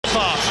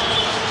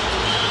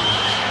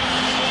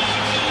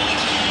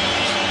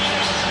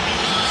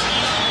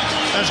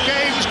As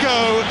games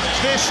go,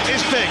 this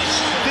is big,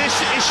 this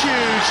is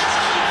huge,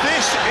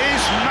 this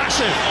is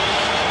massive.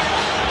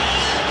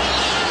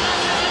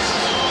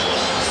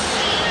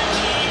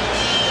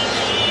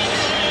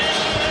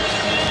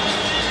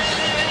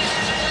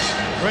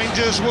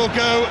 Rangers will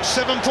go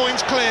 7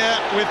 points clear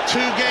with 2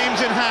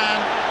 games in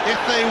hand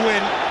if they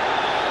win.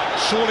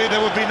 Surely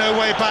there would be no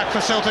way back for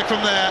Celtic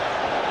from there.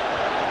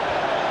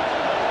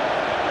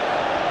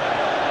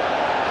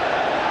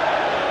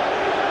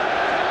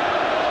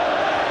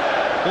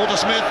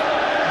 Smith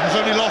has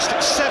only lost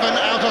 7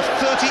 out of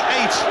 38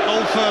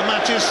 Old Firm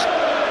matches.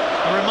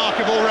 A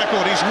remarkable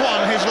record. He's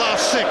won his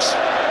last 6.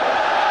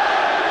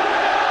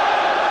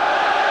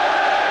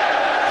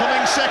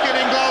 Coming second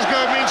in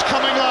Glasgow means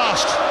coming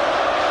last.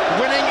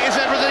 Winning is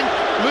everything,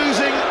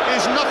 losing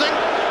is nothing.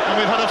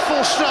 And we've had a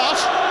false start,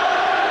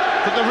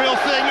 but the real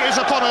thing is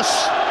upon us.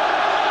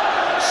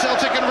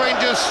 Celtic and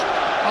Rangers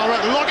are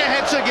at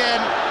loggerheads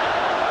again.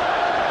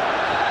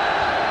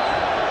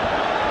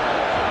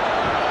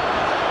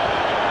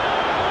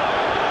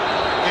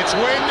 It's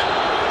win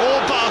or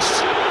bust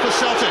for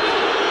Celtic.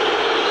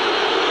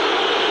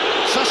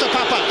 Sasa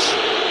Papac.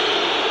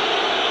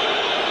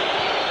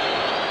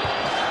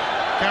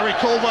 Gary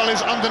Caldwell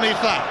is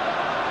underneath that.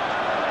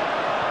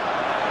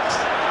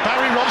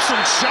 Barry Robson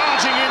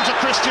charging into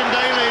Christian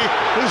Daly,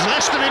 who's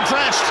less than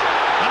impressed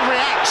and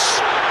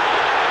reacts.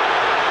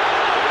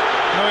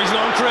 No, he's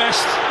not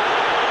impressed.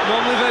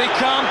 Normally very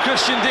calm,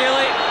 Christian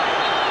Daly.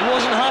 He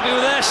wasn't happy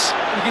with this.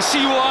 You can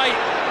see why.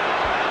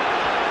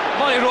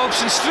 Barry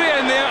Robson straight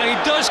in there, and he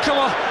does come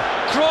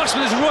across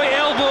with his right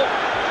elbow.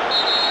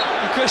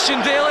 And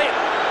Christian Daly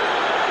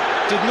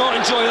did not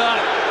enjoy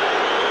that.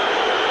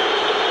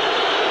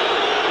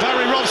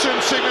 Barry Robson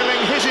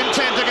signalling his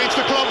intent against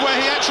the club where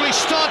he actually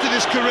started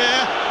his career.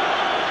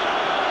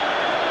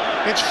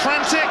 It's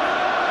frantic,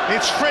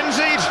 it's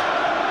frenzied,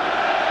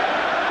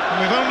 and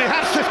we've only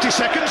had 50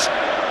 seconds.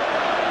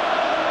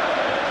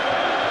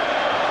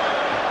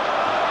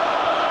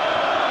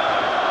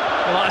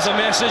 Well, that is a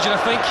message, and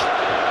I think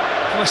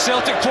from a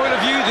Celtic point of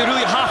view, they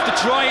really have to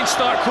try and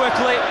start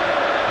quickly.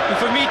 And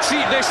for me,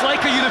 treat this like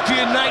a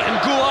European night and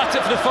go at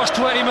it for the first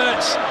 20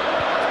 minutes.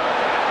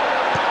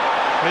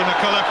 Lee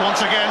McCulloch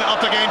once again up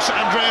against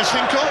Andreas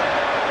Hinkel.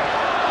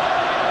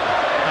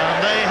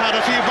 And they had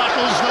a few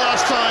battles the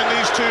last time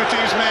these two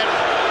teams met,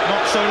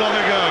 not so long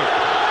ago.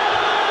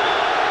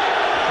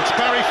 It's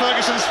Barry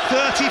Ferguson's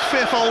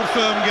 35th Old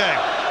Firm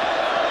game.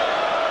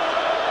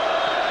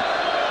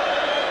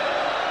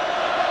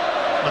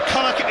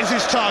 McCulloch is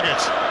his target.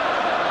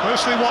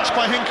 Closely watched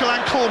by Hinkel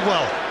and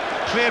Caldwell.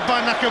 Cleared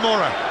by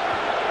Nakamura.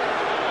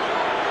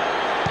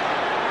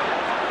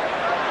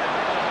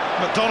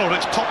 McDonald,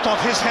 it's popped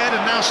off his head,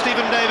 and now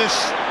Stephen Davis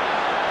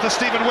for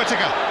Stephen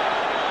Whittaker.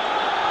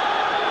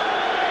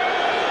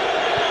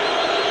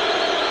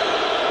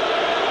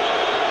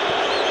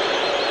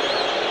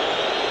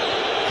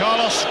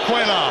 Carlos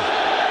Cuellar.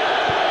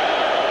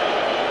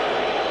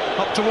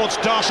 Up towards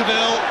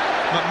Darcheville.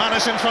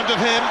 McManus in front of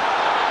him.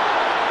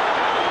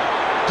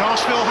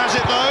 Darcheville has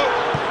it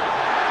though.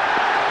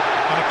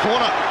 And a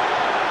corner.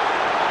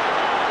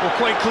 Well,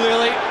 quite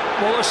clearly,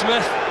 Walter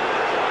Smith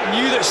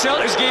knew that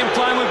Celtic's game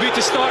plan would be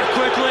to start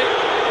quickly,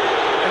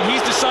 and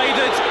he's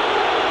decided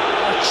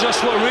that's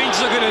just what Rangers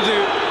are going to do.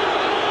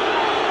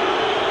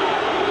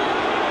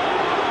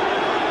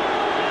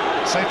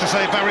 Safe to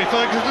say Barry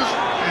Ferguson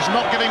is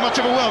not getting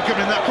much of a welcome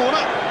in that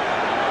corner.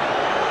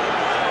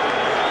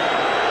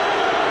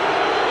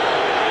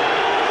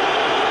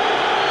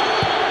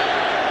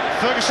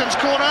 Ferguson's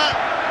corner,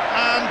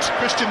 and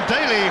Christian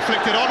Daly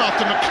flicked it on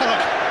after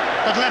McCulloch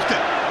had left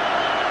it.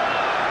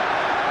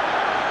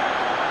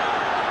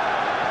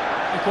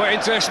 Quite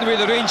interesting the way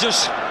the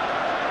Rangers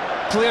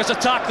players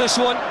attack this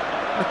one.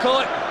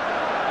 McCulloch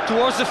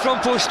towards the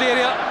front post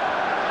area.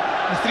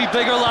 The 3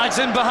 bigger lads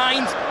in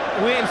behind,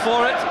 waiting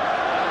for it.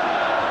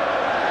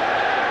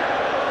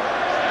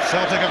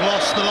 Celtic have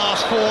lost the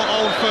last 4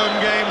 Old Firm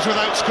games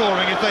without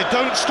scoring. If they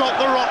don't stop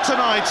the rot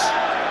tonight,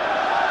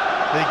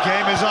 the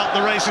game is up,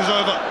 the race is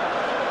over.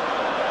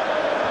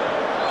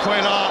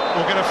 Cuellar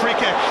will get a free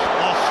kick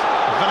off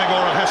Venegor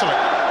of Hesselink.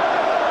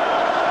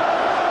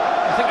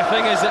 I think the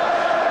thing is that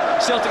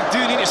Celtic do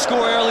need to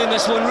score early in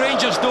this one.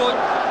 Rangers don't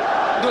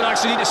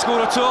actually need to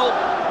score at all.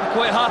 They're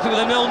quite happy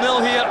with a 0-0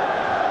 here.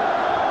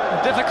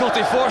 The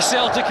difficulty for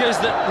Celtic is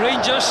that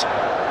Rangers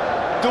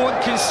don't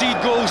concede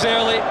goals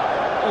early.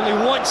 Only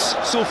once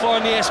so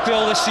far in the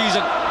SPL this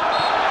season.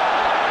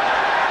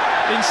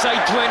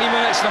 Inside 20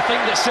 minutes, and I think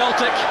that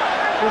Celtic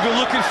will be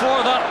looking for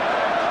that.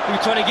 They'll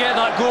be trying to get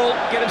that goal,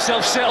 get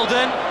themselves settled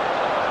in.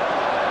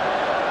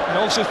 And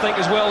also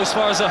think as well, as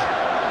far as a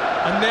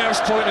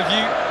nerves point of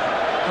view,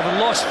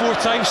 having lost 4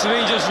 times to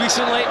Rangers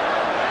recently,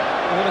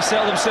 they want to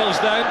settle themselves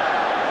down.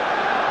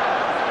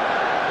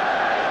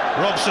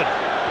 Robson,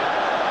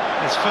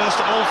 his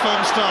first Old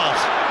Firm start.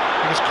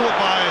 He was caught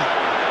by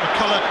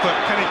McCulloch, but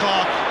Kenny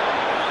Clark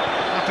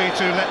happy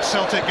to let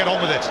Celtic get on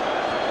with it.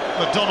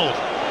 McDonald,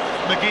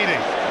 McGeady.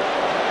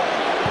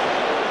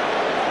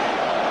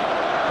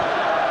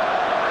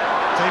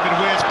 David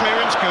Weir's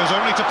clearance goes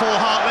only to Paul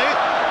Hartley.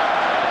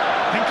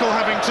 Hinkle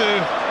having to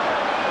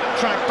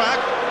track back.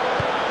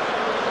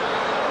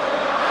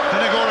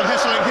 Vennegoor and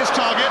Hesseling his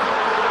target.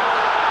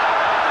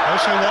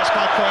 Also watched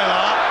by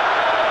Cuellar.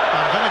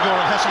 And Vennegoor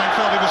and Hesseling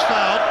felt he was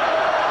fouled.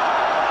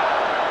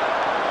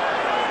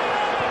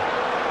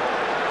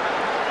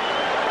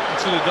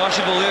 So the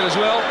Darsheville there as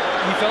well.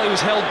 He felt he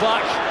was held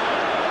back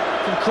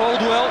from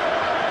Caldwell.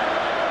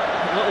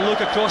 A little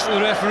look across to the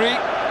referee.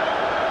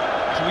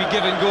 So we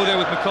give and go there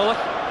with McCulloch.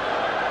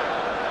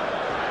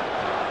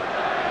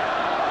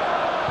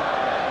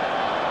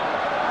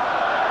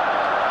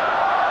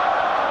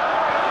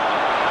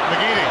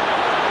 McGeady,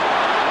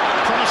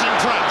 promising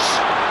traps.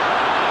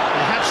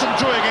 He had some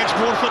joy against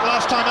Broadfoot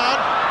last time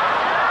out.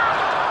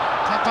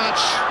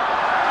 Tapach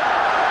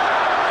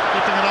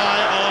keeping an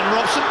eye on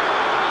Robson.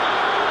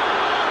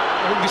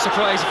 I wouldn't be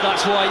surprised if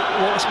that's why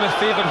Walter Smith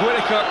favoured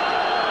Whittaker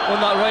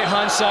on that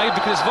right-hand side,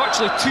 because it's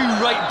virtually two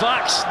right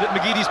backs that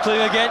McGeady's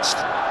playing against,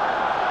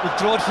 with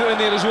Broadfoot in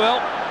there as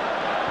well.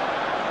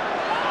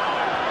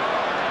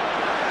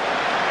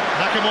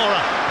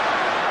 Nakamura,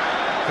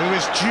 who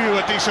is due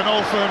a decent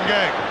old firm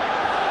game.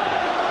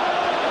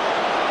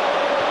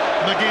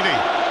 McGeady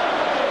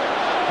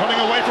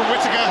running away from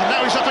Whittaker, and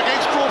now he's up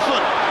against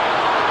Broadfoot.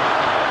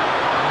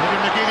 Maybe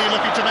McGeady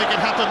looking to make it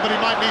happen, but he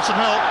might need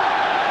some help.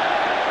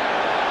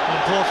 And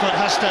Broadfoot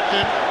has stepped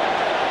in.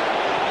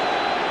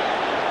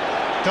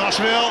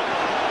 Darsheville.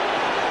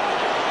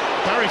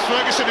 Barry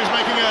Ferguson is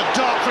making a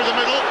dart through the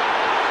middle.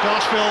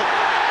 Darsheville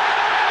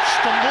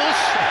stumbles.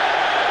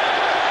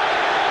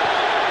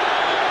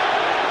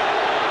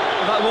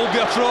 That will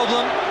be a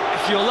problem.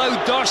 If you allow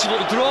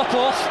Darsheville to drop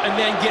off and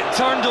then get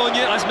turned on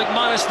you, as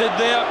McManus did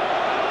there,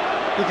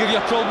 it'll give you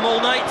a problem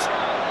all night.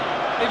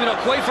 Maybe not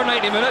quite for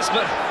 90 minutes,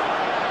 but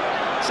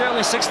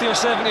certainly 60 or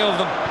 70 of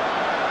them.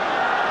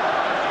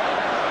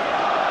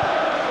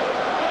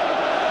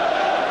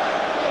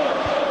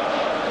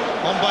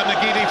 On by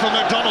McGeady for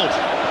McDonald.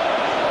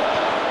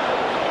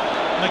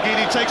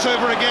 McGeady takes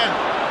over again.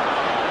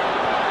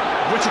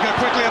 Whittaker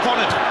quickly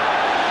upon it.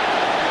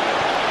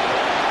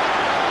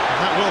 And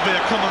that will be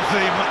a common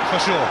theme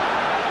for sure.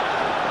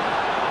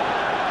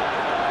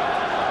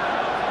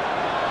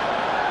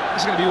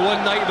 It's going to be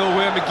one night though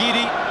where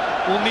McGeady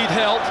will need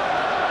help.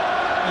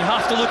 You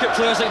have to look at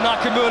players like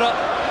Nakamura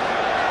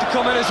to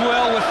come in as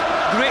well with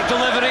great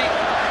delivery,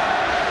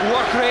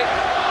 work rate,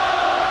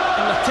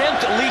 an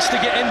attempt at least to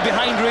get in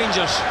behind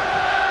Rangers.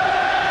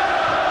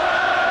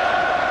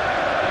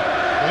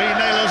 Lee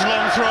Naylor's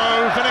long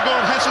throw. Vennegoor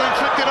and Hesseling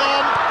flicked it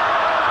on.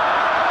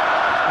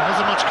 There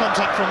wasn't much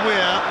contact from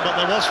Weir, but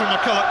there was from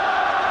McCulloch.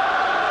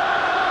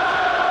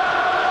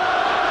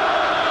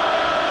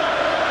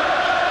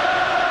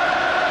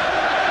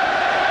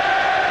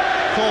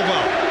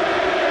 Caldwell.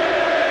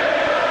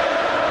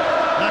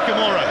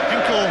 Nakamura.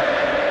 Hinkle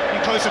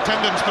in close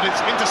attendance, but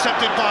it's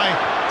intercepted by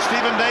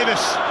Stephen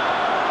Davis.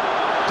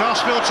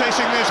 Darsheville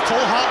chasing this,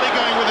 Paul Hartley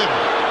going with him.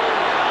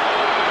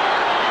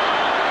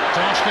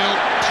 Darsheville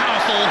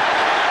powerful,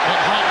 but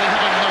Hartley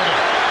having held it.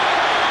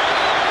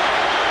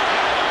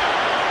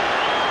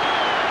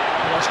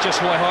 Well, that's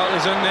just why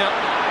Hartley's in there.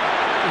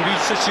 He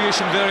reads the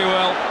situation very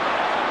well.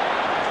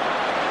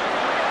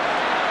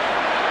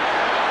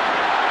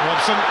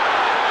 Robson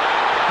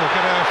will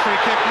get a free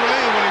kick,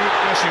 really?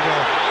 Yes, he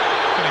will.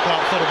 Kenny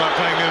Clark thought about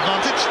playing the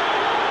advantage.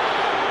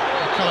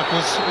 McCulloch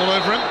was all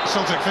over him.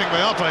 Celtic think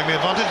they are playing the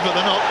advantage, but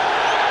they're not.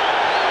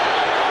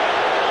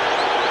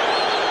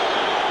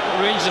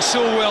 Rangers are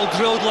so well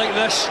drilled like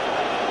this.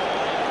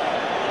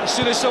 As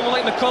soon as someone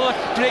like McCulloch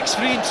breaks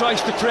free and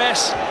tries to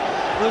press,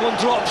 the one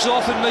drops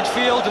off in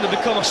midfield and they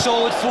become a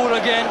solid four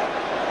again.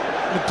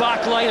 The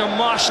back line are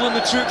marshalling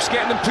the troops,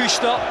 getting them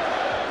pushed up.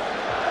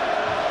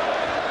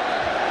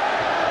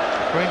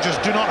 Rangers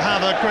do not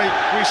have a great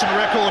recent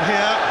record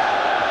here.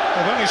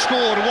 They've only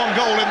scored one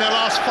goal in their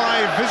last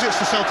 5 visits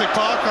to Celtic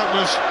Park. That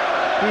was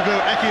Hugo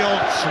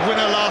Ekiold's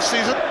winner last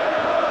season.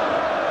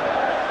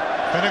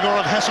 Vennegoor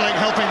and Hesseling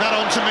helping that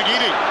on to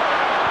McGeady.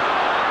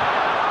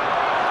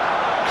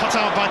 Cut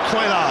out by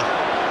Cuellar,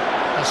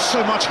 as so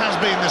much has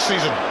been this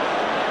season.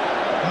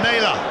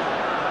 Naylor.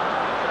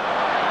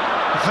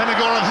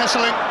 Vennegoor and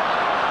Hesseling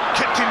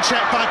kept in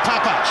check by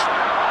Papach.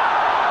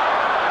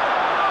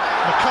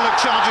 McCulloch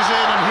charges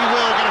in and he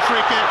will get a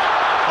free kick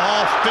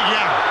off Big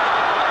Yang.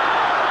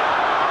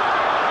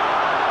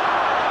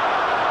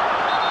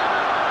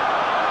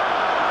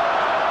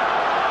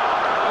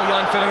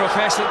 Jan Finneroff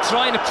Hesseling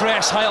trying to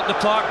press high up the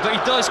park, but he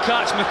does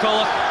catch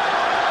McCulloch.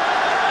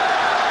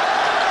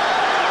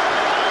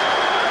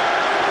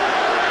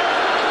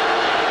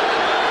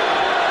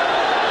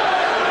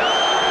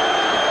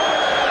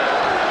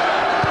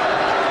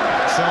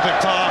 Celtic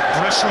Park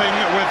bristling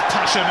with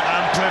passion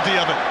and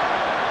plenty of it.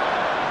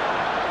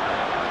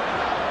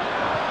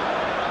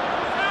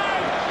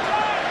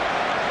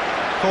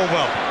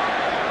 Caldwell.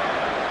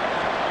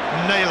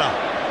 Naylor.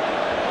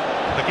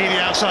 McGeady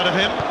outside of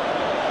him.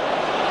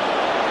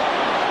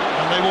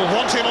 And they will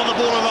want him on the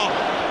ball a lot.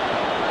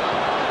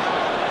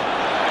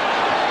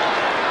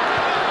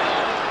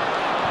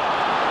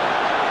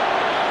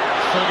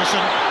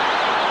 Robertson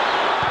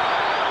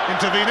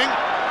intervening.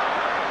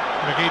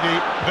 McGeady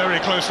very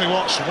closely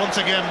watched once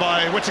again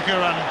by Whittaker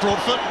and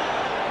Broadfoot.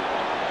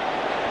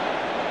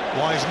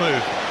 Wise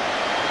move.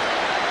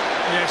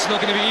 Yeah, it's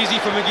not going to be easy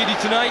for McGeady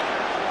tonight.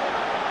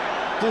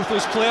 Both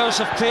those players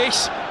have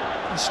pace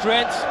and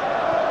strength,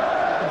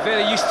 and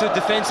very used to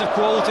defensive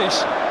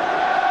qualities.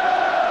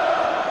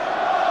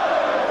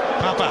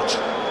 Papat.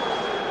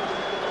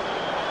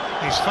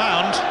 He's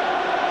found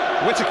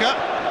Whittaker,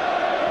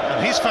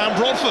 and he's found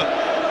Broadfoot.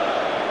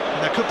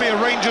 And there could be a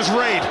Rangers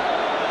raid.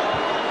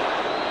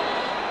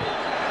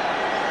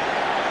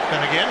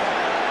 Then again,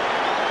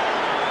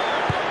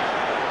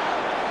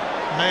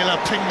 Naylor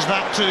pings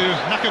that to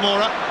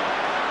Nakamura.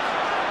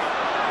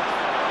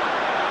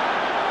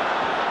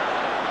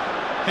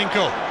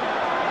 Hinkle.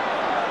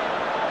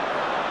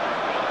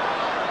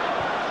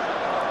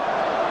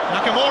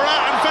 Nakamura,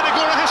 and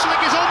Venegora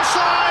Hesselink is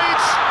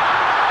onside.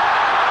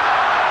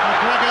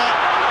 McGregor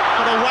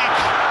got a whack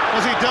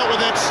as he dealt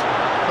with it,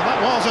 but that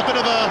was a bit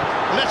of a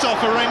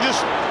let-off for Rangers.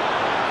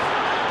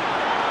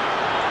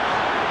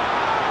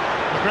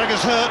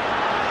 McGregor's hurt.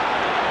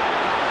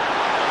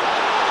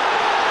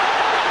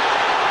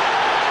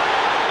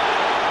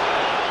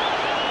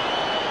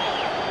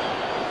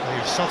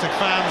 The Celtic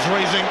fans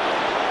raising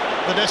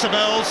the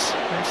decibels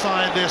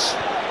inside this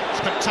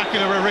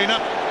spectacular arena.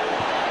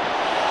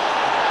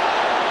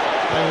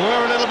 They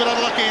were a little bit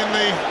unlucky in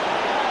the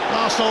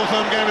last Old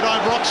Firm game at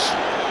Ibrox.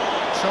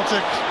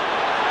 Celtic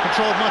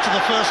controlled much of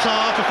the first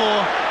half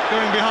before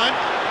going behind.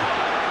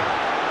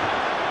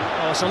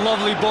 Oh, it's a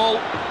lovely ball.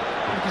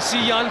 You can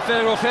see Jan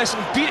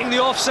Venegora beating the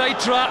offside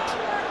trap,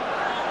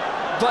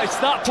 but it's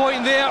that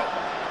point there.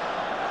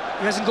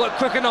 He hasn't got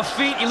quick enough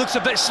feet. He looks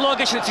a bit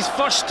sluggish, and it's his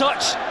first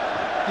touch.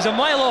 He's a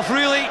mile off,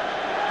 really.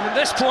 And at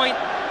this point,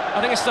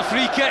 I think it's the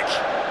free kick.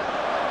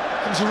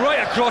 Comes right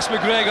across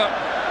McGregor.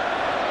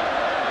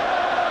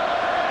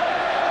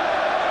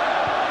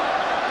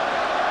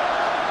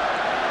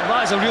 Well,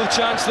 that is a real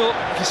chance, though.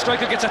 If the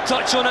striker gets a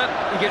touch on it,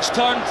 he gets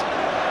turned,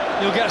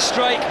 he'll get a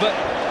strike, but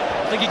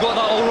I think he got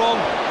that all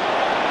wrong.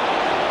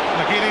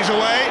 McGeady's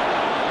away.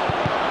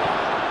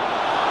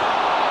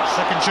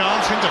 Second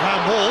chance, hint of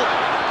handball.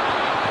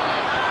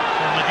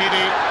 And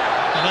McGeady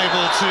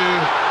unable to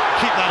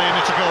keep that in.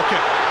 It's a goal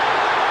kick.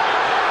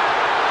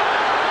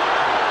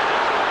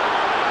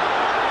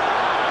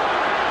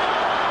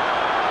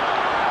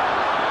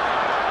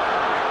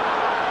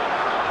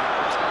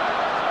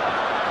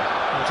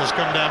 Has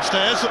come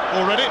downstairs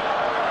already.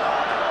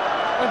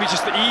 Maybe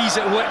just the ease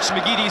at which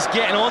McGeady's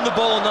getting on the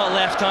ball on that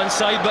left-hand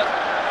side, but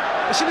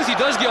as soon as he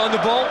does get on the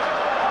ball,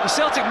 the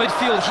Celtic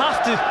midfield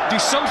have to do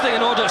something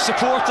in order to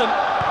support him,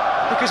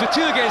 because with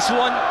 2 against 1,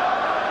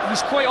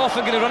 he's quite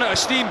often going to run out of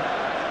steam.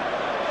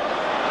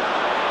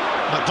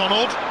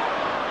 McDonald.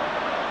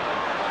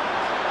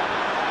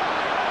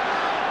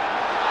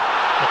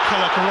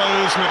 McCulloch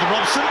rose with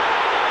Robson.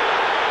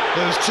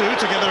 Those two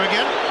together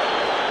again,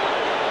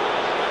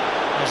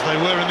 as they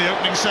were in the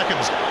opening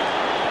seconds.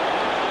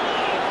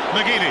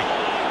 McGeady.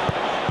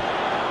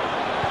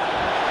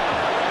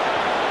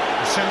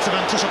 A sense of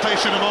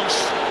anticipation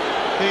amongst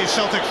the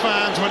Celtic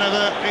fans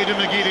whenever Aidan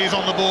McGeady is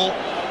on the ball,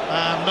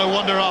 and no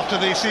wonder after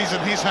the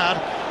season he's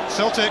had.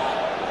 Celtic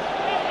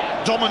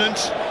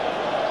dominant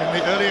in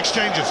the early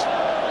exchanges.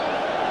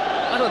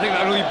 I don't think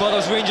that really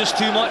bothers Rangers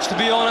too much, to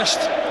be honest.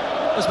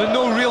 There's been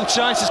no real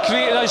chances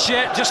created as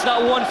yet, just that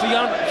one for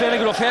Jan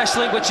Venegora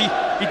Hesselink, which he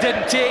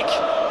didn't take.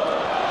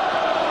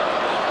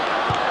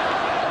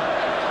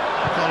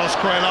 Carlos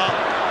Cuellar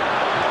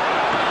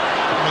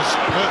was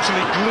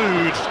virtually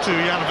glued to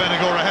Jan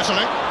Venegora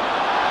Hesselink.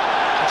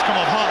 It's come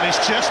off Hartley's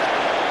chest.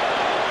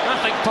 I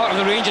think part of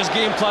the Rangers'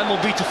 game plan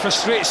will be to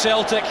frustrate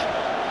Celtic,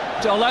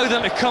 to allow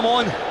them to come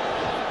on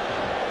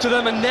to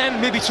them and then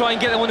maybe try and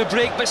get them on a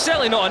break, but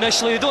certainly not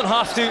initially. They don't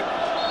have to.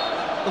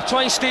 They'll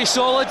try and stay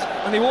solid,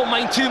 and they won't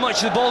mind too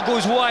much if the ball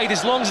goes wide,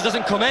 as long as it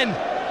doesn't come in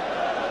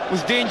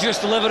with dangerous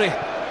delivery.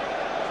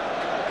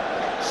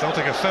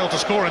 Celtic have failed to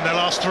score in their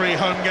last 3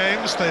 home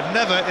games. They've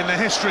never in their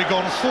history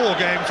gone 4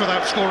 games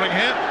without scoring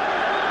here.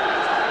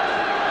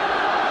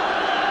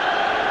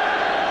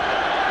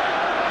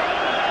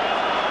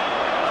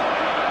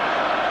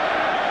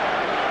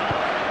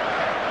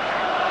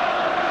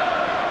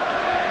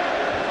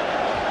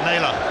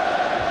 Naylor.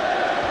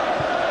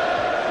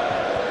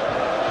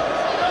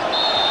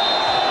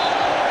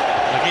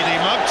 McGeady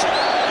mugged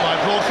by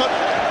Broadfoot.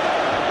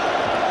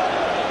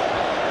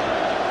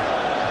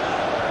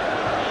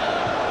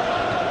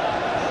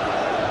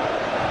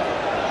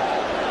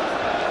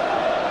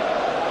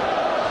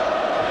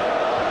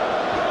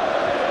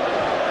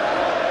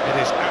 It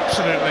is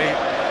absolutely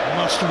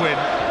must win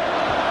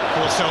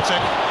for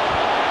Celtic.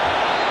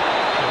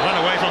 They ran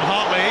away from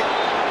Hartley,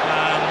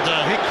 and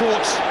he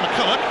caught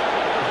McCulloch.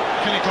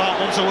 Kenny Clark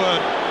wants a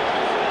word.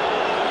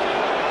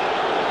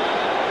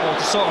 Well,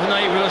 it's a sort of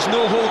night where there's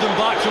no holding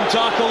back from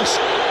tackles.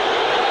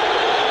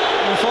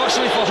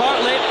 Unfortunately for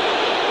Hartley,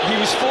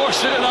 he was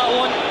forced into that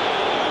one.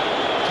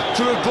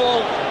 Poor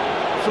ball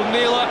from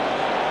Naylor.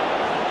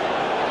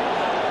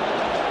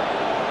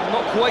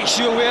 Not quite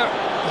sure where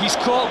he's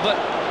caught, but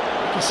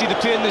you can see the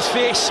pain in his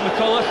face,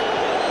 McCulloch.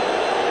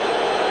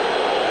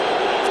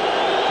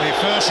 The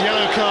first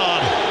yellow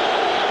card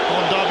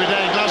on Derby Day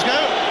in Glasgow.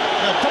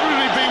 There'll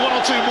probably be one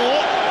or two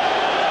more.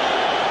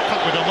 I think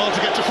we've done well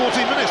to get to 14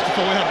 minutes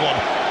before we had one.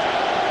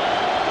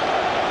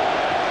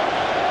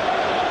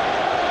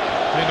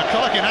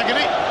 McCulloch in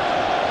agony.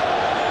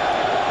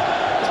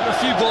 There's been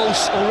a few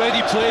balls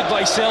already played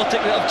by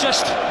Celtic that have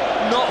just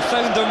not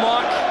found their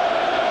mark.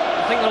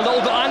 I think they're a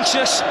little bit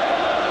anxious.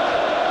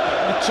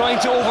 They're trying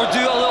to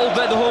overdo it a little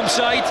bit, the home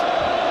side.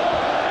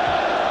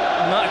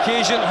 On that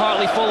occasion,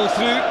 Hartley followed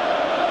through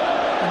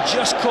and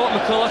just caught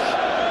McCulloch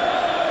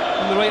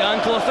on the right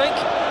ankle, I think.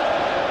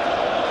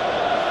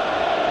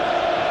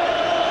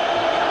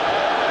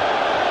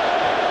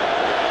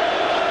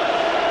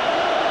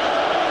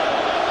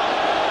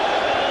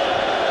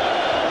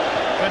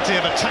 Plenty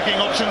of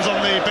attacking options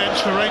on the bench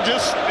for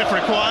Rangers, if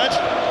required.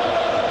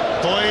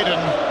 Boyd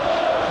and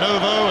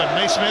Novo and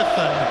Naismith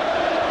and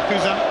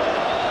Kuzan.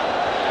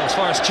 As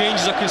far as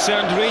changes are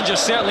concerned, Rangers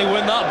certainly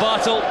win that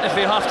battle if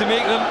they have to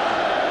make them.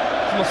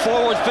 From a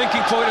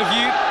forward-thinking point of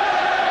view,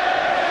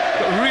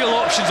 got real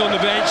options on the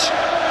bench.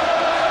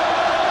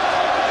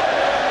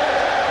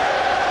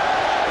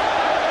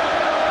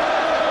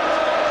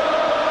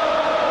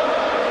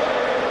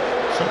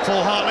 So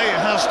Paul Hartley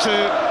has to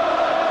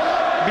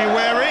be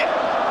wary,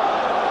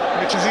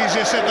 which is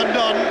easier said than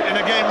done in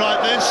a game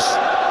like this.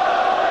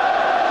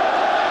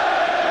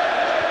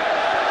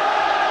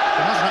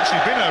 There hasn't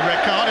actually been a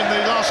red card in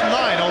the last 9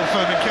 Old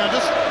Firm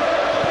encounters.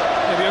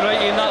 Maybe you're right,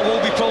 Ian, that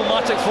will be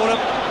problematic for him.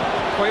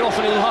 Quite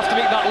often he'll have to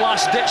make that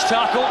last-ditch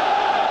tackle.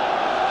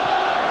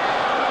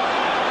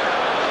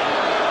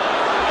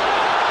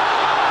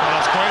 Well,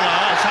 that's quite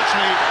it's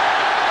actually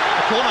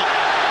a corner.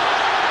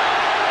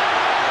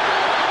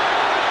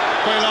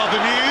 Quaylar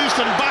bemused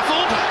and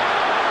baffled.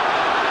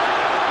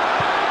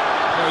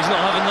 No, he's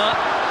not having that.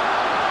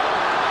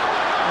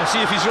 We'll see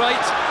if he's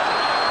right.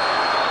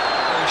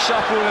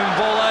 Chaperoning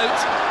ball out.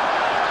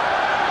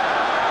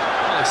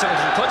 Well, he certainly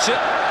didn't touch it.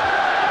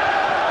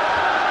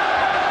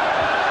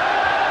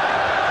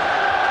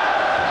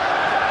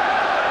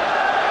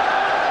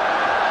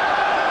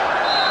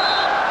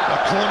 A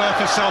corner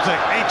for Celtic,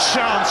 a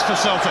chance for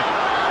Celtic.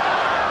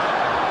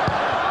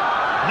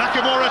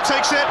 Nakamura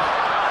takes it.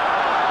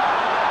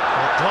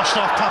 Brushed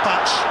off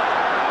Papac.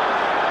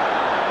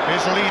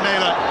 Here's Lee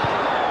Naylor,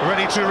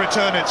 ready to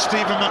return it.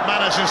 Stephen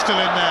McManus is still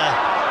in there.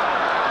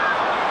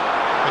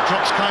 It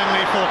drops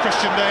kindly for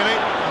Christian Daly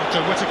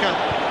after Whittaker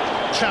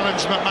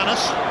challenged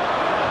McManus.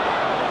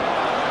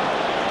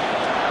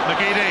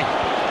 McGeady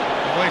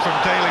away from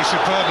Daly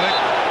superbly.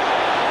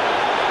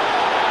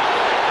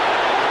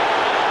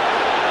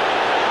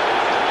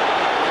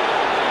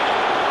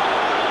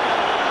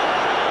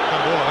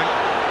 Good ball, I think.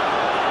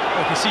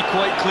 You can see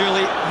quite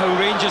clearly how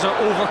Rangers are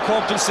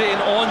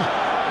overcompensating on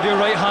their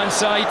right-hand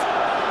side.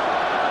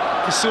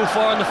 Because so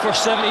far in the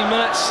first 17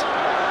 minutes,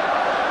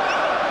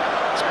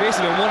 it's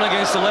basically been 1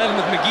 against 11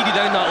 with McGeady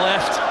down that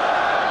left.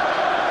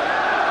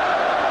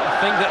 I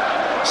think that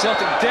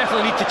Celtic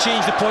definitely need to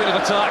change the point of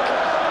attack.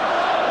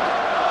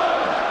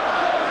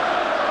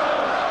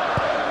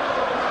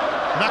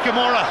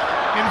 Nakamura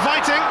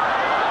inviting.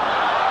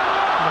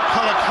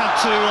 McCulloch had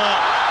to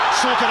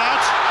sort it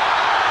out.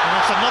 And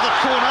that's another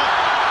corner.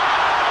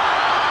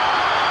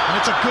 And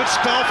it's a good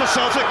spell for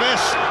Celtic,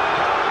 this.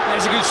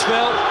 It's a good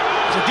spell.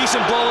 It's a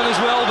decent ball in as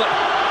well, but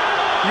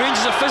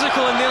Rangers are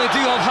physical and they only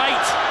do have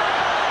height.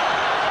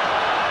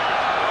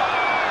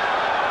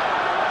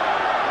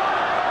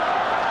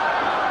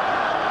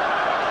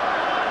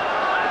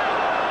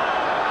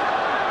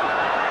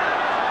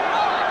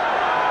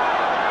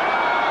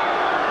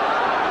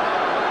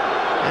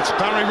 It's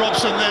Barry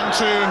Robson then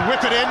to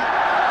whip it in.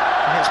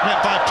 And it's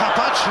met by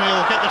Papac.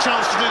 He'll get the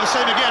chance to do the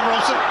same again,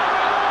 Robson.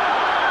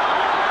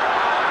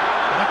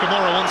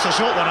 Nakamura wants a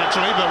short one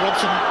actually, but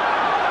Robson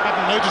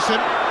hadn't noticed him,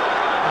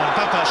 and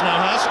Papac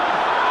now has.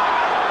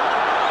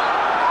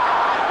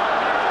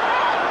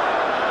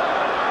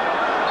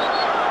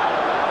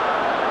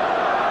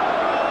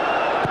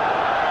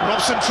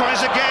 Robson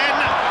tries again,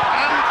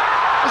 and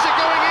is it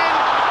going in?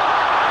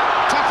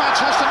 Papac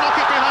has to knock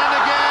it behind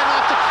again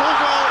after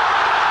Caldwell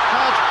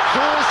had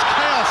caused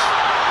chaos.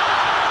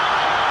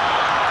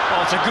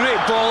 Oh, it's a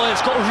great ball and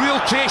it's got real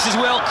pace as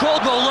well.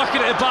 Caldwell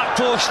lurking at the back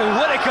post and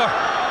Whittaker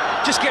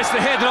just gets the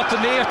header up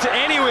in the air to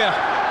anywhere.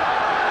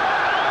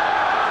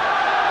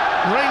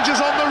 Rangers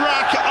on the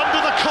rack,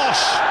 under the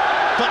cosh,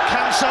 but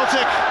can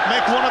Celtic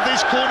make one of these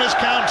corners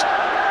count?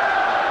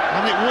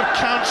 And it would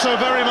count so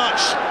very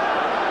much.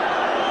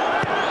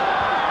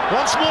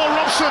 Once more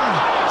Robson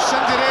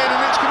sends it in,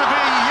 and it's going to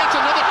be yet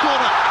another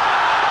corner.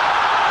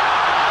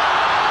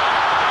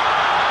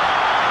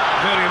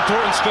 Very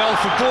important spell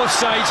for both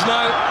sides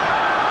now.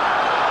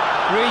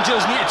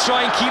 Rangers need to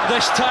try and keep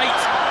this tight.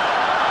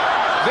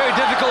 Very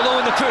difficult though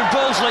when they're putting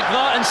balls like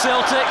that in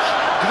Celtic.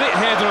 Great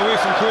header away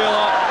from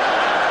Quaylar.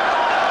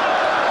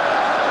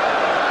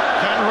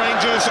 Can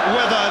Rangers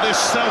weather this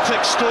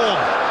Celtic storm?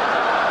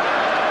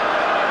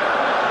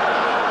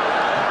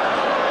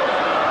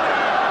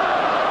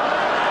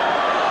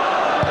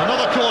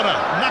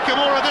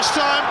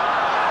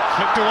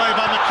 knocked away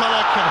by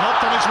McCulloch and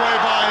helped on his way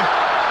by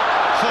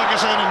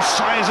Ferguson, and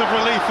sighs of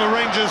relief for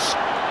Rangers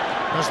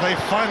as they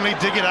finally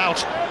dig it out.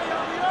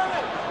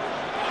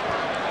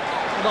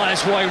 That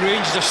is why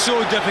Rangers are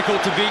so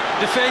difficult to beat.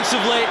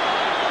 Defensively,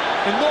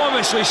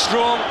 enormously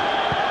strong.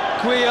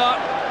 Cuellar,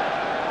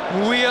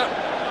 Weir,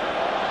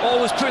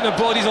 always putting their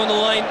bodies on the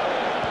line.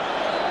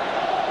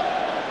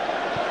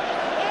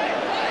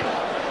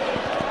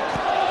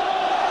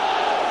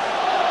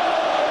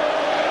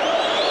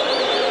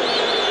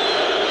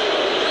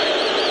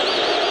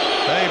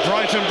 A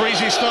bright and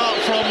breezy start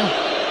from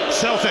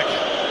Celtic.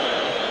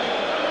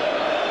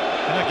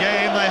 In a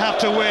game they have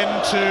to win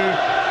to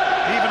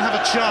even have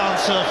a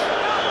chance of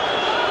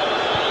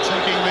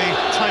taking the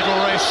title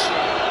race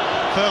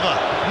further.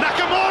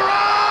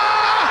 Nakamura!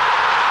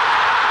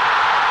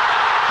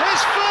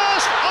 His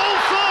first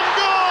Old Firm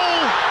goal!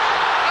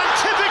 And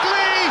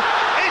typically,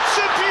 it's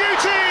a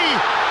beauty!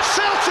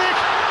 Celtic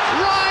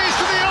rise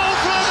to the Old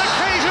Firm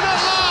occasion at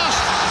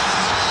last!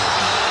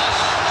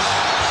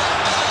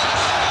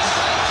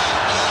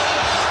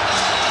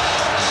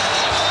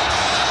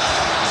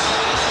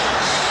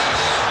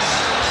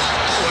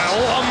 Well,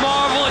 what a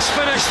marvellous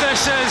finish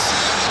this is.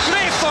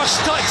 Great first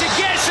touch, he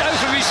gets it out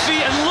from his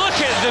feet, and look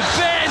at the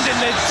bend and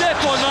the dip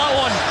on that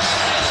one.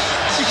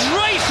 He's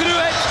right through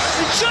it,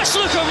 and just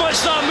look how much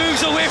that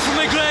moves away from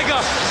McGregor.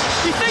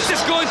 He thinks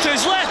it's going to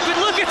his left, but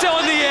look at it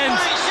on the end.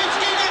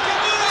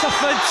 It's a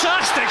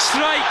fantastic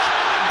strike,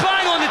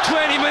 bang on the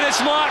 20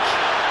 minutes mark,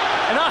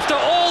 and after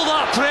all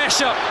that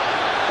pressure,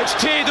 it's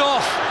paid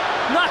off.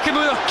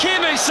 Nakamura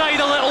came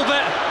inside a little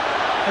bit,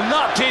 and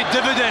that paid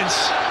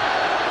dividends.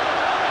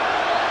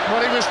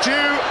 Well, he was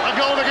due a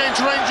goal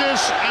against Rangers,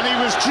 and he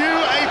was due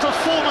a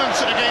performance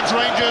against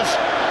Rangers.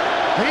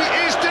 He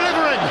is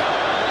delivering.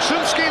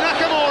 Shunsuke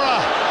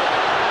Nakamura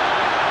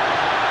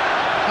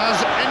has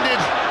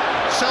ended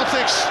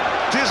Celtic's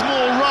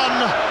dismal run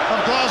of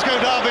Glasgow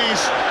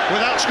derbies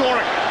without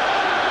scoring.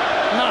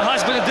 And that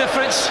has been a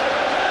difference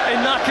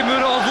in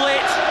Nakamura of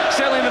late,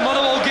 certainly in the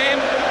Motherwell game.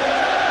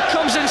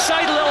 Comes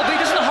inside a little bit,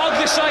 he doesn't hug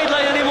the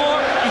sideline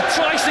anymore. He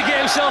tries to get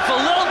himself a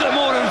little bit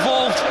more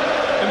involved,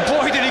 and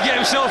boy did he get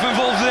himself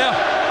involved there.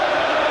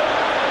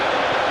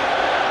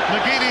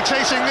 McGeady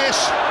chasing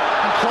this,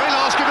 and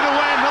Cuellar's given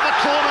away another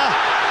corner.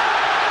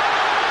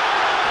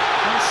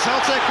 And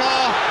Celtic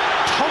are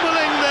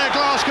pummeling their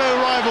Glasgow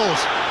rivals.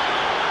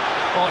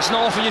 Oh, it's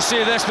not often you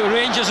say this, but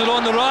Rangers are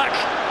on the rack.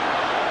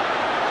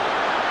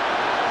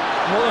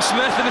 Walter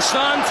Smith in the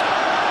stand.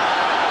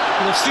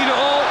 We'll have seen it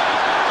all.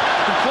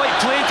 Been quite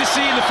plain to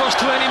see in the first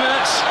 20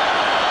 minutes.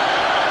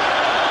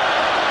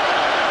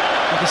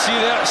 You can see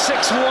there,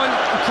 6-1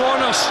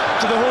 corners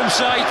to the home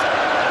side.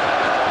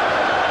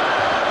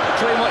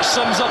 Pretty much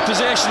sums up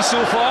possession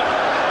so far.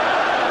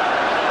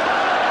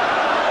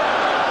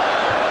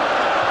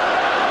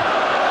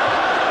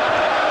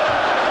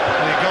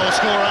 The goal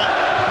scorer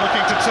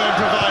looking to turn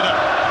provider.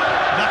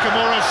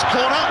 Nakamura's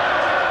corner.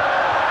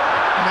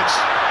 And it's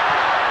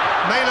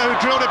Naylor who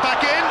drilled it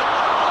back in.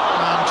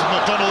 And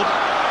McDonald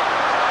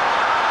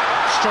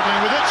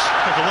struggling with it.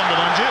 Take a wonder,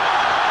 mind you.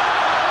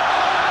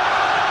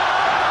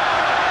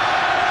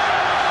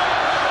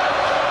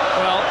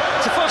 Well,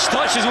 it's a first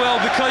touch as well,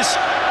 because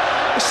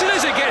as soon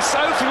as it gets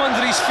out from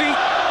under his feet,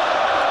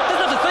 he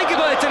doesn't have to think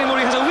about it anymore.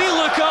 He has a wee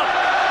look up,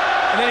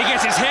 and then he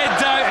gets his head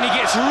down, and he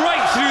gets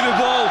right through the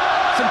ball.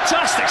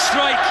 Fantastic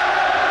strike.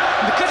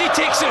 And because he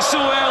takes it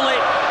so early,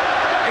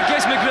 it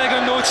gives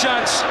McGregor no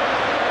chance.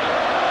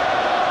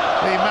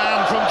 The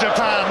man from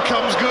Japan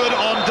comes good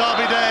on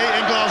Derby Day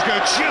in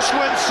Glasgow, just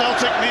when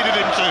Celtic needed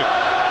him to.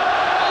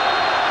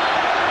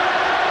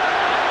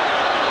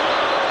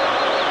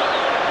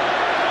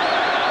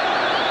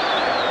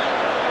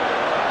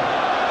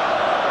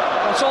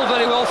 It's all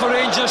very well for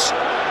Rangers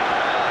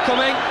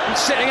coming and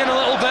sitting in a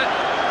little bit.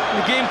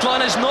 The game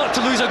plan is not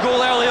to lose a goal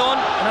early on,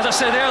 and as I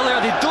said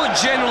earlier, they don't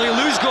generally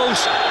lose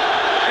goals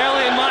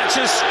early in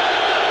matches,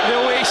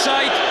 the away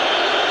side,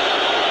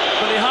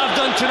 but they have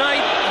done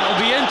tonight.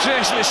 It'll be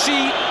interesting to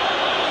see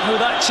how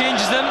that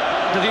changes them.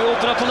 Do they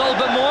open up a little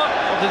bit more,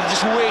 or do they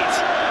just wait?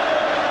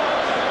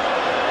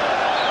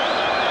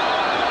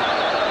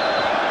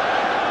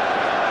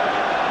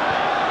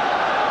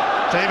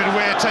 David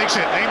Weir takes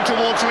it, aimed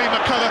towards Lee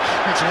McCulloch.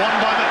 It's won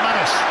by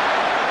McManus.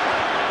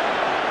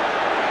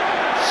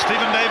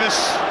 Stephen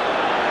Davis,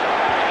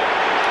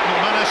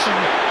 McManus and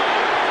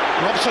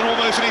Robson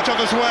almost in each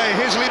other's way.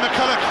 Here's Lee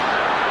McCulloch.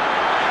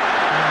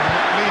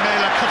 Lee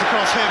Naylor cut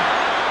across him.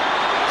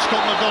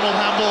 Scott McDonald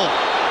handball.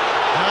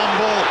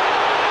 Handball.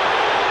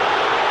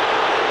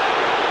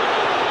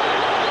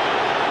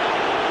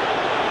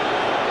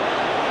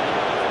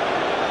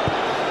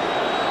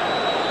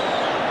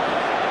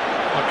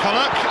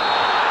 McCulloch.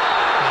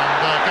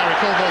 And Gary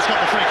Caldwell's got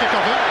the free kick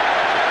off him.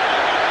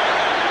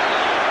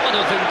 I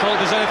don't think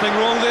Caldwell does anything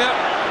wrong there.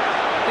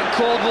 I think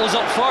Caldwell's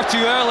up far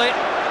too early.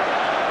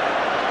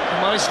 He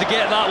managed to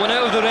get that one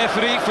out of the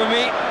referee for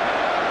me.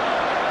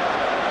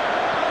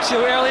 See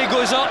how early he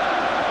goes up.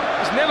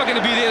 He's never going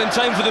to be there in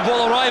time for the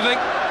ball arriving.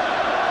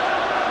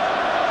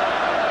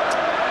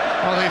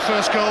 Well, the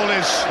first goal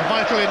is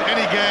vital in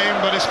any game,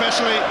 but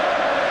especially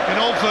in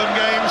Old Firm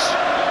games.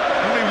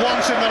 Only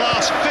once in the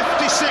last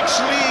 56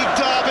 league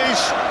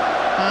derbies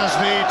has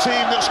the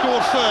team that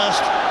scored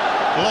first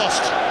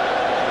lost.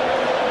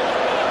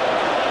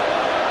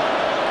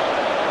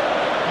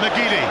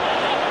 McGeady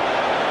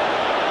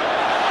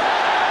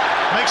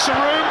makes some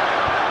room,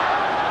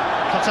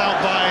 cut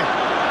out by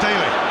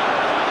Daly.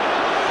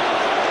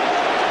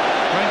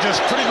 Rangers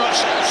pretty much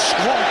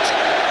swamped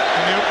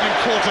in the opening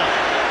quarter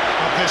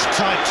of this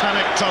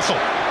titanic tussle.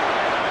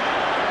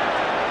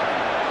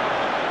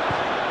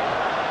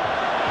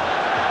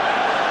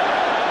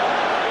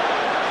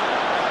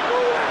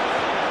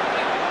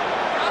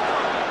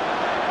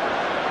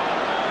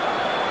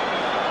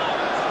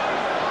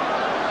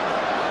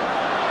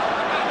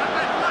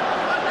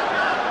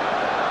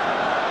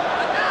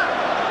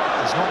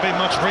 There's not been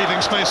much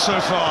breathing space so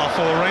far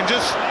for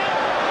Rangers.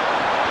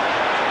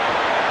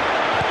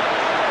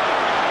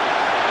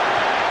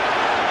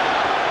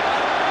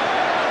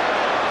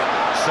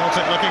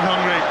 Celtic looking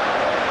hungry,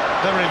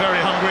 very,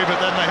 very hungry,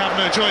 but then they have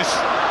no choice.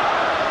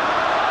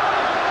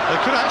 They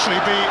could actually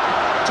be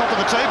top of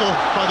the table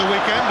by the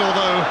weekend,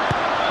 although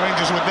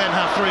Rangers would then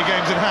have 3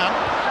 games in hand.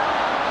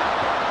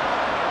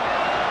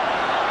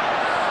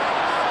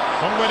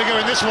 Long way to go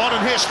in this one,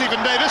 and here's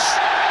Stephen Davis.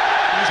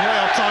 He's way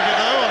off target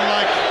though,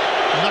 unlike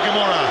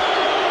Nakamura.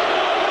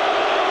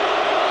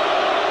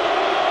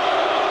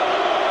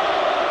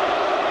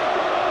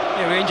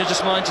 Yeah, Rangers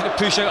just managing to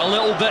push out a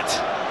little bit.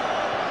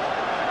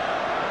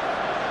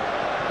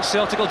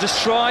 Celtic will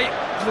just try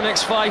for the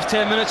next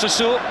 5-10 minutes or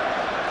so,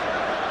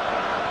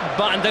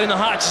 batten down the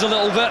hatches a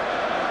little bit.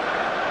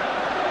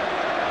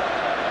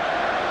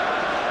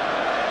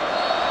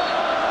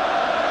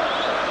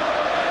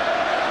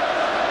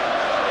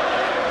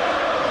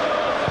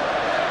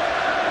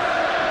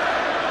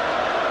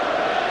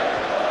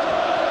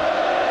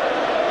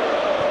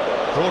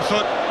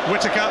 Broadfoot,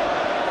 Whittaker,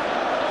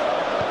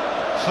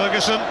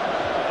 Ferguson,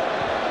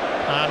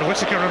 and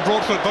Whittaker and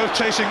Broadfoot both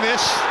chasing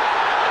this.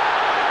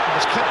 It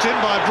was kept in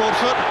by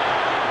Broadfoot.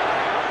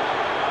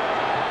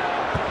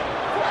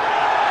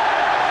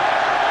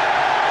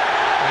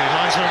 The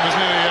linesman was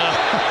nearly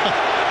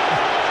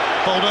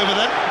bowled over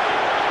there.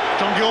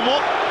 John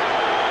Gilmore.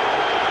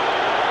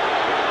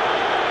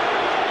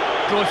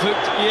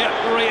 Broadfoot, yeah,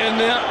 right in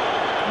there.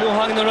 No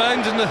hanging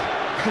around, and the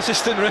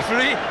assistant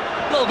referee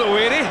a little bit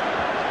wary.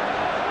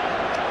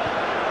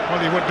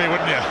 Well, you would be,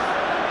 wouldn't you?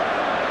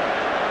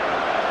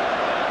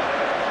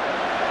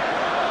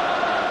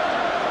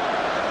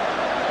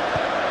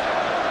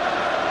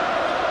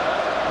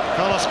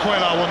 Carlos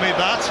Cuellar will need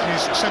that.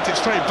 He's sent it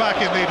straight back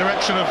in the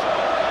direction of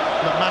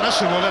McManus,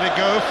 who will let it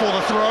go for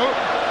the throw.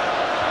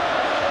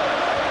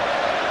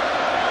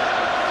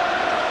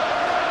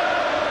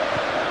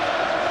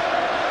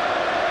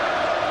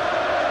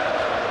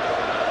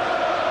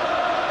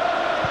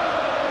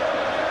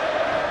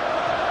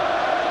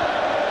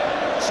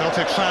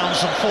 Celtic found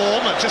some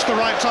form at just the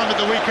right time at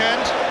the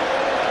weekend,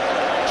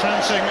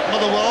 trouncing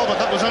Motherwell, but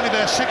that was only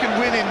their second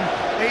win in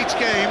 8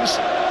 games.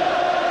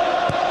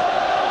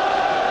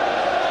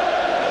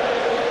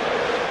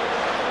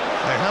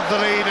 They have the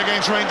lead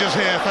against Rangers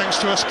here, thanks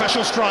to a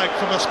special strike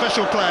from a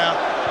special player,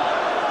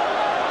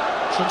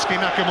 Shunsuke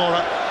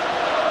Nakamura.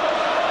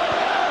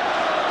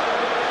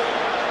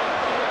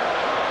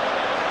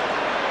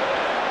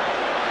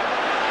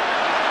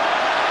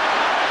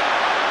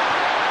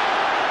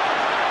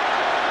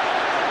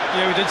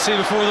 Yeah, we did say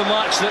before the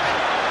match that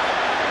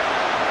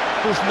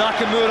both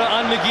Nakamura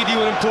and McGeady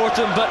were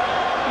important, but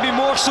maybe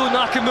more so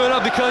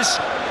Nakamura,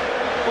 because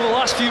over the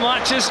last few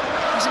matches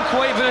he hasn't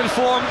quite been in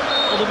form,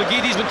 although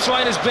McGeady's been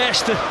trying his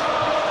best to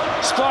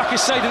spark his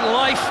side into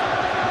life.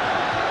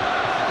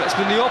 But it's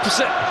been the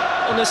opposite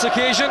on this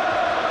occasion.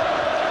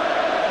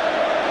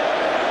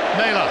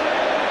 Naylor.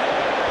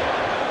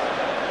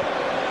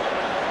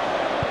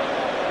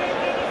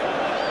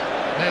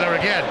 Naylor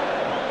again.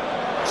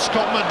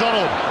 Scott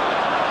McDonald.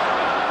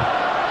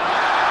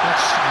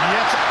 That's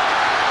yet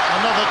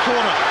another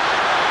corner.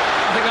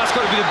 I think that's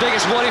got to be the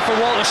biggest worry for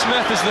Walter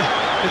Smith, is the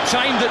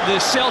time that the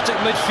Celtic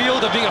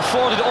midfield are being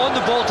afforded on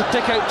the ball to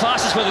pick out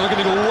passes, whether they're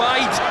going to go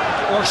wide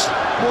or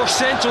more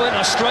central into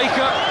a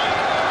striker.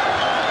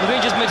 The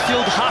Rangers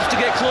midfield have to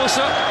get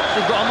closer.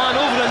 They've got a man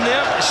over in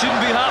there. It shouldn't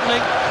be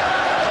happening.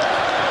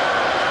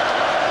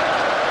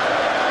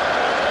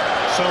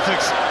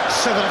 Celtic's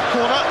 7th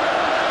corner.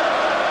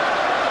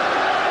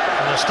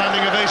 And a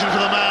standing ovation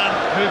for the man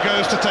who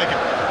goes to take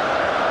it.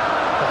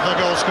 The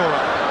goal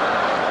scorer.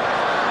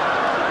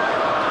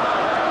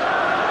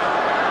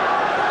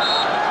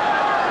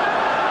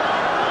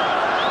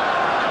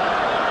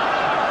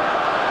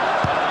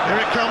 Here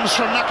it comes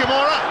from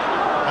Nakamura,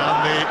 and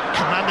the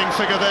commanding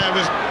figure there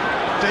was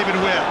David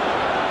Weir.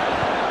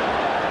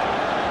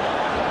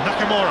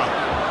 Nakamura.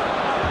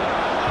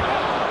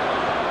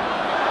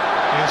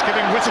 He's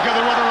giving Whittaker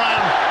the run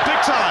around,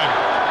 big time.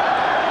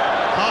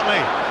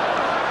 Hartley.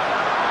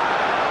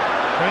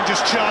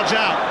 Rangers charge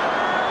out.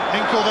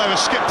 Inkle though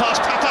has skipped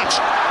past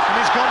Papac, and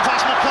he's gone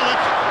past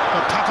McCulloch,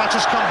 but Papac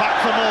has come back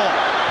for more.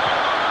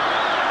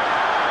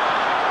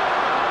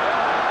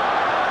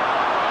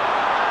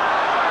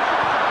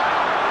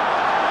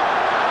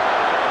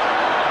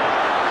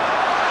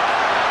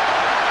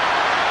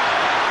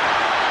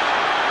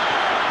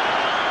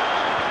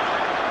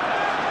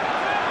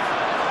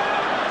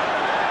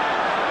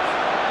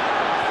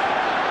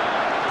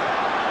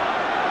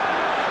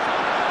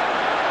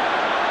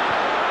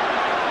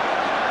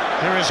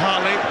 Here is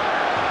Hartley.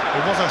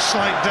 There was a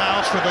slight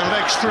doubt with a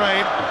leg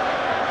strain.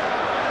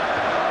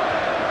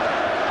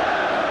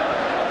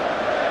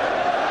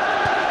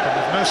 But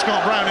with no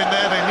Scott Brown in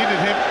there, they needed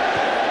him.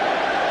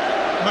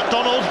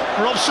 McDonald,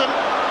 Robson.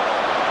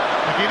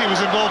 McGeady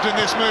was involved in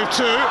this move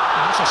too.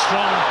 That's a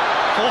strong,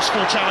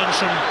 forceful challenge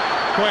from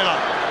Cuellar.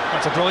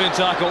 That's a brilliant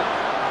tackle.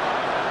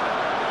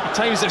 He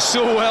times it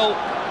so well.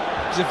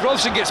 Because if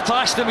Robson gets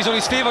past him, he's on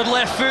his favoured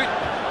left foot.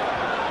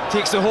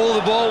 Takes the whole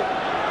of the ball.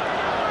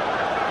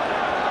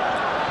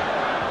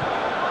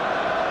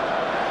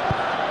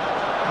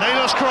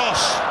 Naylor's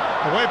cross,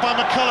 away by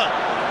McCulloch.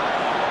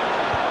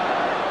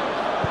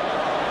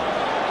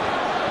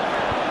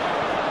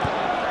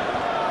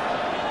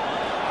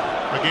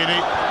 McGeady.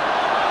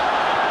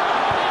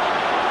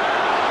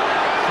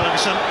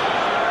 Ferguson.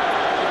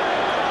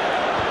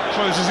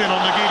 Closes in on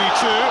McGeady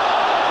too.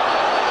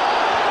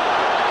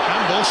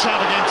 Handball shot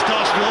against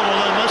Darshfield,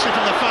 although mostly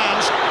from the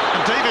fans.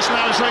 And Davis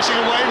now is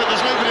racing away, but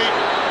there's nobody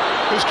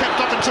who's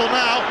kept up until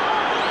now.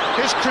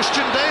 Here's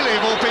Christian Daly,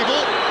 of all people.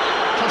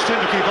 Trust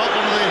him to keep up,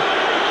 one of the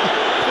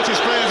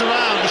fittest players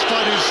around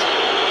despite his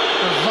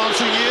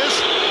advancing years.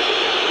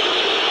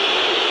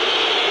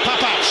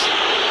 Papac,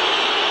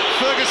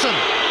 Ferguson,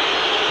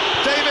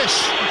 Davis,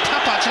 and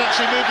Papac had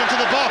actually moved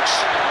into the box.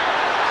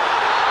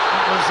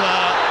 That was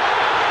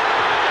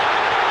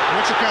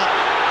Whittaker,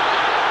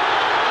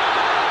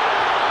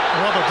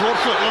 rather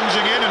Broadfoot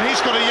lunging in, and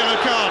he's got a yellow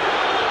card.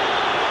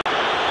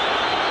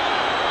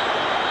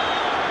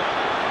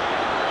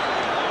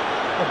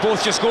 They're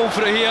both just going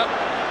for it here.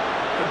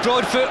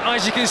 Broadfoot,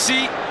 as you can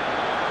see,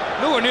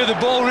 nowhere near the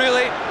ball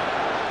really.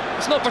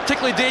 It's not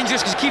particularly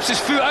dangerous because he keeps his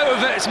foot out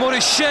of it, it's more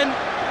his shin.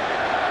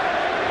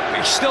 But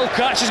he still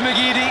catches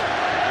McGeady.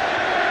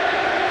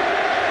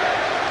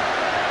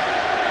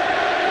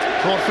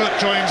 Broadfoot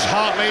joins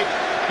Hartley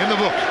in the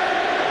book.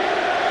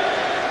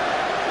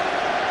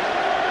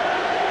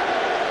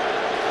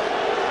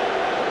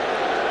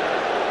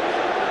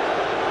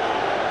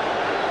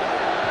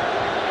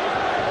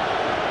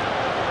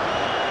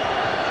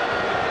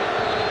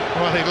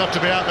 Well, he'd love to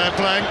be out there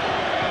playing,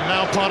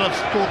 now part of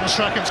Gordon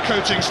Strachan's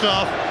coaching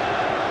staff.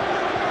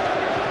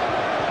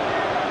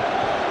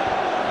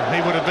 And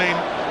he would have been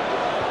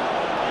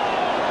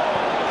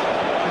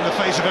in the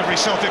face of every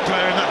Celtic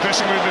player in that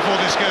dressing room before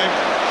this game.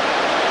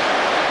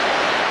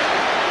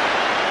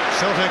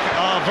 Celtic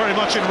are very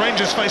much in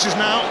Rangers' faces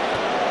now.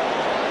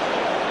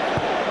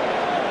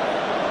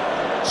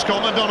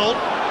 Scott McDonald.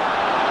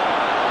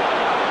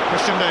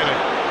 Christian Daly.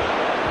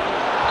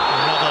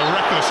 Another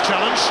reckless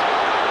challenge.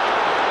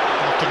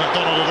 After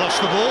McDonald had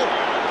lost the ball.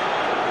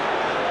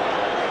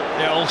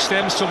 Yeah, it all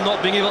stems from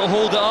not being able to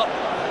hold it up.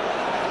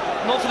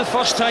 Not for the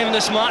first time in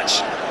this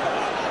match.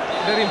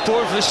 Very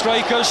important for the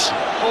strikers.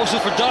 Also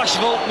for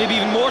Darshfield, maybe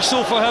even more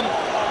so for him.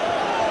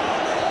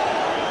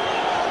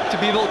 To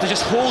be able to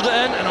just hold it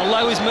in and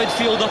allow his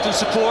midfield up in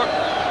support.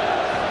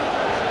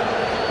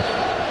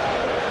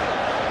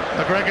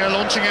 McGregor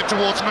launching it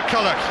towards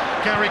McCulloch.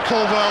 Gary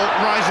Caldwell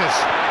rises.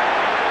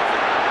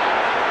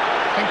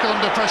 Hinkle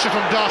under pressure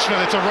from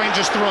Darshfield. It's a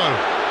Rangers throw.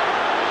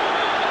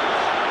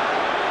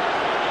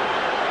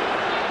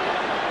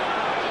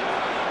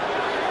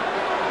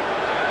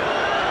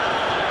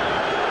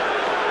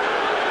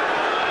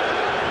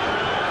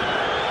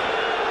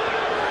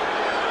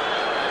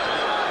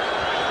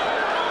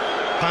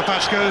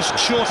 Papac goes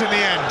short in the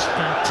end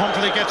and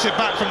promptly gets it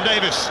back from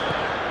Davis.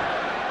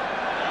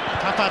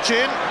 Papac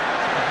in.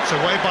 It's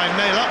away by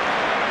Naylor.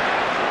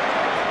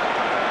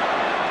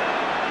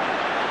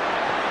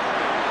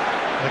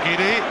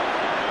 McGeady.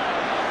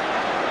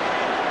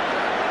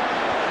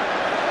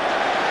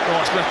 Oh,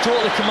 it's been a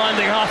totally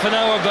commanding half an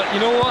hour, but you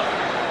know what?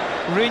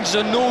 Rangers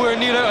are nowhere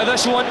near out of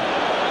this one.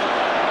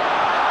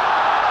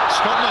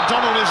 Scott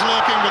McDonald is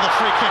lurking, but the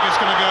free kick is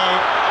going to go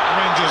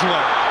Rangers'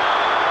 way.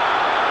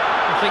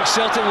 I think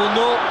Celtic will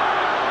know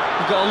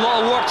we've got a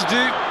lot of work to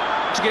do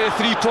to get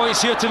the 3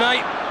 points here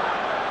tonight.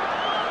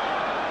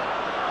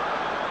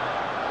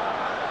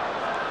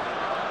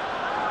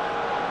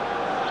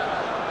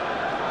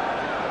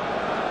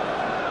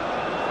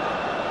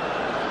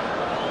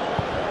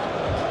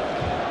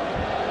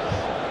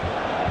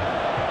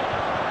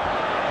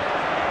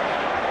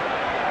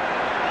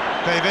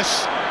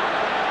 Davis.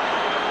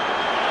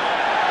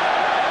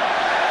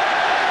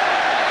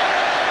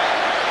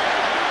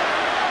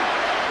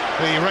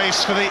 The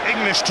race for the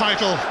English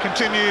title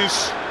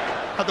continues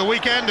at the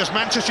weekend as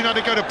Manchester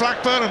United go to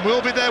Blackburn, and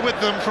we'll be there with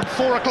them from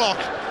 4 o'clock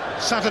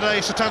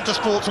Saturday, Setanta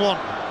Sports 1.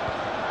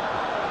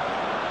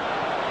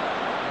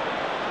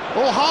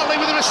 Oh, Hartley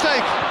with a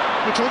mistake.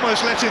 which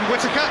almost let in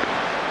Whittaker.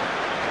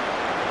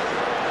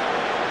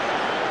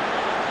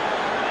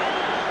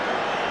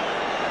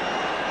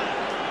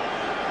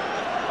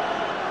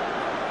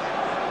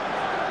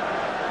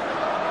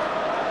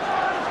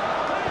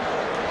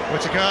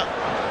 Whittaker.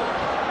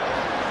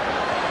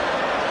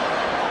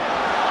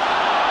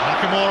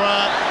 Nakamura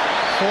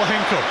for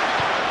Hinkle.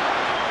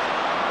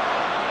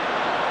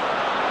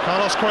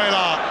 Carlos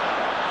Cuellar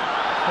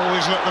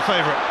always looked the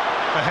favourite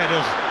ahead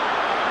of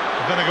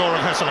Venegor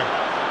and Hesseling.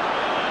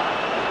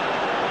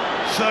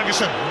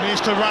 Ferguson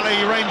needs to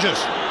rally Rangers.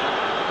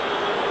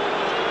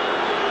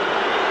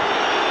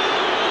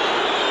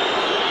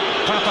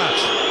 Papat.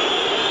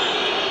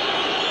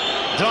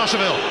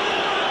 Darcheville.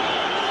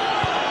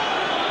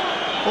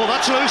 Oh,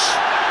 that's loose.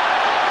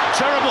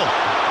 Terrible.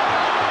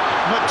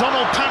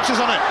 McDonald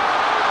pounces on it.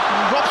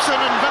 And Robson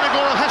and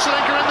Venegor and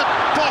Hesseling are in the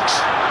box.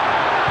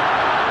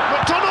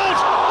 McDonald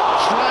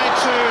tried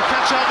to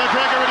catch out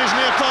McGregor at his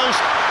near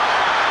post.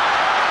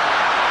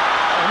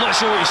 I'm not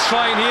sure what he's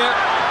trying here.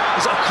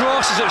 Is it a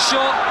cross? Is it a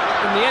shot?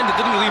 In the end, it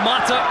didn't really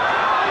matter.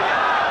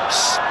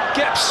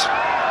 Skips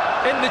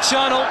in the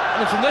channel,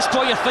 and from this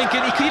point, you're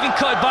thinking he could even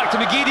cut it back to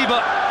McGeady,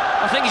 but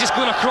I think he's just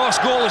going across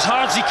goal as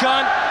hard as he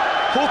can,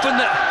 hoping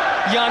that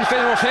Jan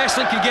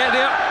Fedorov-Hesseling can get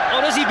there.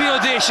 Or is he being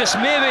audacious?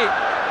 Maybe.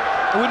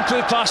 I wouldn't put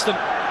it past him.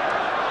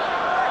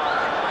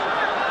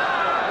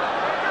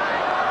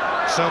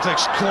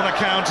 Celtic's corner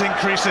count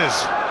increases.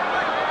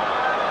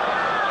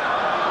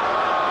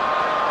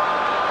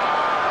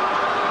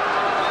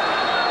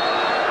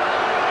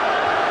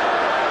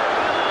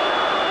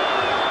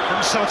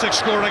 And Celtic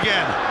score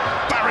again.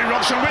 Barry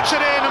Robson whips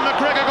it in, and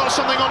McGregor got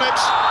something on it.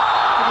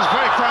 It was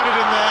very crowded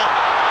in there.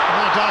 And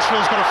now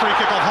Dashville's got a free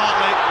kick off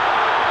Hartley.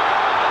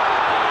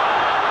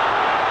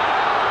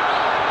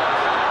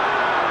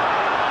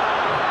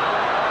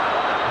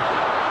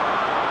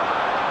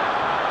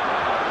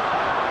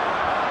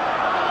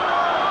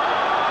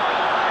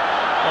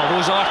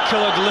 Those are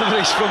killer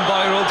deliveries from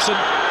Barry Robson.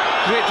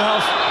 Great to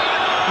have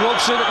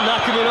Robson and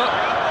Nakamura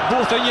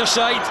both on your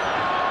side.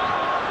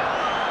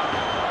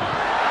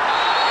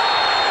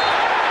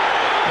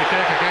 Free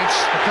kick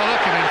against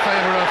McCulloch and in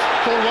favour of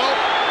Cornwall.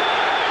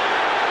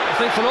 I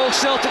think for all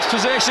Celtic's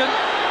possession,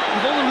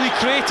 we've only really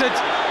created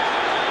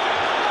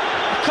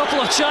a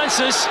couple of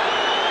chances.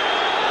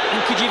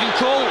 And could you even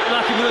call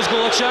Nakamura's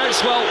goal a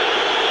chance? Well,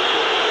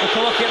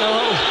 McCulloch getting a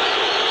little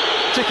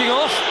ticking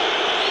off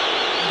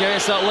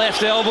against that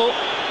left elbow,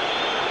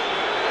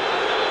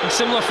 in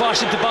similar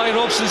fashion to Barry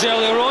Robson's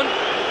earlier on.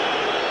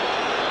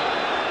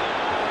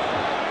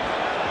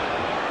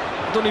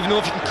 I don't even know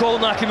if you can call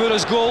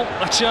Nakamura's goal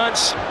a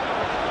chance.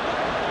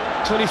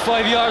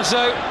 25 yards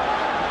out,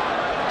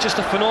 just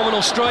a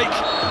phenomenal strike.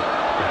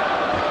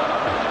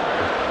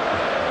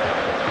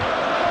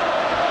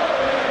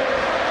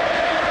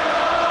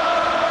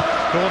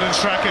 Gordon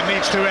Strachan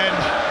needs to end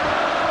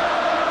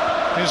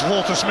his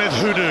Walter Smith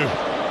hoodoo.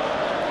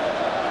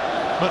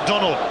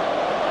 McDonald,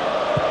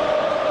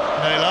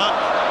 Naylor,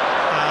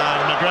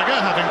 and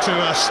McGregor having to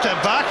step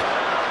back.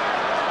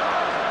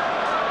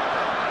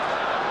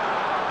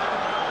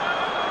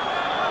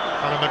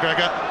 Alan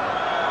McGregor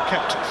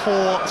kept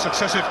 4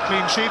 successive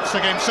clean sheets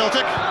against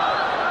Celtic.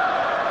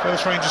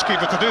 First Rangers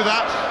keeper to do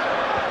that.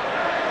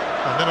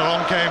 And then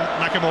along came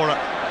Nakamura.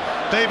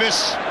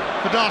 Davis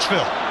for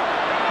Darcheville.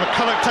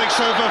 McCulloch takes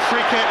over,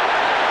 free kick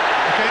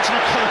against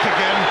McCulloch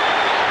again,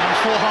 and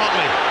for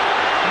Hartley.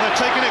 And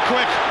they're taking it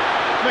quick.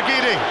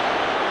 McGeady.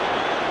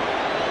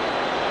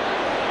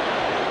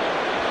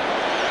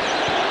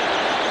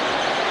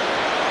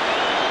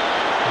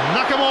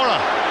 Nakamura.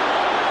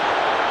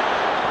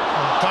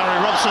 And Barry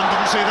Robson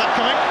didn't see that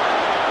coming.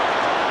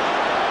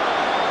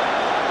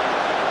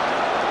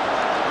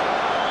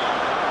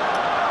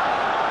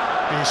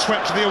 He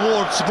swept the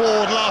awards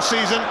board last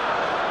season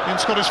in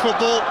Scottish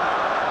football.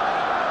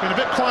 Been a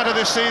bit quieter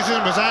this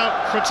season, was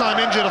out for a time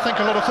injured. I think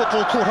a lot of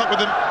football caught up with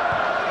him.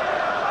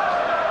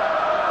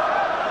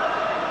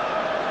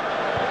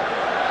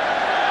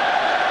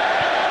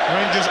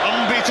 Rangers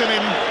unbeaten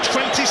in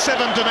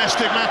 27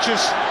 domestic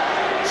matches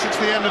since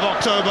the end of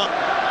October.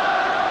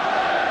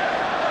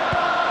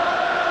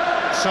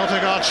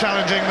 Celtic are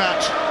challenging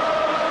that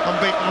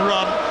unbeaten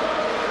run,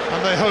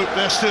 and they hope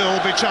they'll still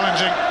be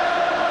challenging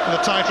for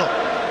the title.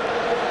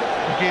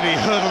 McGeady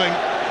hurdling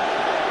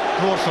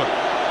Broadfoot.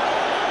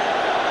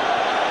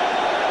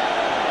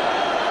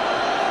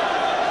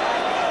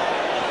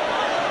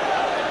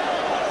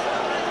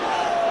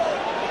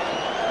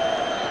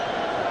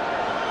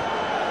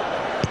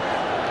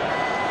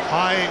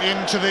 High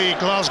into the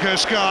Glasgow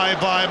sky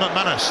by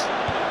McManus.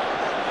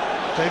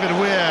 David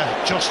Weir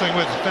jostling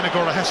with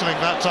Venegor Hesseling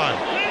that time.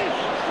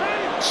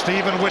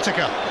 Stephen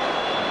Whittaker.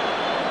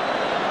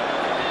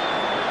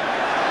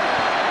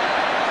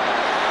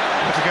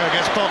 Whittaker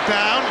gets bogged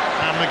down,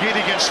 and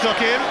McGeady gets stuck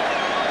in.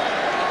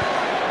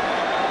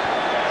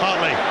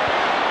 Hartley.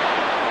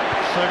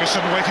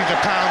 Ferguson waiting to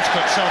pounce,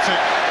 but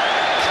Celtic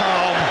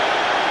calm,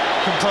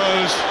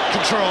 composed,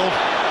 controlled.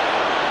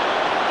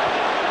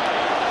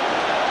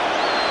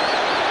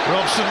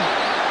 Robson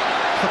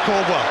for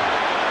Caldwell.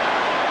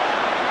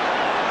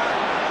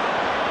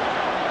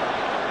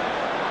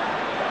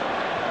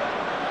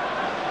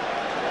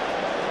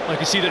 I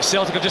can see that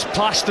Celtic have just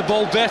passed the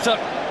ball better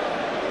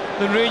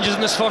than Rangers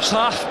in this first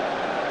half.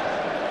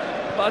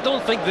 But I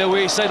don't think the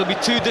away side will be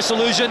too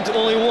disillusioned,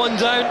 only one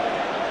down,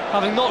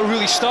 having not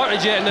really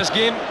started yet in this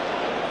game.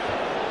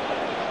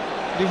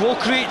 They will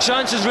create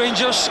chances,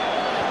 Rangers.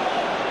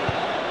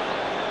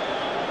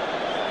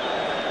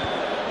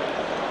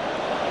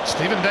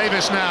 Stephen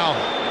Davis now,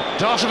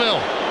 Darshville.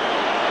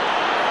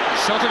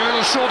 Celtic a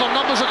little short on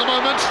numbers at the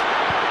moment.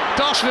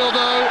 Darshville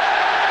though,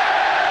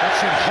 that's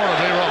hit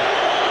horribly wrong.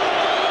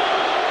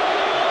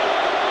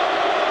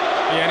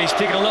 Yeah, and he's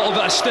taken a little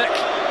bit of stick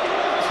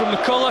from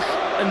McCulloch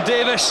and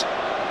Davis,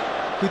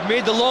 who'd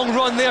made the long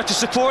run there to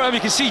support him. You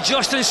can see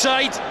just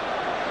inside.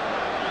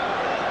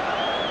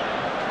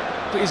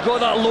 But he's got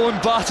that lone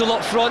battle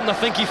up front, and I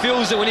think he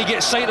feels that when he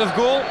gets sight of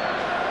goal,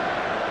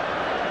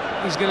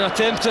 he's going to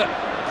attempt it.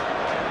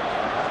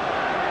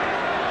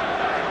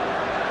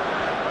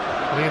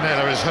 Lee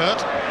Naylor is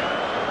hurt.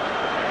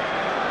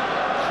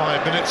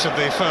 5 minutes of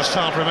the first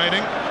half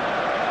remaining.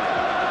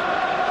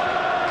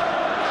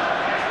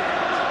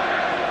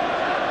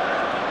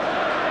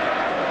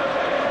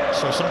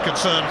 So some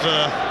concern for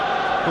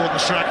Gordon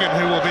Strachan,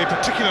 who will be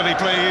particularly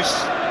pleased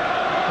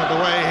with the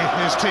way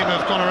his team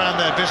have gone around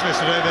their business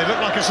today. They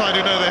look like a side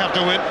who know they have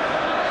to win.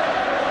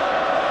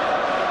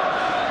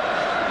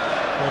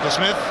 Walter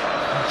Smith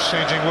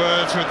exchanging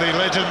words with the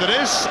legend that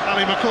is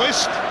Ali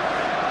McCoist.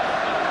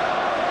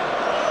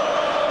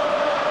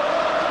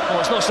 Well,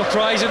 it's not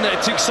surprising that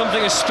it took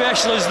something as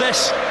special as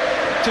this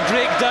to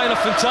break down a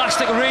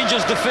fantastic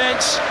Rangers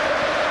defence.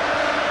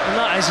 And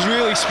that is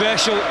really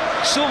special.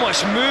 So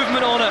much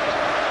movement on it.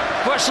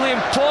 Virtually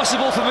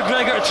impossible for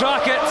McGregor to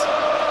track it.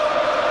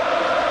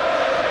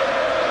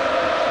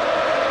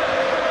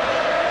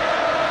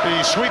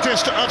 The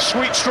sweetest of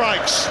sweet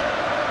strikes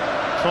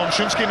from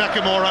Shunsuke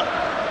Nakamura.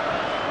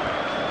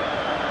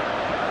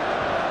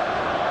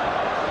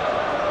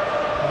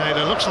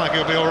 Naylor looks like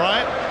he'll be all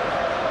right.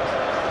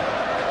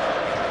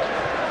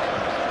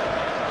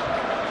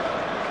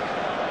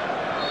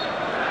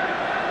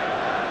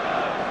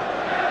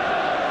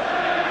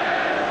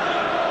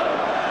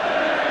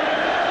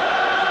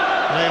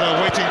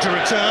 Naylor waiting to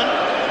return.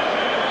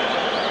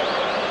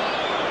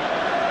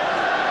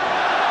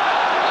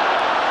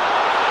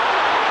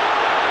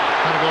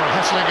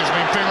 Hessling has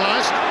been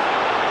penalised.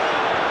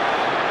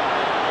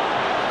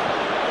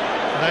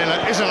 Naylor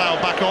is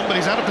allowed back on, but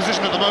he's out of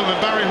position at the moment.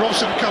 Barry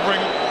Robson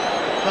covering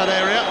that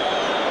area.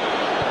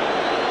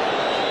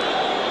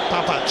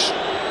 Papac.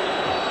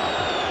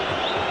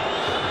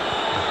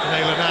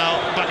 Naylor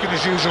now back in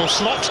his usual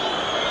slot.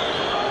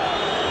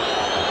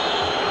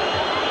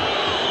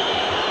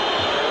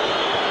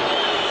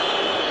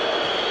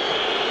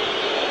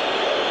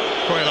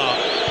 Quaylar.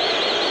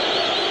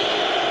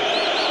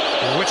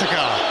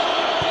 Whittaker.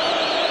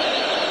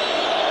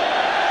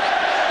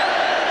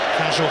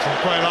 Casual from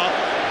Quaylar.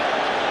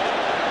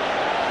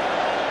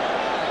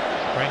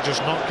 Rangers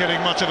not getting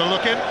much of a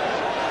look in.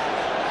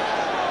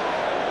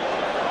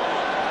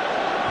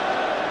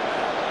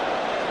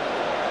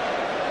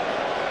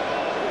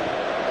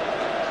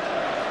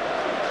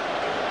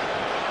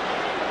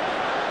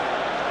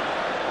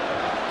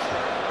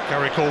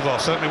 Gary Caldwell,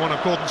 certainly one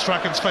of Gordon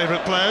Strachan's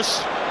favourite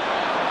players.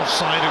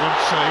 Offside, you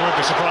won't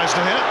be surprised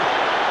to hear.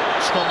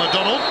 Scott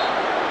McDonald.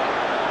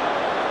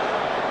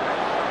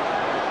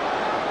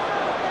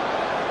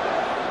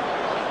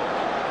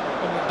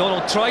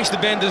 McDonald tries to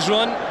bend his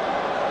run,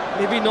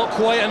 maybe not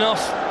quite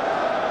enough.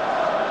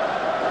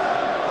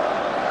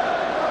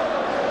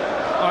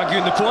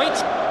 Arguing the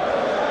point.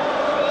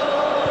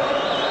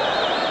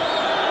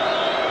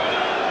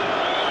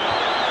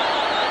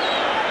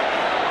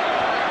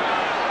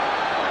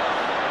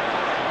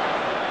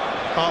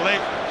 Hartley.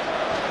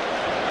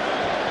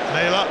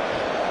 Naylor.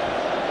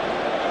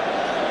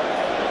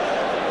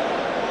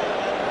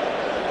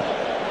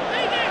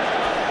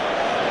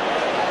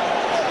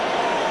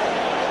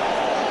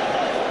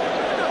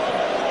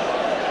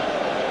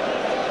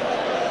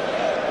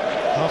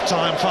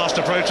 Half-time fast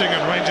approaching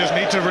and Rangers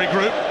need to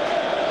regroup.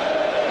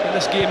 And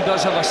this game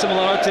does have a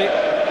similarity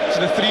to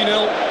the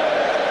 3-0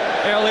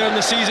 earlier in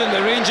the season.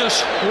 The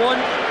Rangers won.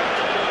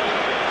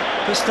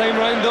 This time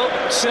round though,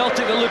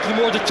 Celtic that looked the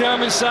more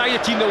determined side,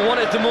 a team that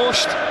wanted the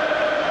most.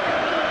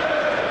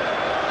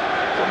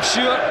 But I'm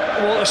sure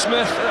Walter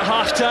Smith at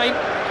half-time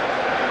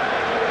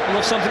will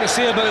have something to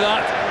say about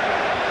that.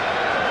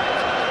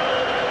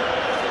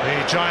 The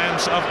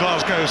Giants of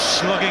Glasgow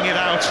slugging it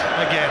out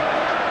again.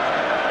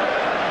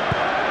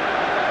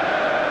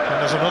 And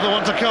there's another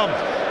one to come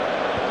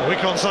a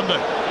week on Sunday.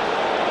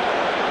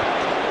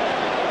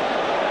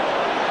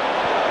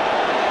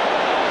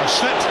 A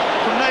slip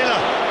from Naylor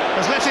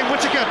has let in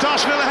Whittaker.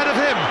 Darshville ahead of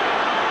him.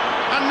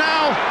 And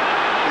now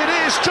it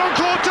is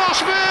Jean-Claude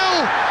Darshville!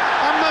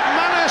 And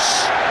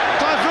McManus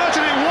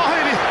diverted it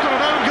wide. He got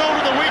an own goal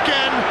at the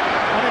weekend.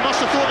 And he must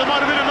have thought there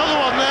might have been another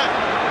one there.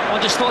 I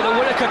just thought that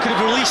Whittaker could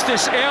have released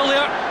this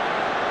earlier.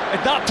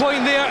 At that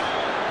point there,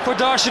 for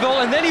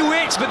D'Archeville, and then he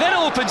waits, but then it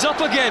opens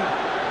up again.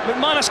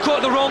 McManus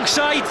caught the wrong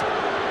side.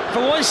 For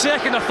 1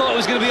 second I thought it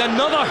was going to be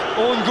another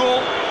own goal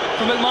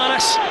from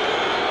McManus,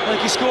 like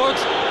he scored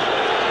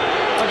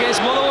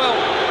against Motherwell.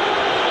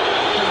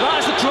 And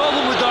that's the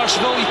problem with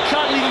D'Archeville, you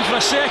can't leave him for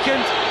a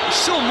second,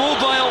 he's so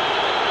mobile.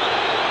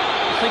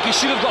 I think he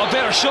should have got a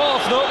better shot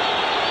off though.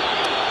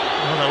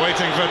 Well, they're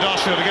waiting for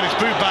D'Archeville to get his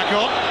boot back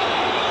on.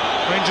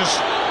 Rangers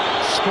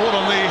scored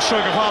on the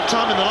stroke of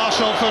half-time in the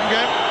last Old Firm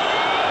game.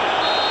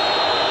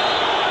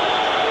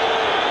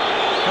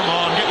 Come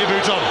on, get your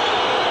boots on.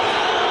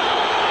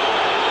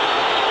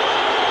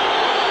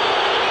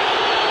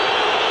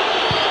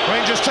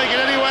 Rangers take it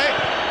anyway,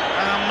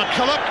 and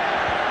McCulloch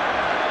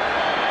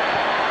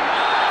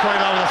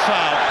played out with a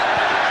foul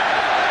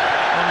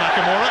on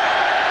Nakamura.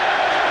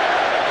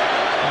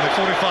 And the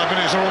 45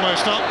 minutes are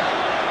almost up.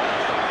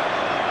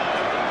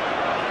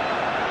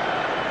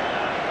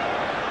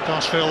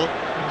 D'Archeville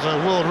was a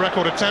world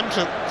record attempt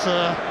at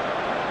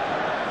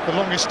the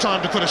longest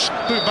time to put a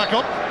boot back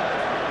on.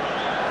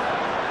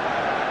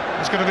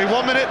 It's going to be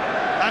 1 minute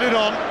added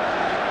on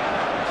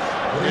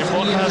in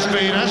what has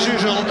been, as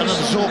usual, an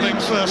absorbing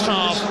first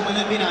half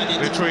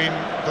between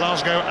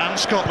Glasgow and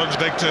Scotland's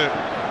big two.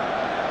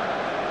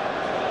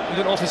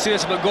 You don't often say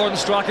this about Gordon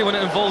Strachan when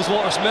it involves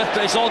Walter Smith,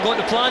 but it's all gone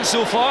to plan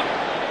so far.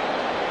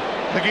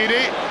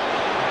 Nagidi,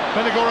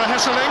 Benegora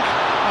Hesselink,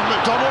 and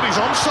McDonald, he's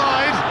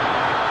onside.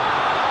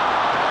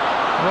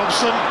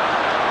 Robson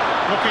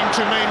looking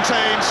to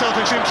maintain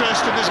Celtic's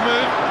interest in this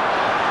move.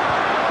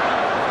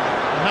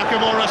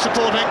 Nakamura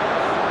supporting.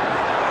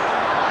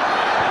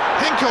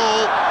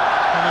 Hinkle,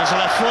 and there's a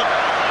left foot.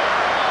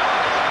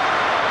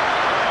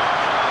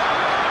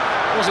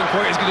 Wasn't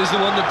quite as good as the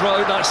one that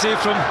brought out that save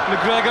from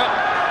McGregor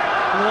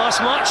in the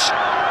last match.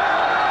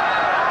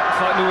 In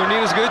fact, nowhere near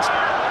as good.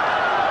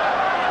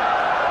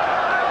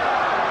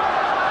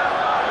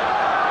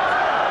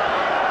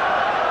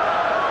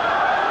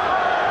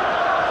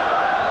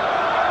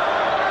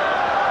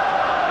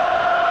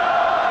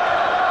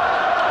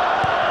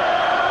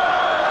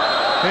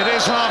 It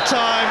is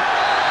half-time.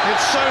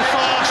 It's so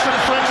fast and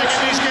frantic in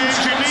these games.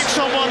 You need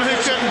someone who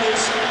can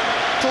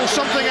pull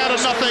something out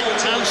of nothing,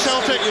 and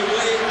Celtic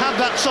had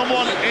that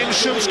someone in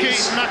Shunsuke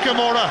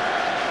Nakamura.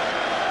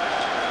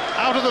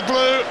 Out of the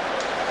blue,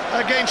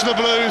 against the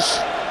Blues.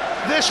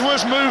 This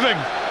was moving.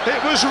 It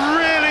was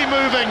really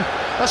moving.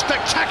 A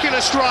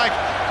spectacular strike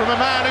from a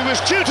man who was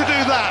due to do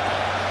that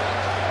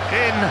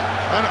in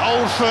an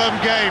Old Firm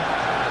game.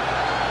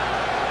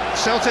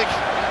 Celtic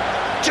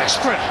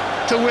desperate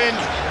to win,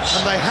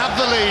 and they have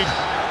the lead.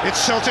 It's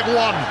Celtic 1,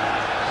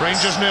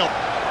 Rangers 0.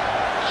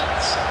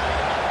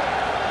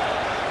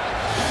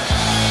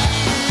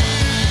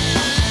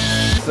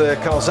 The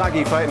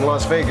Calzaghe fight in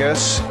Las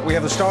Vegas, we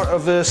have the start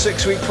of the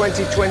 6-week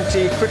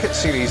 2020 cricket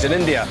series in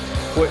India,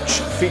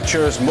 which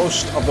features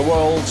most of the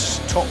world's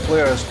top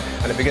players,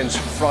 and it begins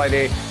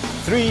Friday,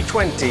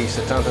 3:20,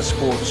 Setanta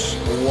Sports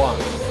 1.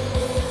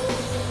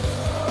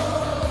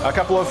 A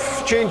couple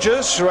of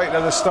changes right at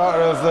the start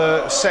of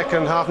the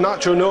second half.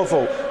 Nacho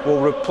Novo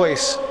will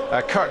replace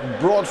Kurt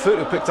Broadfoot,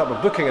 who picked up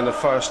a booking in the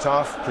first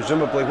half,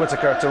 presumably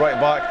Whittaker to right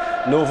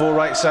back, Novo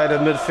right side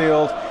of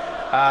midfield.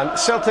 And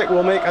Celtic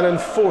will make an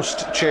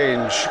enforced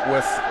change,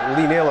 with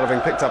Lee Naylor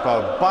having picked up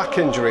a back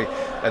injury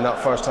in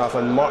that first half,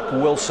 and Mark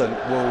Wilson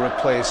will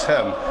replace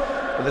him.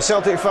 But the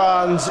Celtic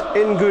fans,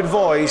 in good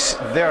voice,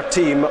 their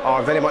team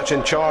are very much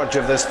in charge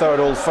of this third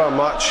Old Firm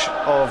match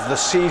of the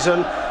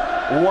season.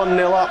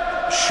 1-0 up.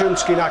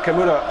 Shunsuke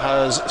Nakamura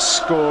has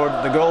scored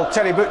the goal.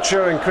 Terry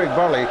Butcher and Craig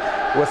Burley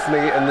with me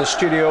in the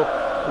studio.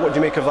 What do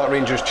you make of that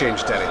Rangers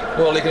change, Terry?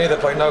 Well, you can either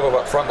play Novo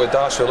up front with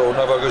D'Archeville, or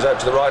Novo goes out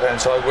to the right hand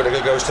side,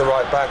 Whittaker goes to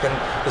right back, and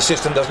the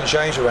system doesn't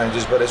change for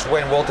Rangers. But it's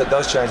when Walter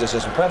does change the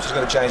system. Perhaps he's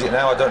going to change it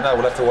now, I don't know,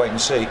 we'll have to wait and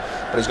see.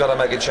 But he's got to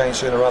make a change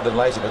sooner rather than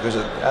later, because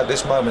at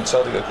this moment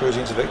Celtic are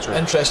cruising to victory.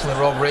 Interestingly,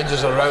 Rob,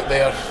 Rangers are out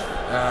there,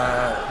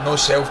 no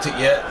Celtic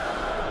yet.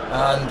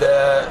 And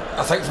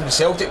I think from the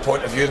Celtic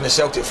point of view, and the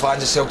Celtic fans,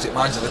 the Celtic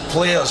manager, the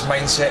players'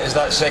 mindset is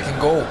that second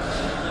goal,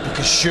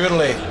 because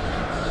surely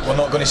we're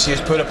not going to see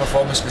as poor a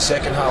performance in the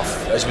second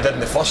half as we did in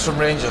the first from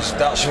Rangers.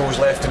 D'Archeville was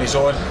left on his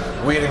own.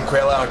 Weir and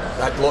Queller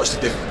had lots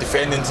of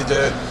defending to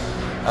do.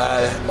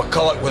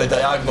 McCulloch with a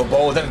diagonal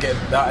ball didn't get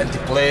that into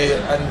play,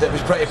 and it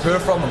was pretty poor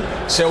from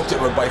them. Celtic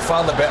were by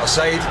far the better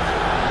side,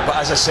 but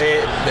as I say,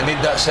 they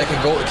need that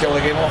second goal to kill the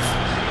game off.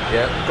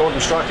 Yeah,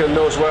 Gordon Strachan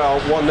knows well,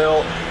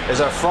 1-0 is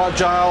a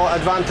fragile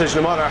advantage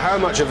no matter how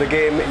much of the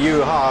game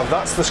you have.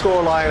 That's the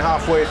scoreline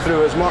halfway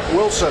through as Mark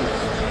Wilson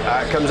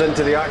comes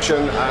into the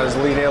action as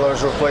Lee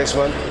Naylor's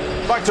replacement.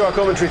 Back to our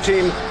commentary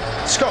team,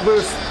 Scott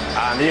Booth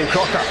and Ian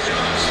Crocker.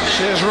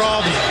 Cheers,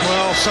 Rob.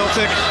 Well,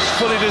 Celtic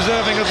fully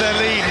deserving of their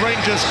lead.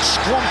 Rangers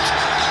squamped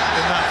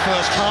in that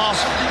first half.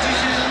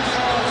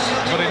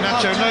 But in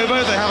Nacho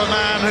Novo, they have a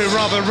man who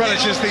rather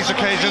relishes these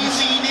occasions.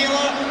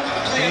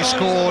 He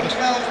scored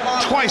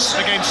twice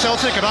against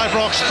Celtic at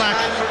Ibrox back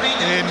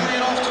in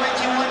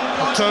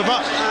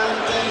October.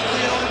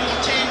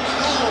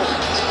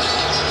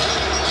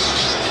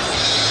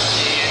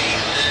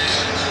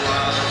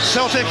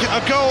 Celtic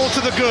a goal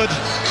to the good.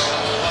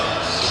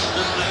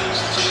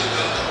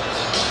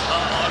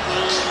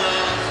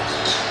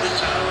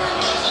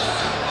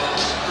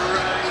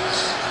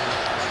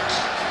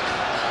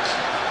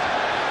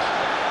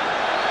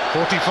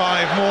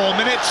 "45 more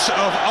minutes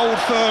of Old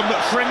Firm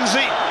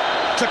frenzy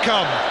to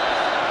come."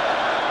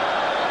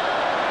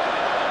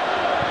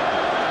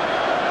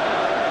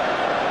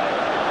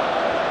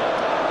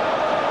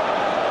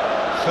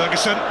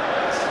 Ferguson,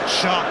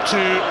 sharp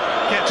to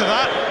get to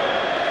that.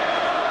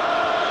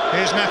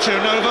 Here's Nacho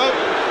Novo.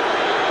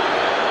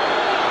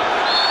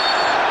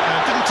 And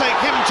it didn't take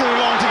him too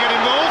long to get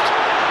involved.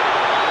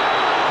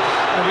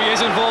 Well, he is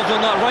involved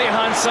on that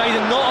right-hand side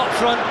and not up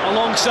front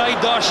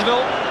alongside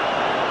Darsheville.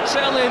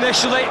 Certainly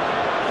initially,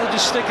 he'll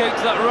just stick out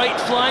to that right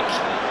flank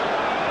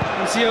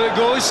and see how it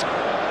goes.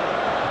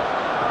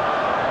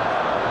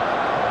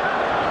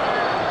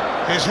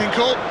 Here's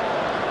Hinkle.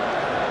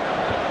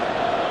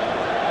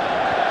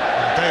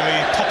 Daly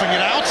popping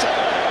it out.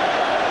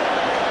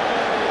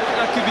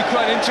 That could be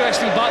quite an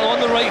interesting battle on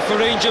the right for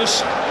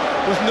Rangers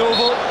with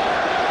Novo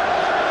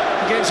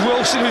against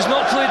Wilson, who's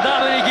not played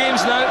that many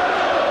games now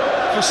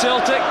for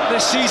Celtic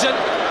this season.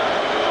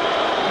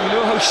 We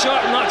know how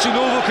sharp Nacho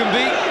Novo can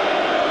be.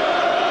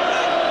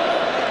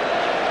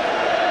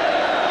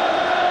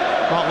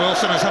 Mark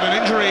Wilson has had an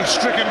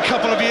injury-stricken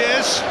couple of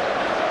years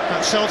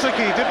at Celtic.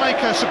 He did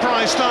make a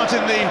surprise start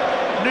in the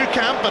new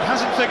camp, but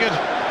hasn't figured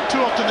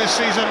too often this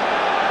season.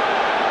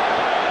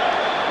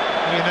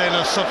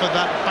 Naylor suffered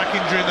that back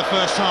injury in the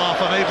first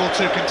half, unable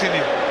to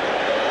continue.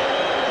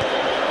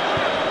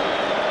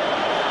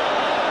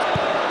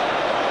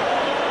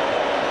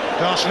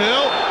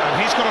 Darsheville, and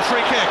he's got a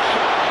free kick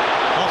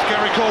off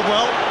Gary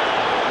Caldwell.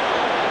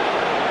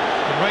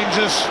 The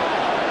Rangers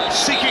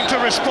seeking to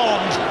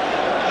respond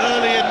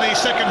early in the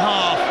second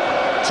half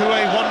to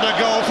a wonder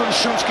goal from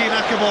Shunsuke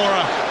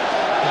Nakamura.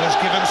 It has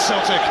given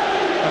Celtic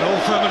an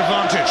Old Firm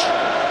advantage.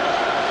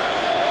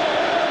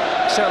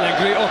 Certainly a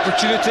great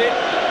opportunity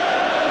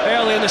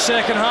early in the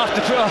second half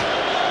to put a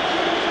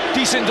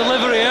decent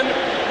delivery in.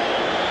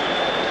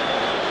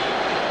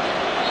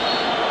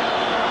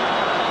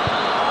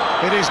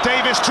 It is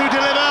Davis to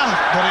deliver,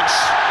 but it's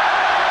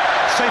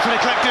safely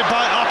collected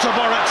by Artur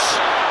Boruc.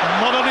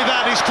 And not only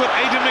that, he's put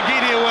Aidan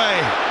McGeady away.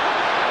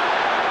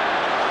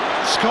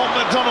 Scott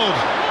McDonald.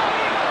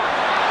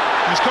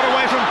 He's got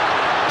away from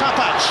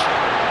Papac.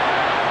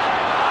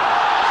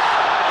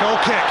 Goal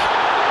kick.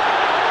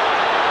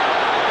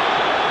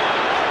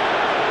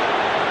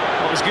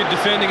 That was good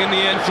defending in the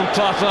end from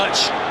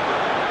Papac.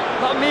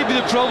 That may be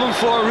the problem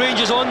for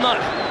Rangers on that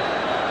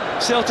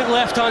Celtic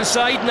left-hand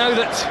side now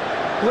that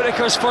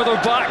Whittaker's further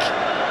back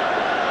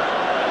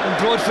and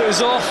Broadfoot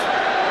is off.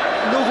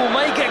 Novo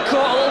might get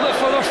caught a little bit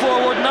further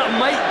forward, and that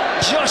might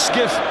just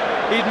give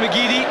Aidan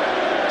McGeady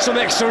some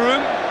extra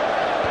room.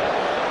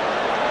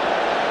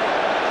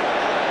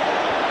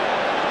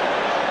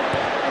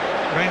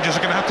 Rangers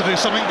are going to have to do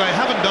something they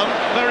haven't done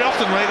very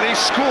often lately: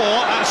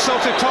 score at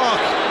Celtic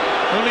Park.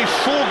 Only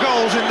 4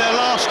 goals in their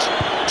last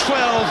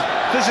 12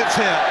 visits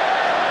here,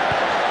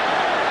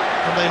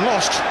 and they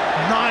lost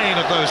 9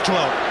 of those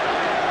 12.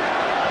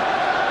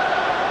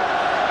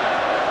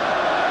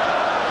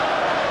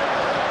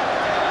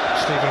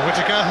 Stephen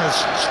Whittaker has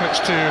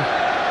switched to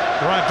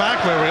right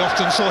back, where we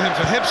often saw him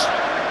for Hibs.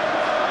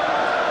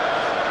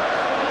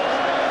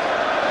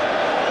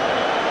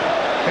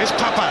 Here's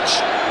Papac.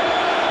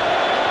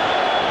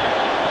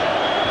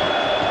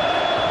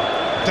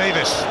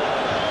 Davis.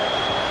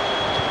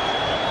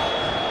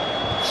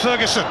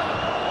 Ferguson.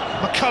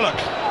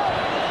 McCulloch.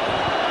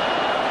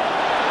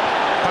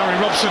 Barry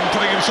Robson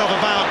putting himself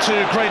about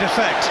to great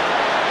effect.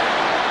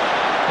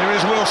 Here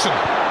is Wilson.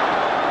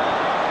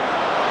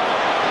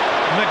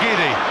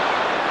 McGeady.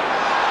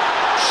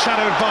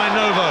 Shadowed by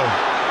Novo.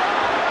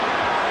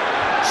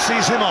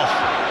 Sees him off.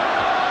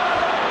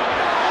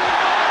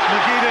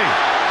 McGeady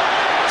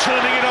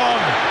turning it on.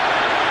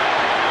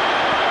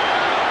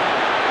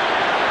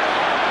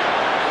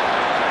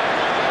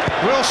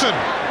 Wilson.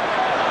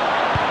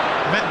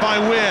 Met by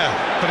Weir,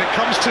 but it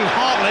comes to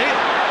Hartley.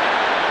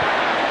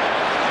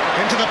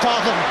 Into the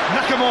path of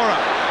Nakamura.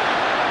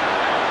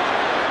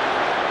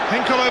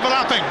 Hinkle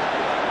overlapping.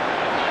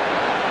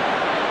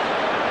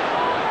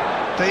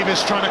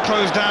 Davis trying to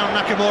close down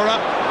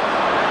Nakamura.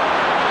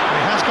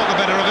 He has got the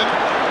better of him.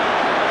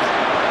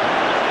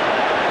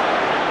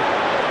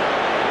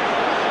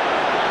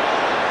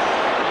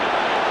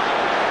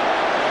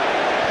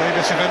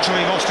 Davis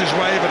eventually lost his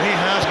way, but he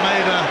has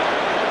made a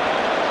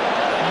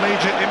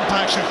major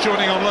impact since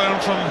joining on loan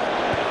from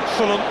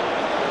Fulham.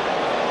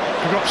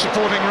 Grew up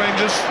supporting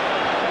Rangers.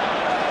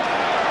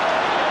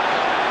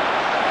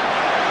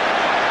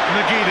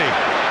 McGeady.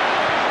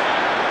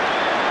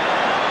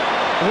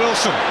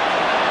 Wilson.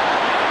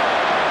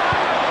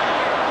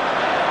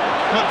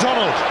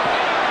 McDonald.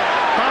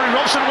 Barry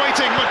Robson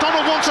waiting.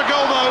 McDonald wants a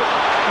goal though.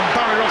 And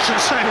Barry Robson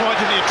saying, why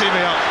didn't you tee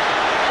me up?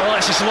 Well,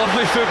 it's just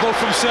lovely football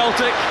from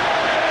Celtic.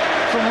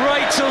 From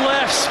right to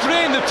left,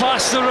 spraying the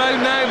passes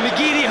around now.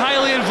 McGeady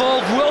highly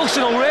involved,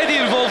 Wilson already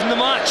involved in the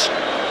match.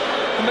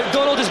 And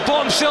McDonald has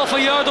bought himself a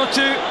yard or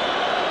two.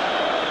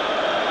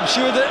 I'm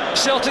sure that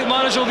Celtic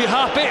manager will be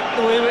happy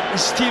the way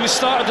his team has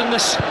started in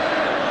this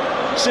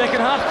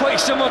second half, quite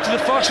similar to the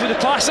first with the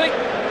passing.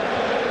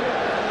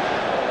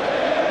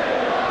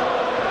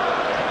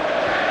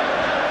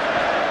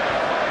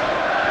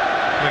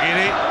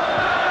 McGeady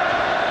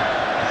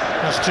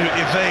has to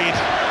evade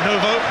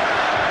Novo.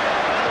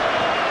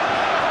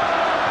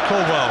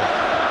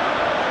 Caldwell.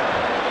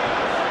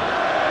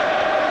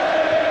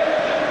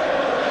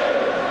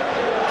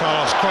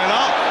 Carlos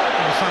Cuellar,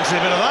 I fancy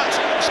a bit of that,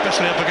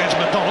 especially up against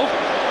McDonald.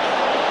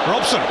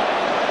 Robson.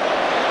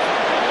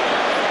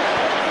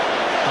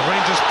 A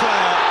Rangers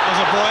player as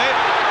a boy.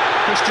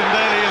 Christian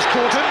Daly has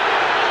caught him.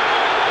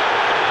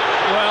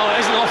 Well,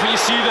 it isn't often you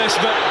see this,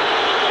 but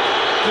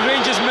the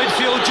Rangers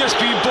midfield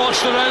just being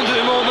bossed around at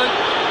the moment.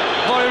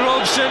 Barry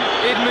Robson,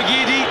 Aidan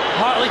McGeady,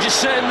 Hartley just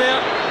sitting there.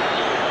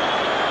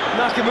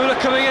 Nakamura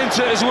coming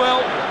into it as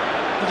well.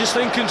 They're just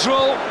in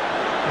control.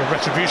 A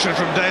retribution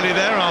from Daly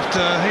there after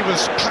he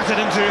was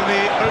clattered into in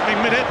the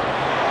opening minute.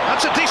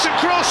 That's a decent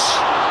cross.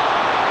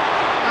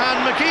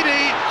 And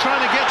McGeady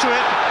trying to get to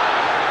it.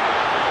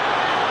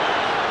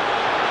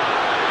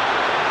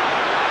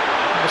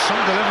 There's some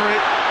delivery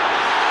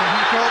from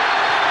Hinkle.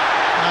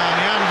 And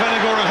Jan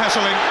Vennegoor of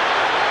Hesseling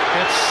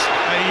gets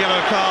a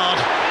yellow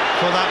card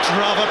for that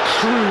rather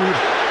crude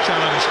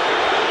challenge.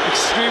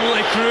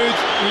 Extremely crude.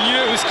 We knew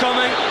it was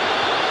coming.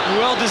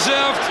 Well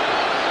deserved.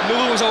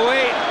 Novo was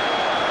away.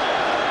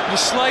 He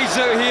slides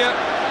out here.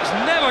 He's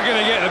never going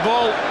to get the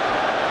ball.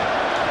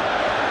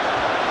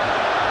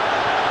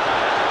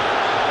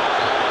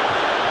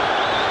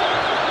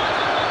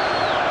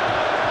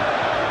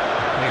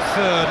 The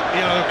third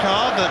yellow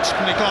card that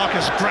Kenny Clark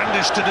has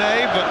brandished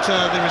today, but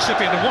the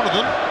recipient of one of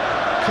them,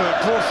 Kurt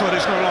Broadfoot,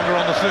 is no longer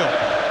on the field.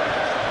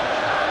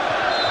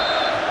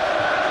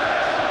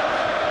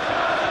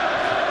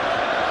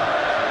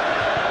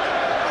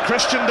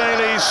 Christian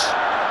Daly's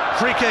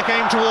free kick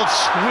aimed towards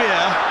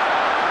Weir.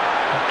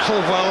 And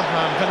Caldwell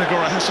and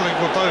Vennegoor Hesseling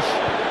were both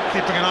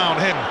keeping an eye on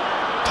him.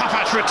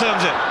 Papac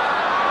returns it.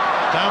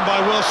 Down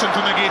by Wilson for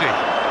McGeady.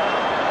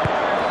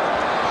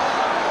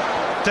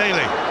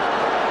 Daly.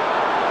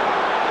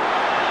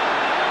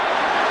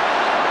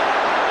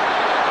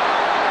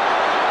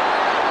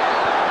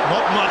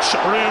 Not much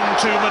room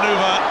to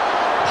manoeuvre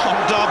on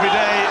Derby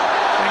Day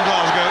in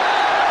Glasgow.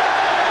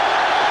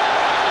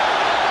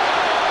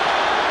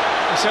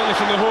 Certainly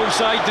from the home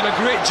side, doing a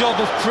great job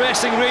of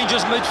pressing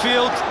Rangers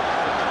midfield.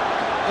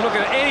 They're not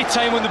getting any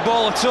time on the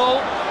ball at all.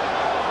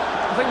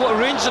 I think what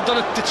Rangers have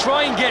done to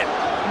try and get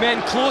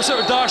men closer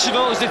to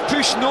D'Arcyville is they've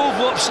pushed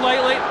Novo up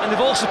slightly, and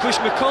they've also pushed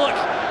McCulloch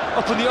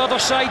up on the other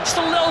side, just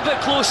a little bit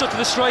closer to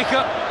the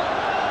striker.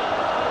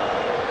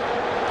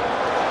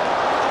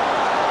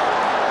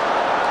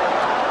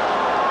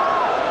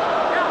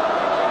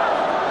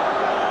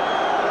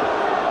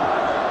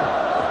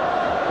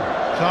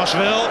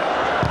 D'Arcyville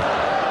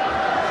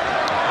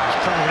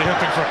probably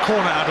hoping for a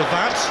corner out of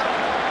that,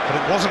 but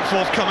it wasn't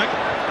forthcoming.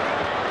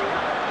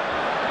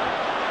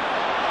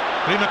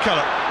 Lee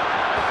McCulloch.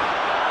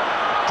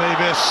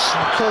 Davis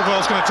and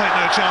Caldwell's going to take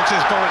no chances.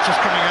 Boric was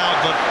coming out,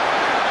 but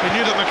he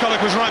knew that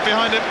McCulloch was right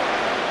behind him.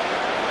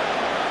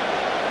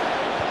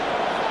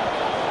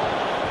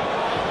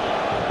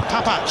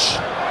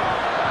 Papac.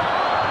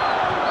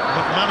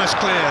 McManus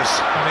clears,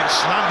 and it's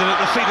landed at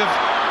the feet of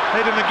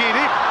Aidan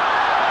McGeady.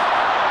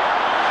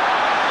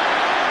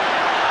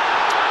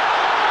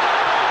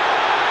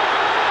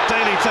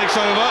 Daly takes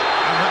over,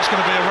 and that's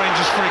going to be a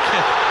Rangers free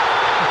kick.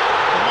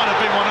 There might have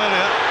been one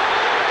earlier.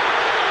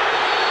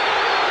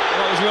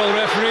 That was well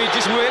refereed,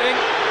 just waiting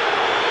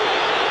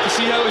to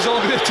see how it was all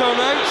going to turn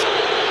out.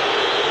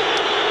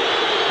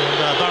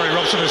 And Barry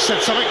Robson has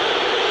said something,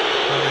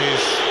 and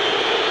he's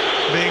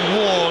being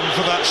warned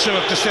for that show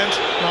of dissent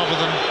rather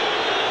than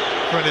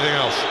for anything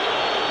else.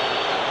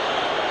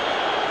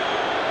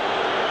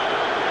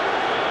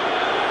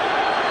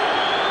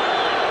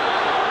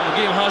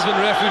 The game has been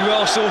refereed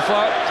well so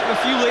far. A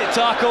few late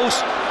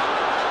tackles.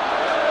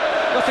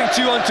 Nothing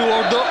too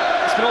untoward though.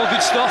 It's been all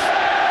good stuff.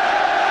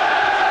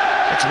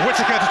 It's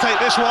Whittaker to take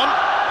this one.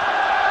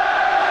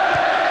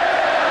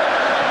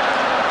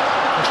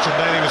 Christian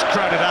Daly was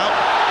crowded out.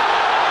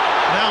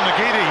 Now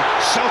McGeady.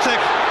 Celtic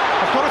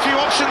have got a few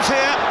options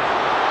here.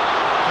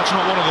 That's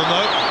not one of them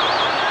though.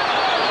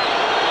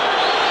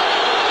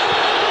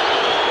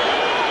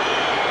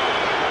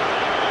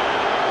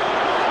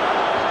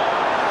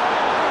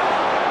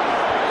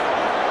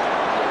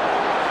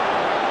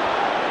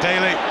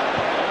 Daly,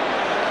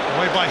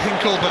 away by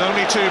Hinkle, but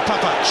only to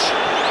Papac.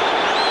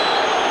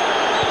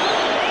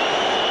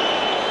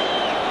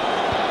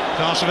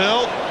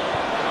 D'Arcyville.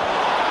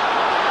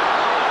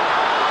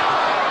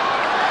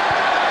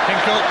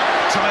 Hinkle,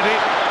 tidy.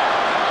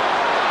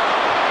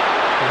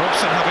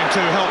 Robson having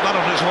to help that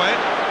on his way.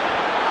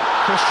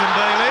 Christian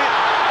Daly,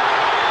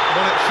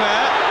 won it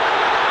fair.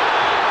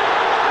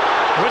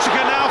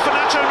 Whittaker now for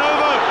Nacho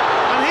Novo,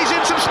 and he's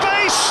in some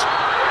space.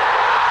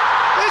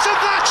 Isn't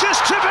that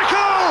just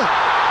typical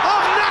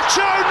of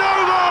Nacho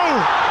Novo?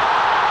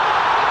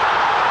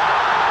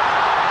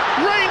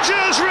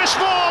 Rangers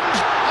respond,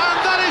 and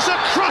that is a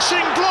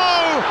crushing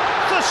blow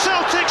for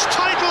Celtic's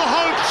title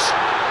hopes,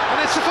 and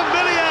it's a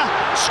familiar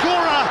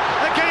scorer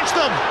against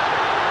them.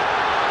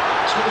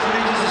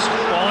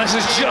 Well, this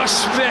is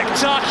just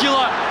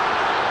spectacular.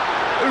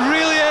 It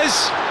really is.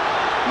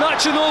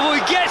 Nacho Novo,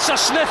 he gets a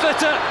sniff at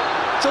it.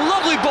 It's a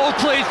lovely ball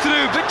played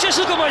through, but just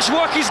look how much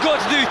work he's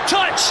got to do.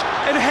 Touch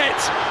and hit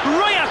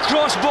right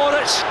across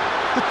Boric.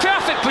 The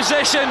perfect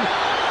position.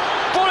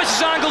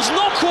 Boric's angle's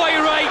not quite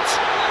right.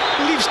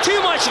 He leaves too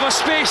much of a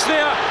space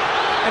there,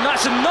 and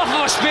that's enough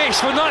of a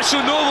space for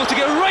Nacho Novo to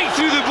get right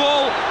through the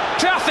ball.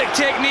 Perfect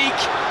technique,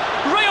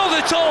 right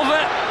over the top of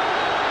it,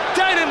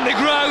 down in the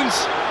ground.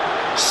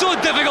 So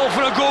difficult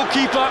for a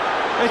goalkeeper.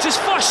 It's his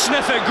first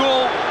sniff at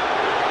goal,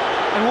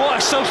 and what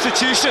a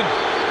substitution.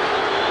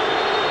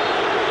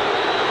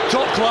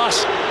 Top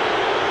class.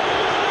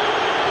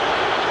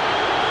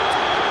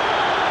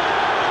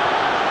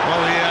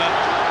 Well,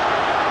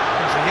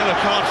 there's a yellow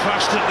card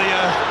flashed at the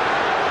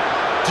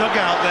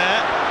dugout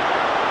there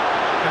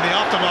in the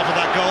aftermath of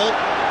that goal,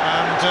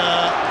 and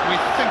we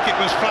think it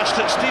was flashed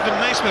at Stephen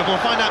Naismith.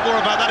 We'll find out more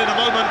about that in a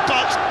moment,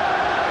 but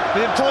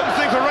the important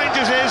thing for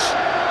Rangers is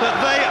that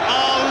they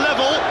are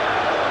level,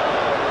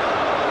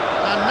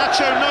 and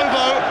Nacho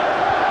Novo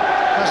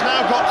has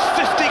now got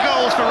 50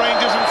 goals for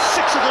Rangers, and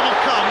 6 of them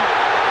have come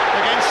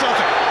against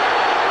Celtic.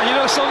 And you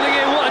know something,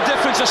 Ian, what a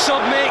difference a sub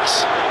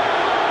makes.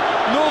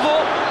 Novo,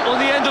 on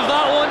the end of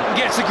that one,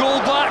 gets the goal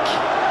back.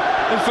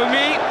 And for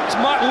me,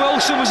 Mark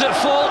Wilson was at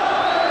fault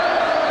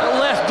at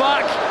left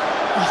back.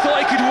 He thought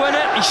he could win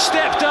it, he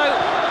stepped out,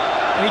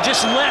 and he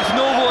just left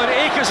Novo in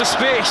acres of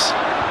space.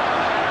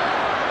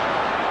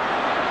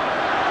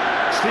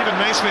 Stephen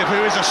Naismith,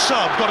 who is a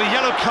sub, got a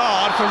yellow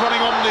card for running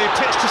on the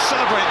pitch to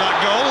celebrate that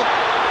goal.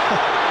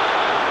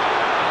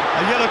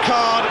 A yellow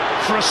card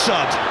for a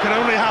sub can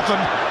only happen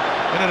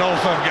in an Old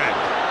Firm game.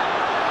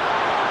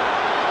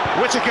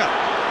 Whittaker,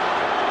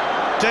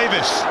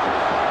 Davis,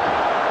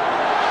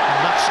 and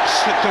that's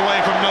slipped away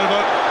from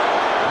Novo.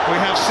 We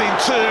have seen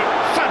 2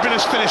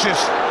 fabulous finishes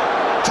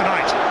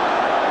tonight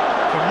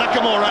from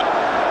Nakamura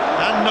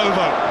and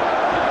Novo.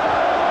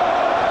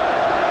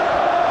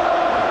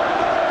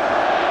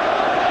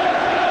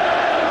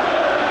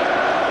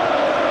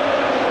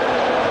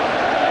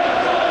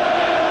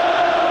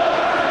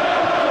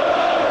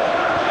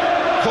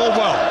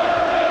 Caldwell,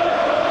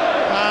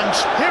 and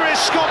here is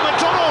Scott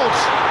McDonald,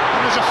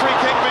 and there's a free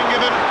kick being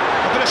given,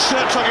 a bit of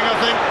shirt tugging I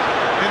think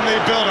in the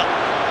build-up.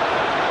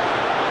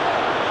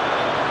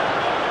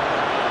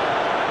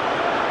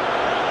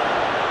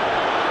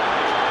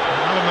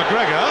 Alan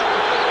McGregor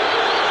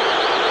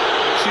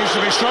seems to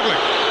be struggling.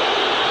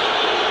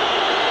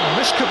 Well,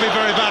 this could be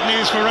very bad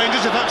news for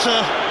Rangers if that's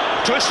a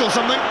twist or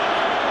something.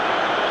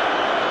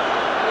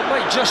 It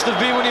might just have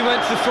been when he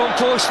went to the front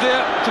post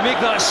there to make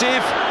that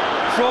save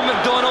from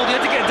McDonald. He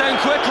had to get down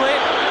quickly.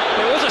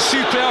 It was a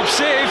superb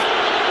save.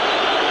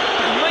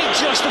 He might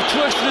just have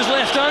twisted his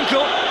left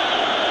ankle.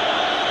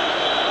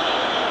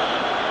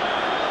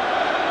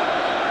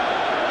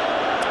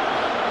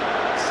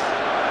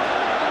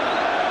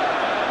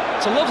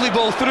 It's a lovely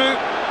ball through.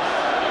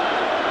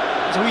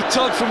 There's a wee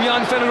tug from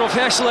Jan Fennerhoff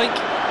Hesselink.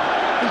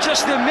 And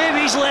just there,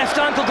 maybe his left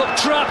ankle got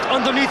trapped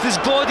underneath his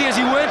body as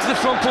he went to the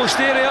front post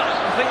area.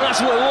 I think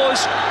that's what it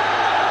was.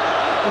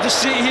 We'll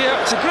just see it here.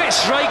 It's a great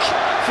strike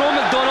from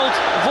McDonald,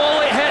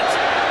 volley hit,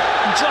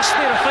 and just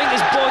there I think his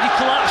body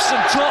collapsed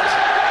on top,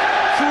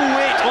 full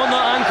weight on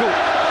that ankle.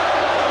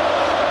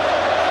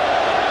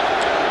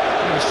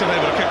 He's still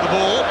able to kick the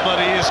ball, but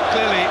he is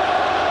clearly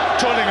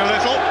toiling a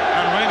little,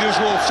 and Rangers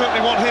will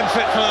certainly want him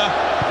fit for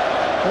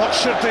what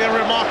should be a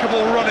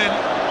remarkable run-in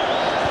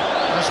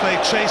as they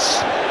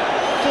chase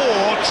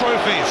 4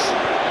 trophies.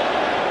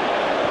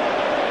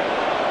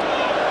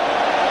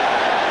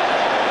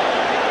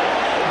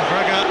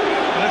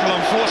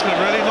 Unfortunate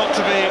really not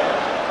to be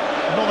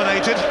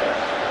nominated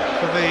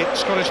for the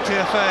Scottish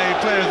PFA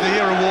Player of the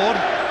Year award.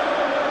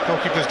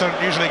 Goalkeepers don't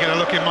usually get a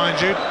look in,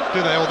 mind you,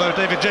 do they? Although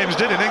David James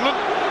did in England.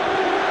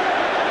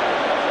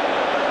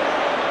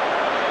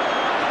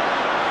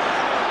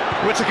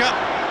 Whittaker.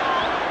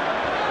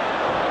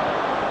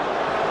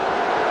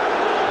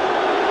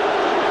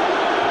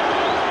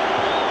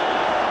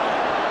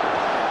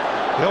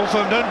 The Old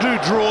Firm don't do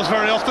draws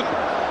very often.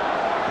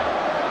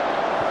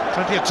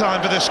 Plenty of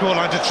time for this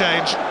scoreline to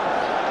change.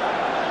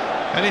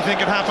 Anything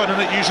can happen,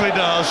 and it usually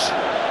does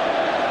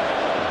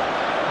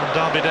on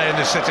Derby Day in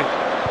this city.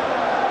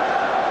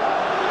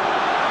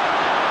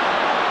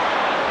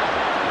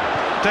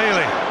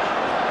 Daly,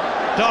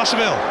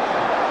 D'Archeville,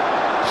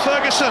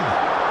 Ferguson.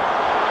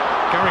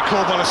 Gary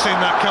Caldwell has seen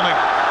that coming.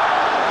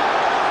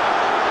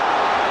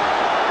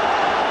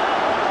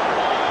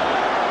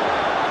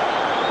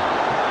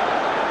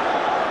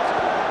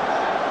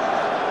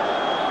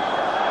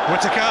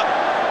 Whittaker,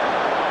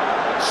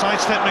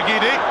 sidestep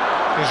McGeady.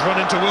 He's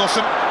run into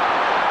Wilson.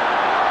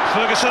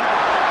 Ferguson.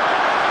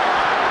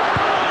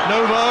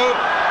 Novo.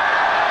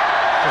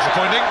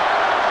 Disappointing.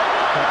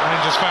 But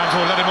Rangers fans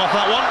will let him off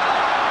that one.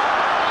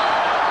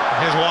 And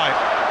here's why.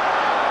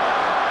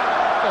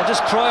 Well,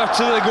 just prior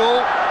to the goal,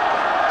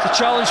 the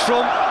challenge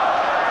from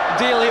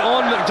Daly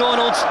on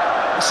McDonald.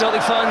 The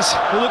Celtic fans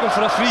were looking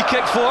for a free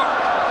kick for.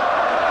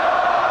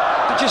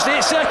 But just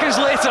 8 seconds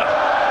later,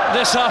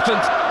 this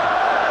happened.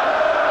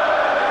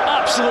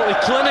 Absolutely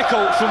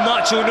clinical from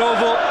Nacho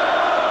Novo.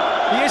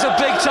 He is a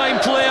big-time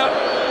player.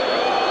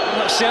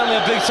 That's certainly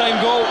a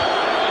big-time goal.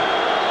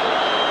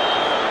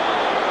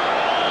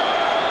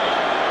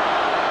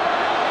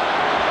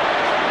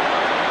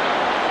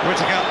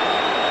 Whittaker.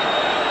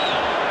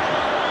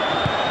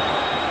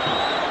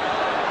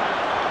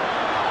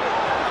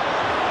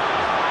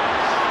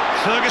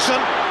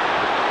 Ferguson.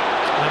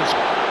 And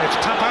it's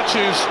Papac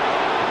who's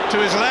to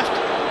his left.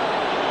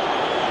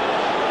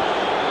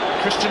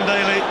 Christian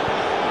Daly.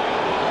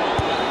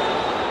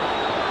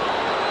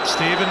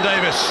 Stephen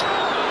Davis.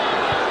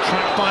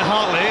 Tracked by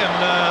Hartley, and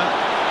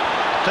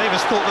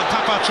Davis thought that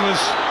Papac was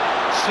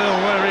still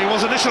where he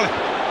was initially.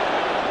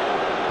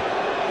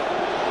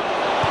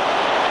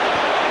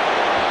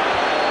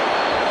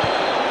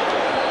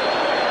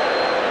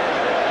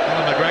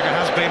 McGregor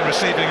has been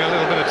receiving a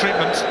little bit of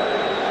treatment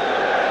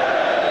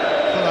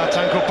for that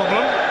ankle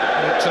problem.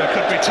 It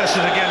could be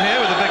tested again here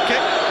with a big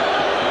kick.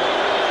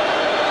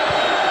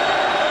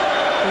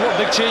 What a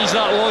big change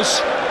that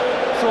was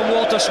from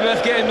Walter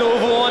Smith getting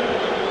Novo on.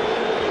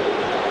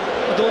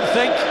 I don't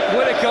think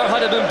Whittaker,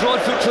 had it been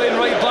Broadfoot playing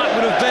right back,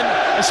 would have been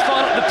as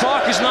far up the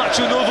park as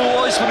Nacho Novo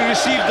was when he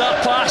received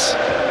that pass.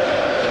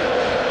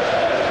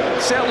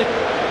 Certainly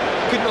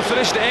couldn't have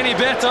finished it any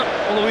better,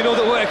 although we know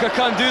that Whittaker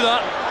can do that.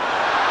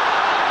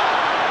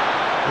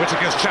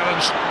 Whittaker's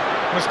challenge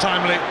was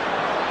timely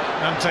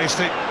and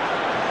tasty.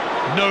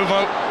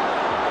 Novo.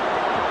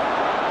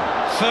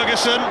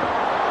 Ferguson.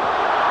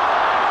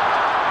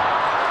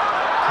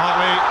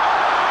 Hartley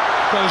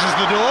closes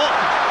the door.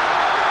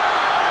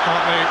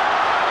 Hartley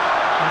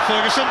and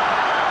Ferguson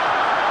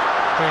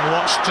being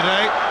watched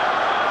today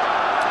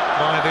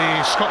by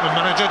the Scotland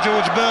manager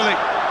George Burley.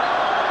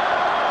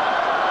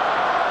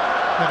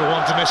 Never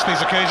one to miss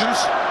these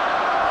occasions.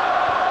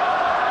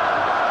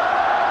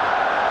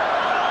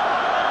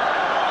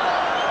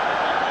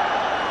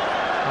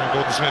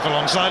 Gordon Smith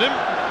alongside him.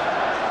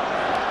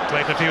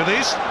 Played a few of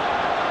these.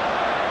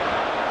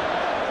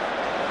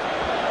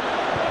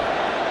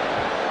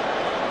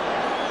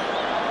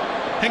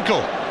 Hinkle.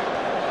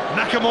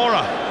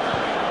 Nakamura.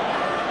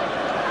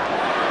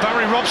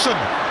 Barry Robson.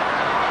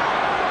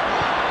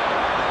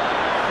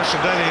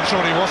 Christian Daly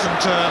ensured he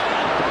wasn't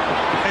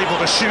able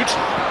to shoot.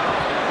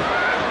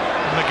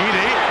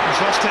 McGeady has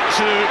lost it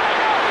to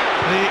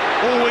the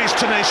always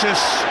tenacious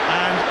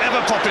and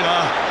ever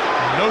popular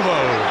Novo.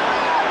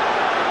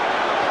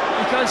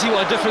 You can see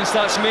what a difference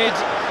that's made.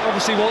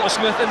 Obviously Walter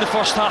Smith in the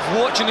first half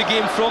watching the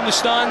game from the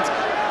stand.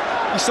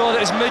 He saw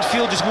that his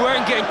midfielders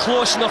weren't getting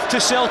close enough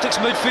to Celtic's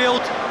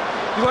midfield.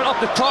 They weren't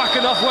up the park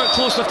enough, weren't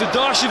close enough to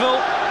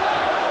Darcyville.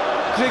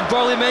 Craig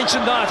Burley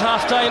mentioned that at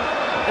half-time,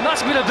 and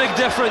that's been a big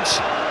difference.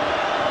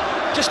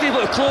 Just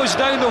able to close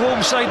down the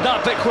home side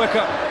that bit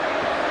quicker.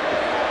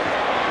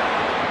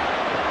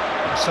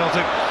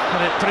 Celtic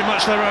had it pretty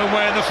much their own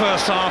way in the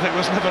first half. It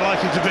was never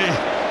likely to be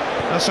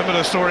a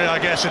similar story, I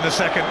guess, in the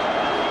second.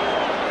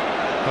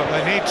 But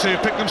they need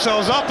to pick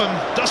themselves up and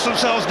dust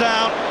themselves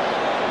down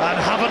and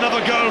have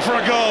another go for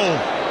a goal.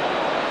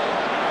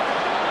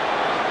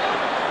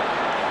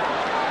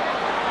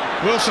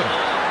 Wilson.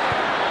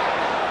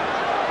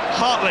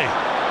 Hartley.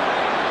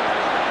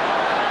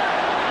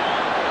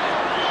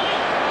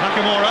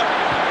 Nakamura.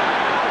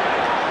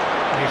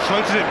 He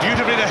floated it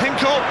beautifully to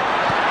Hinkle.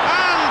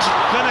 And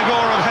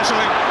Venegor of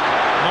Hesseling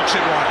knocks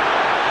it wide.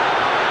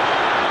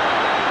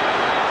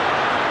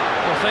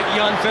 I think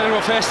Jan Venegor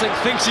of Hesseling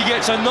thinks he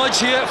gets a nudge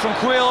here from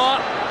Quayle.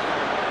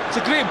 It's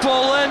a great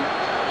ball in.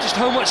 Just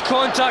how much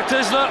contact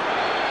is there?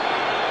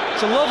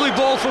 It's a lovely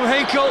ball from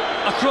Hinkle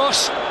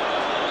across.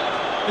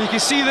 And you can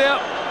see there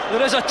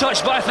is a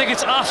touch, but I think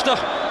it's after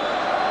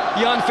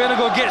Jan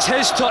Venegor gets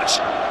his touch.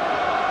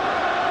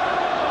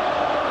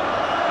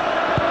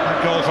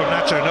 That goal from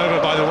Nacho Novo,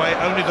 by the way,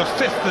 only the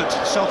 5th that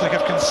Celtic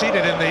have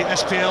conceded in the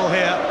SPL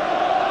here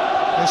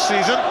this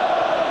season.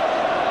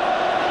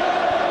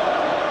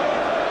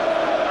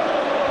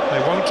 They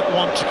won't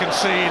want to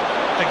concede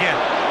again.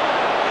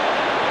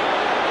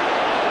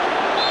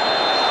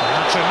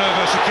 Nacho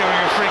Novo securing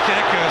a free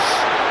kick as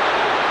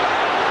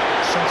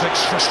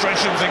Celtic's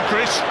frustrations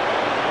increase.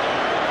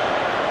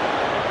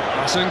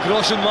 It's an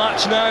engrossing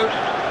match now.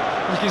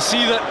 You can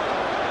see that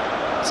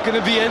it's going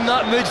to be in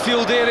that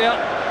midfield area.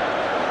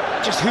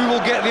 Just who will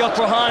get the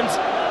upper hand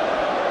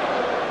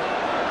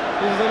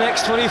over the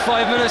next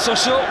 25 minutes or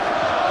so.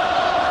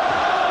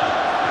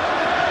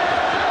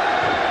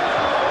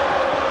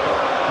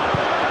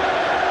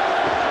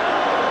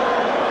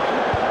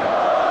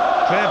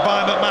 Cleared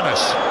by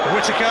McManus.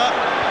 Whittaker.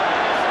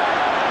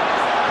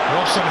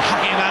 Robson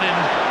hacking that in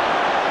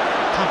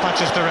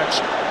Papac's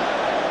direction.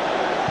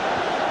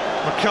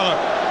 McCulloch.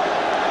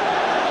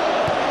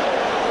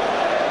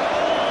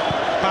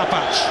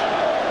 Papac.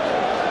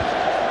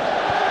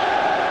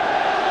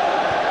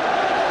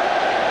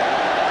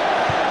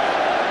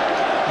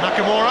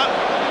 Nakamura.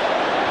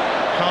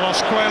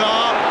 Carlos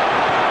Cuellar,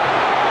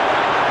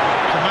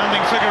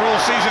 commanding figure all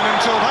season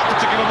until that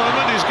particular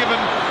moment. He's given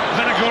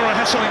Venagora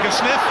Hesselink a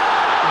sniff,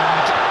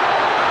 and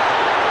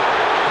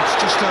it's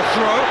just a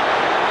throw.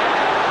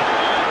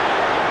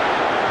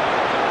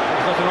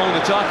 There's nothing wrong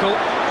with the tackle.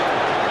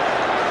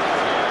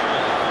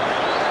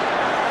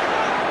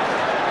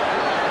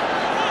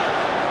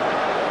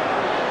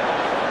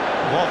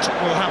 What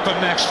will happen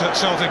next at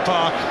Celtic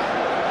Park?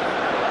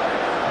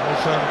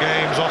 All-firm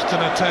games, often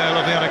a tale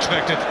of the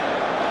unexpected.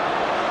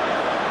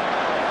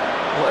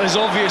 Well, it is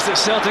obvious that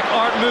Celtic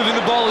aren't moving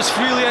the ball as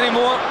freely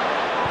anymore.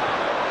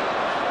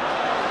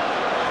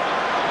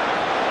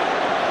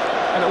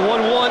 And at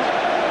 1-1,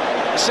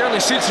 it certainly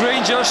suits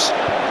Rangers.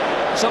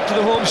 It's up to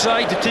the home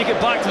side to take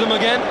it back to them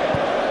again.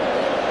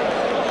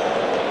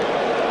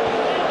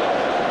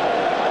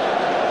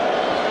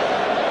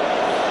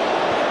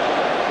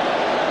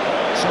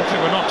 Celtic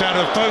were knocked out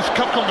of both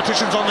cup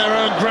competitions on their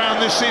own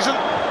ground this season.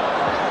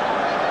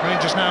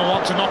 Rangers now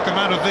want to knock them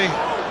out of the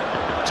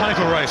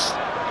title race.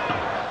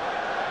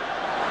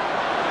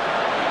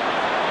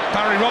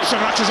 Barry Robson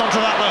latches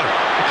onto that though.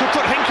 He could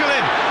put Hinkle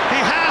in. He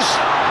has.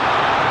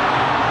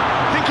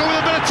 Hinkle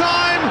with a bit of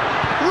time.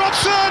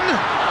 Robson!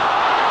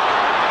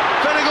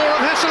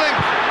 Venagora of Hesselink.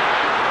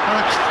 And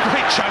a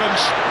great challenge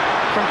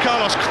from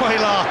Carlos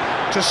Cuellar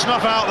to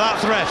snuff out that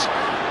threat.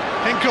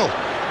 Hinkle.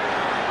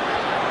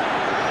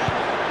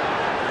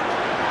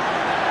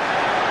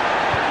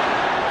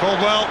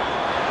 Caldwell,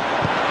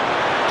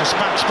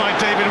 dispatched by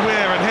David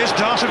Weir, and here's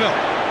Darteville.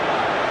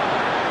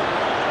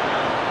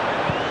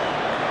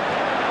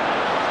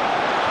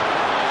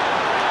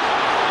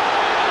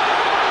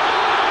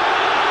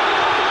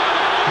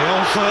 The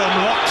old firm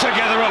locked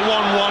together at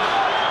 1-1.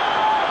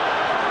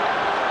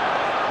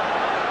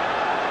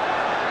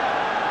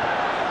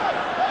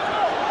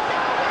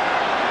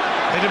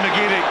 Aidan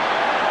McGeady.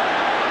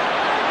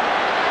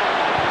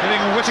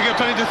 Giving Whittaker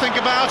plenty to think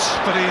about,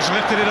 but he's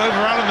lifted it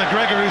over Alan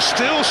McGregor, who's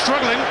still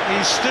struggling.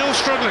 He's still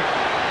struggling.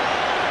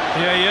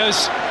 Yeah, he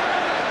is.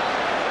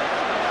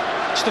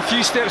 Just a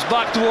few steps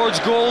back towards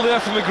goal there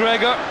for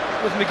McGregor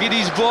with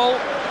McGeady's ball,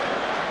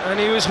 and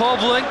he was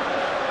hobbling.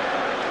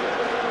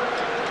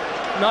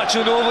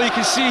 Nacho Novo, you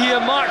can see here,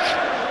 Mark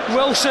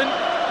Wilson.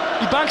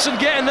 He banks on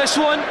getting this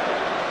one.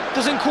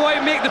 Doesn't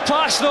quite make the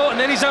pass though, and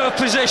then he's out of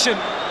position.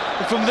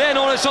 And from then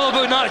on, it's all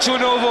about Nacho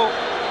Novo.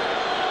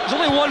 There's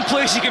only one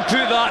place he can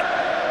put that.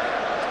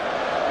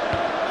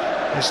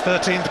 His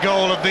 13th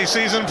goal of the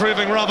season,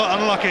 proving rather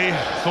unlucky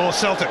for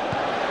Celtic.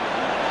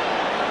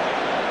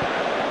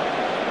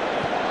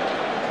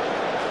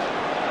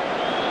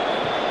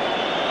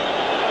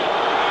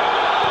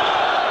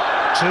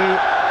 Two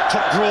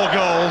top draw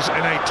goals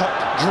in a top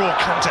draw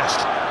contest.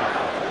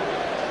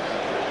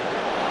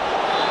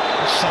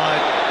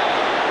 Offside,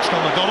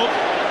 Scott McDonald.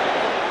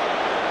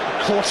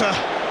 A quarter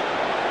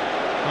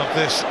of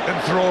this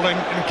enthralling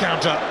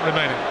encounter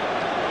remaining.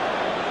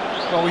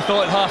 Well, we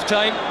thought at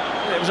half-time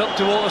it was up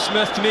to Walter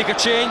Smith to make a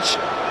change,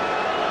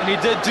 and he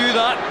did do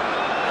that.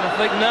 And I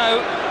think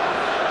now,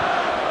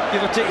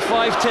 give or take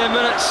 5-10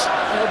 minutes,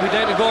 it'll be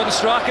down to Gordon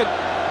Strachan.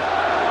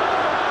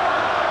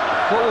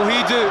 What will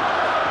he do?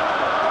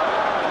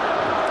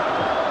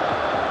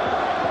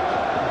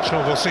 I'm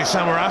sure we'll see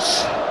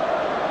Samaras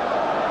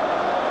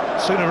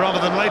sooner rather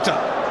than later.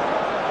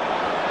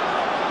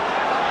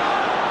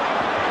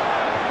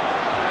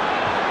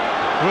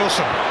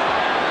 Wilson,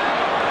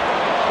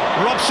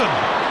 Robson,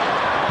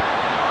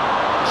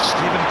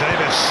 Stephen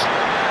Davis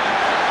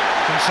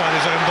inside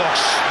his own box,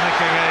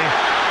 making a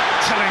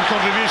telling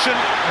contribution,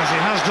 as he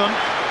has done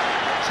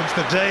since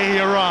the day he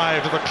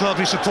arrived at the club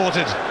he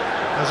supported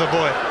as a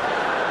boy.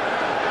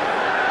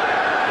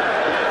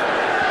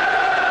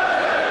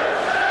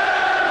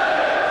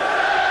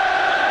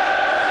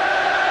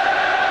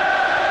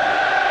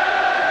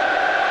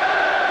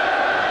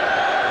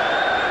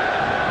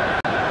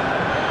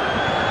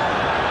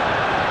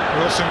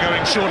 Wilson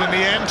going short in the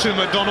end to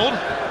McDonald.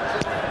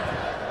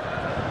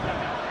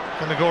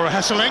 Venagora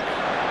Hesselink.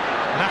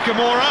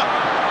 Nakamura.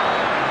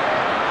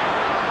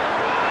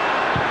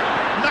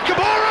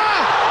 Nakamura!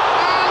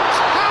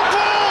 And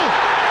handball!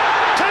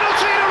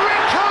 Penalty and a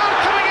red card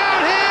coming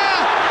out here!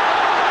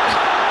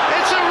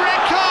 It's a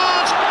red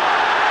card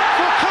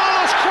for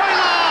Carlos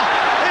Cuellar.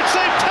 It's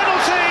a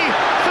penalty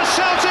for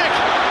Celtic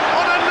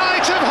on a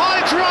night of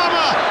high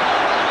drama.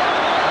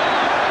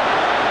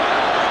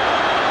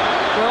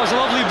 Well, it's a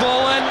lovely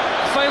ball in.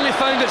 Finally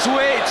found its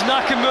way to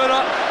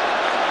Nakamura.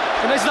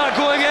 And is that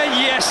going in?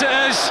 Yes, it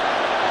is.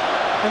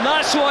 And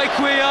that's why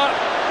Cuellar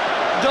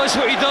does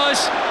what he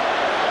does.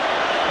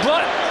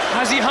 But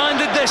has he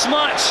handed this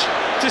match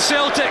to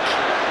Celtic?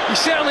 He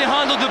certainly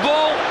handled the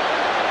ball.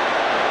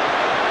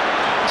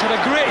 He's had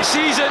a great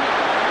season.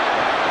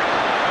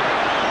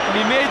 And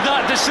he made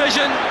that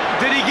decision.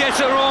 Did he get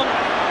it wrong?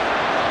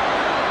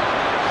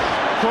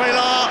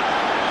 Cuellar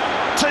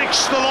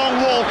takes the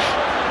long walk.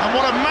 And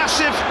what a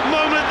massive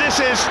moment this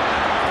is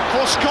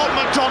for Scott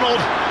McDonald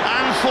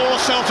and for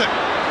Celtic.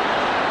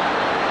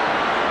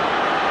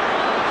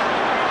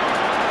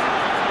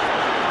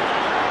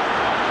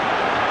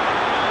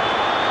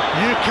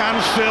 can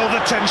feel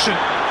the tension.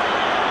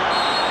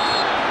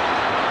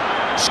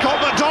 Scott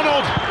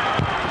McDonald.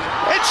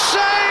 It's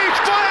saved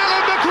by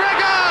Alan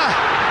McGregor!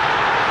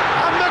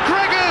 And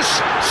McGregor's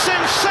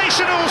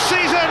sensational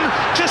season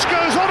just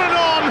goes on and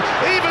on,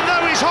 even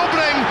though he's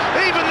hobbling,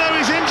 even though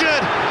he's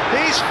injured.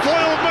 He's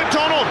foiled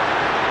McDonald.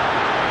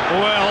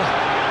 Well,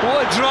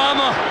 what a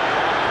drama.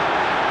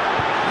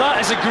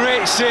 That is a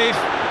great save.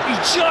 He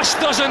just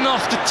does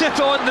enough to tip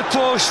it on the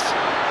post.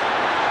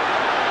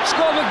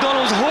 Scott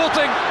McDonald was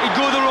hoping he'd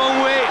go the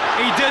wrong way.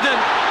 He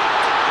didn't.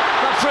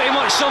 That pretty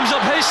much sums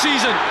up his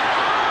season.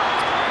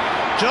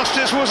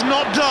 Justice was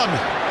not done.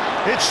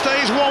 It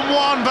stays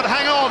 1-1, but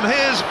hang on,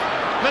 here's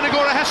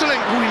Venegora Hesseling.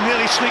 He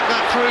nearly sneaked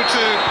that through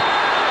to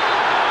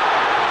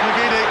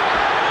McGeady.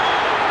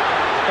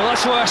 Well,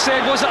 that's what I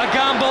said, was it a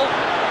gamble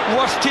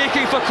worth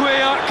taking for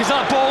Cuellar, because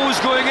that ball was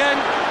going in.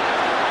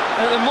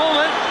 And at the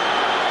moment,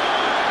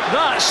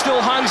 that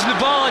still hangs in the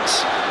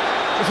balance.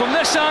 And from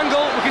this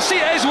angle, we can see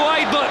it is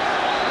wide, but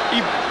he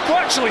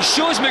virtually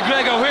shows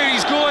McGregor where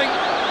he's going.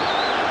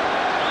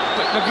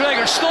 But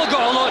McGregor's still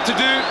got a lot to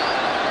do.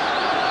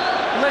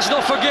 And let's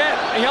not forget,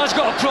 he has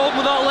got a problem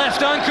with that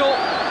left ankle,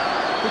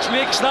 which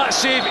makes that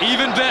save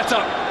even better.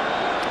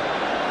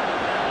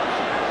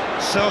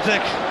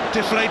 Celtic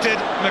deflated,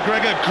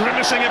 McGregor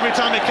grimacing every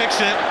time he kicks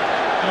it.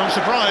 And I'm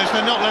surprised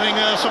they're not letting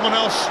someone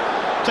else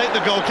take the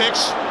goal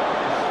kicks.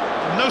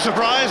 No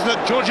surprise that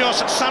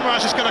Georgios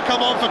Samaras is going to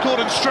come on for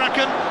Gordon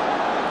Strachan.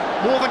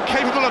 More than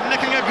capable of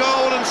nicking a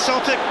goal, and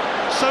Celtic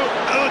so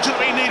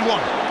urgently need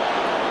one.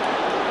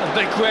 The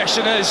big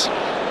question is,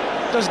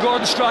 does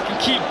Gordon Strachan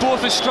keep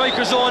both his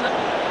strikers on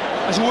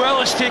as well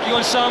as taking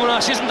on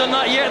Samaras? He hasn't done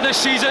that yet this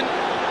season.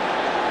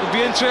 It'll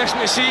be interesting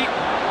to see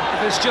if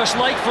it's just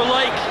like for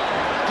like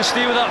to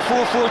stay with that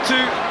 4-4-2.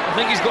 I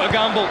think he's got a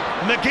gamble.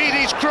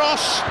 McGeady's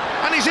cross,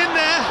 and he's in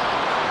there.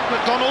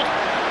 McDonald.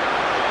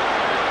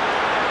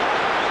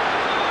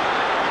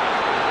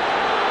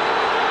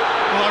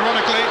 Well,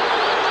 ironically,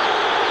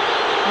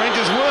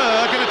 Rangers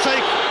were going to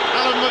take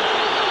Alan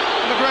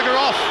McGregor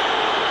off,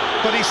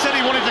 but he said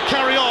he wanted to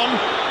carry on.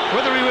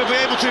 Whether he will be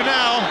able to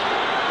now,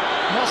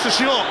 not so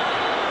sure.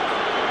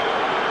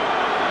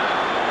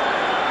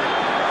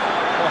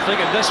 Well, I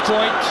think at this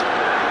point,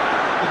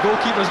 the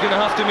goalkeeper's going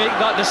to have to make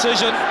that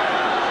decision.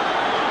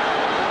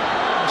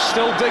 There's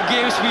still big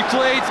games to be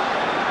played.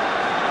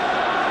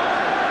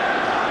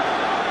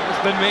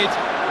 It's been made.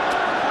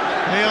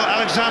 Neil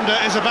Alexander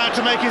is about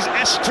to make his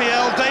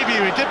SPL debut.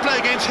 He did play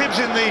against Hibs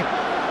in the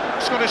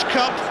Scottish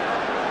Cup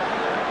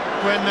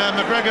when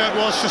McGregor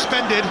was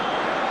suspended.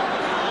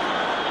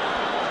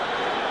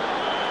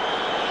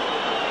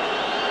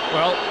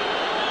 Well,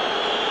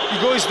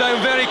 he goes down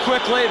very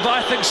quickly, but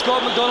I think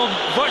Scott McDonald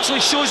virtually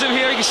shows him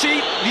here. You can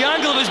see the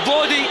angle of his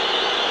body.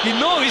 You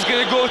know he's going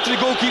to go to the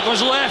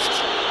goalkeeper's left,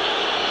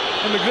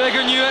 and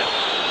McGregor knew it.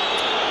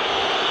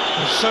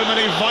 There's so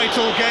many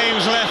vital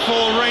games left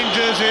for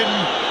Rangers in,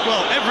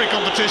 well, every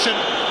competition.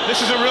 This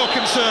is a real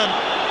concern.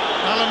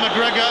 Alan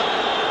McGregor,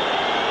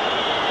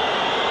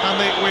 and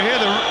we hear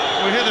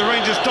the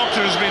Rangers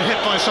doctor has been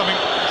hit by something,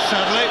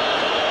 sadly.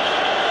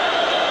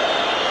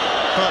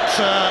 But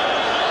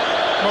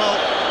well,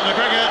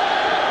 McGregor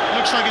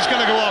looks like he's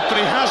going to go off, but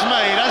he has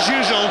made, as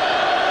usual,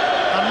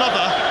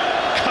 another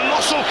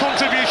colossal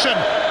contribution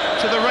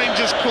to the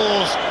Rangers'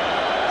 cause,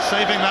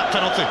 saving that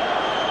penalty.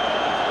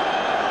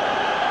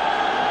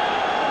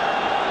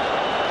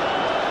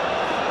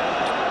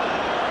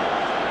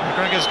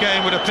 McGregor's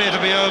game would appear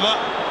to be over.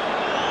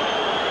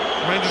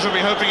 Rangers will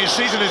be hoping his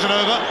season isn't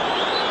over.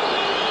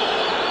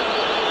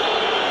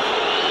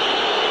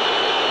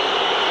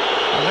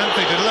 A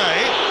lengthy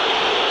delay.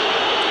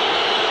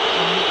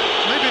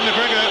 Maybe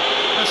McGregor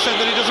has said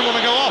that he doesn't want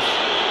to go off.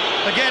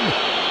 Again,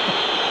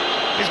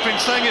 he's been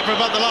saying it for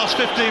about the last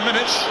 15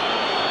 minutes.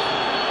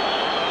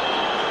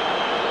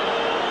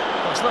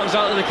 That's not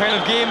exactly the kind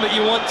of game that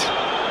you want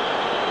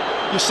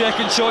your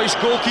second choice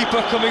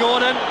goalkeeper coming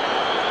on in.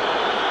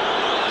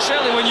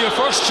 Certainly when your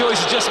first choice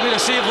has just made a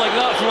save like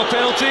that from a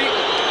penalty.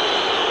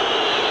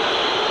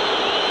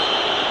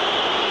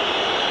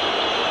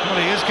 Well,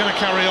 he is going to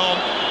carry on.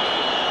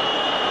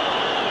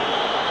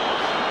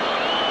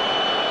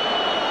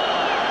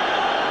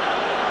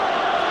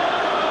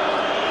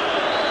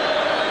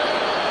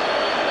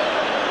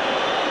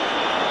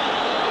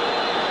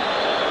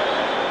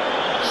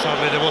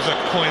 Sadly, there was a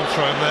coin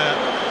thrown there,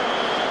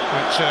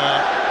 which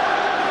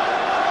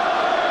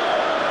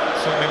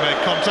certainly made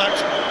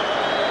contact.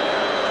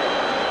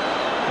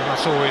 And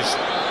that's always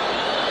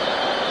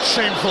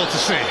shameful to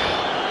see.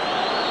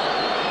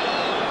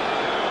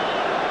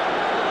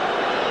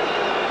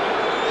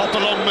 Hop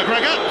along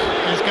McGregor,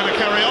 he's going to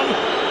carry on.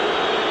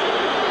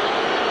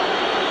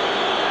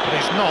 But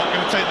he's not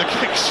going to take the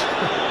kicks.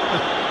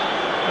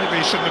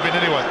 Maybe he shouldn't have been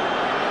anyway.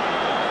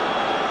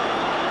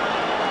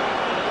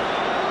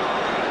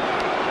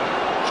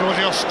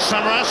 Georgios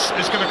Samaras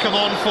is going to come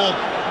on for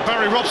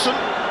Barry Robson.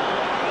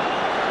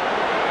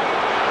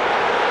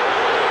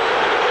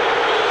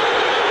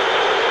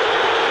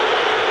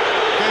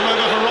 Game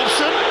over for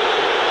Robson,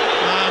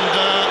 and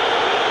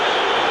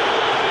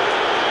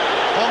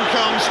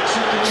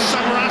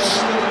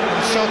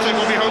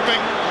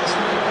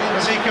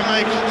can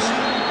make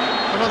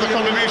another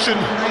contribution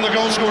on the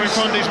goal-scoring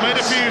front. He's made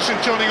a few since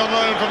joining on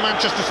loan from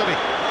Manchester City.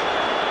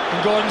 And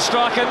Gordon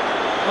Strachan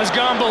has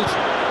gambled.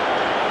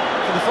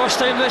 For the first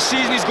time this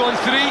season, he's gone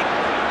 3.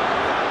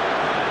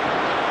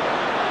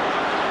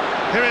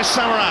 Here is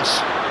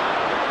Samaras.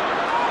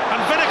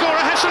 And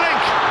Venegora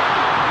Hesselink.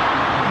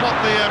 Not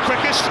the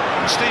quickest,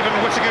 and Stephen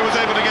Whittaker was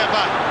able to get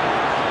back.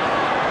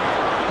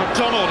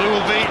 McDonald, who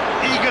will be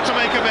eager to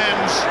make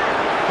amends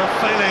for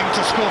failing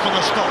to score from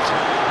the spot.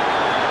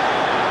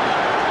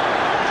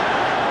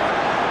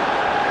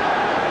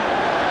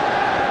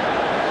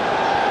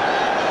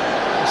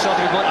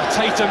 Celtic have got a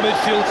tighter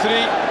midfield 3.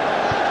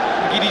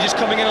 McGeady just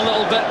coming in a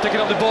little bit, picking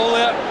up the ball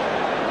there.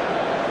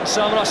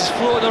 Samaras is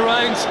floating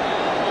around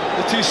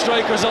the 2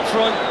 strikers up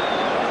front.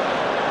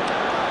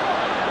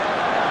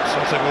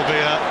 Celtic will be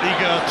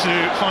eager to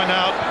find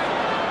out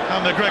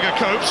how McGregor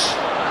copes.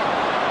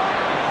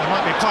 They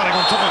might be piling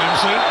on top of him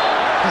soon.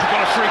 He's got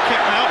a free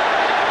kick now.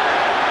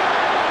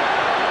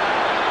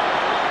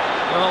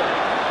 Well,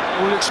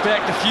 we would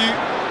expect a few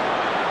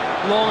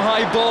long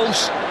high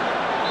balls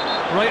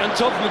right on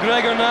top of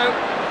McGregor now.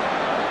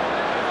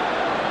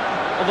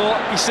 Although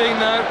he's saying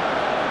now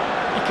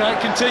he can't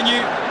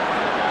continue.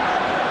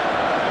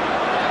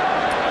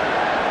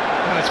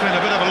 Well, it's been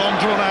a bit of a long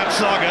drawn-out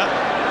saga,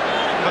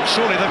 but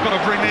surely they've got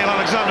to bring Neil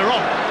Alexander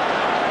on.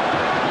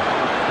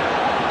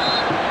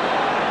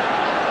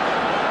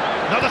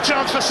 Another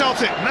chance for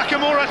Celtic.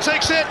 Nakamura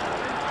takes it.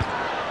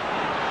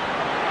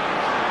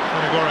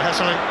 Venegora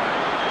Hesselink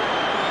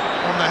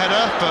on the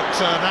header, but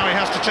now he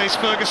has to chase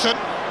Ferguson.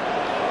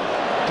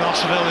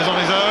 Darceville is on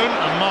his own,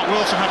 and Mark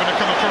Wilson having to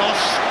come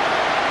across.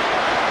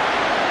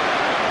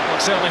 Well,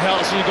 it certainly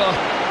helps when you've got a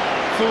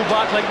full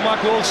back like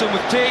Mark Wilson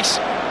with pace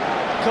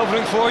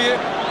covering for you.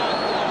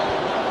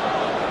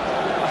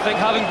 I think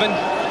having been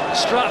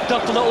strapped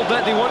up a little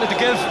bit, they wanted to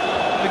give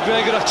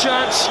McGregor a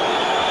chance,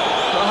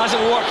 but it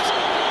hasn't worked.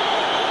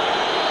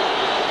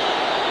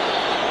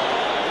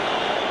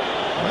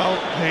 Well,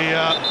 he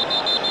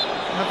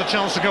had the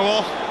chance to go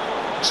off,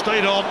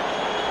 stayed on,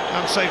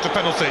 and saved a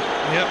penalty.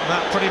 Yep,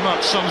 that pretty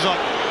much sums up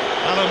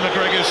Alan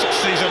McGregor's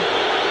season.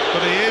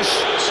 But he is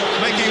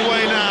making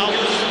way now.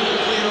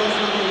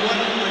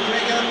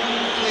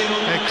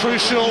 A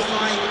crucial,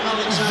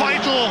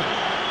 vital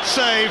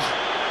save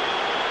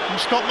from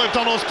Scott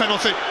McDonald's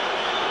penalty.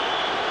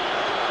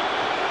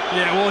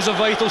 Yeah, it was a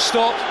vital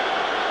stop.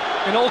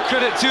 And all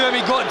credit to him,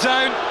 he got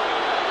down,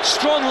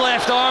 strong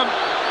left arm,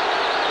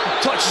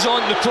 touches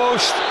on the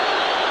post.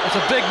 It's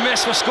a big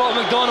miss for Scott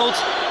McDonald.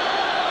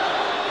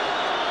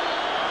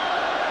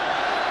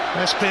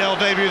 SPL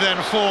debut then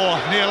for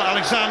Neil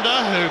Alexander,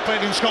 who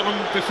played in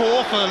Scotland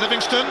before for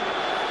Livingston.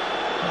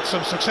 Had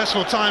some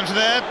successful times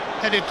there,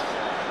 headed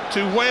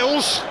to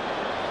Wales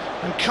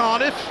and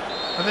Cardiff,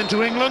 and then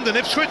to England and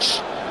Ipswich.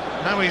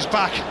 Now he's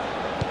back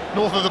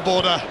north of the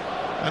border,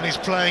 and he's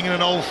playing in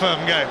an old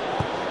firm game.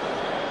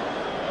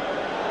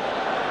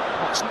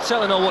 It's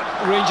certainly not what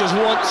Rangers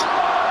want,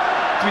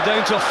 to be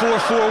down to a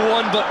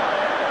 4-4-1, but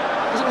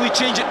doesn't really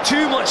change it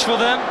too much for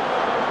them.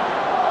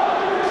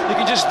 They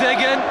can just dig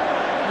in.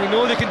 They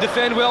know they can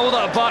defend well with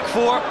that back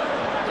 4,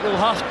 but they'll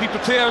have to be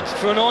prepared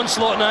for an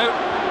onslaught now.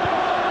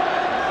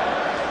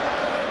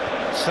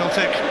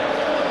 Celtic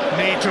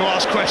need to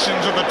ask questions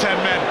of the 10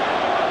 men.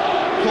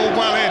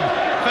 Caldwell in,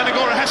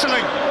 Venegora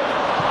Hesselink.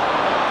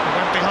 He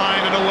went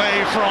behind and away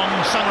from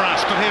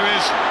Samaras, but here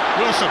is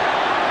Wilson.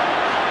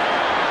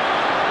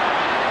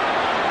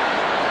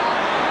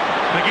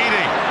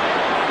 McGeady,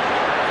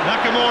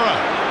 Nakamura,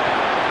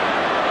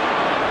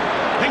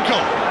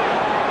 Hinkle.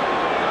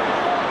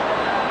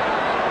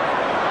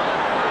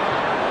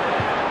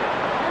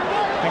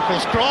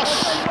 Hinkle's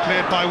cross,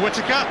 cleared by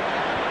Whittaker.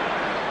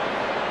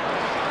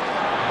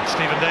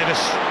 Stephen Davis,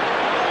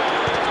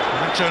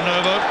 Nacho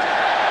Novo.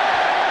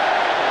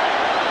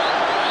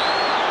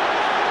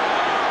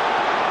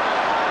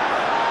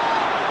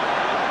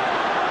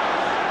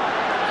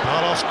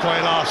 Carlos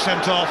Cuellar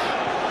sent off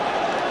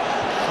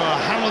for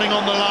handling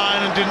on the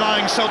line and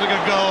denying Celtic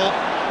a goal.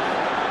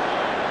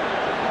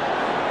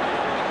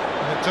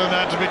 And it turned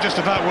out to be just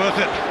about worth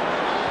it,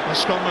 as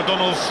Scott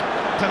McDonald's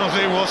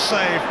penalty was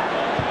saved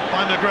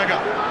by McGregor.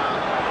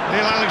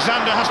 Neil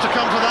Alexander has to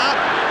come for that.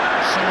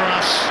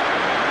 Samaras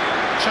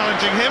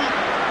challenging him.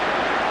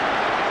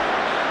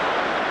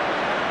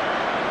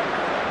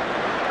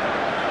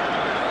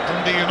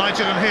 Dundee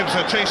United and Hibs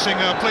are chasing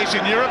a place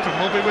in Europe, and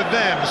we'll be with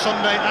them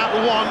Sunday at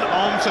 1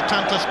 on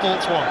Setanta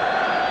Sports 1.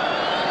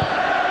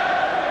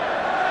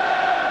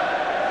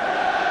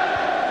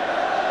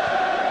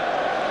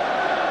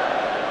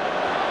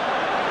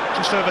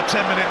 Just over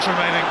 10 minutes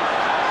remaining.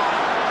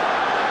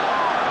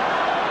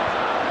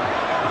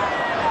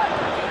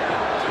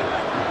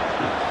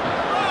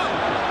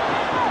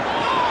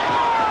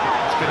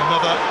 It's been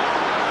another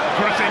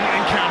gripping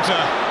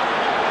encounter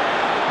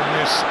in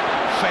this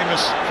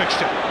famous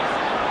fixture.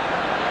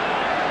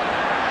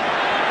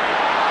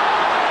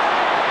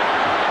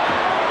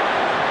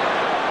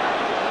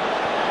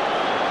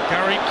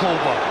 Gary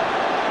Caldwell.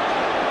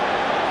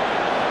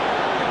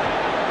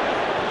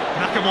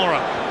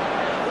 Nakamura.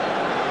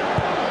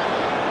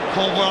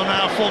 Caldwell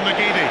now for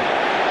McGeady.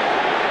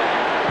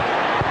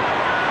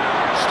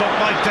 Stopped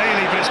by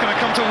Daly, but it's going to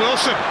come to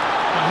Wilson.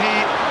 And he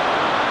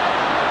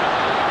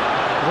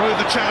rode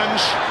the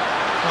challenge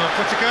of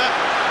Whittaker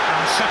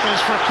and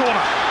settles for a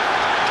corner.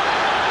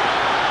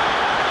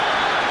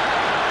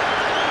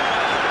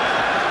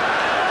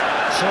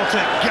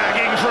 Celtic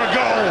gagging for a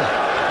goal.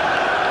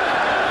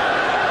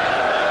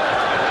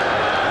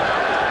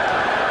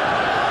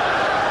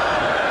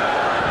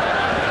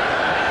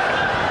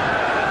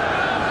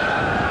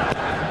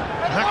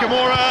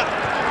 Nakamura,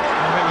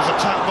 and it was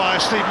attacked by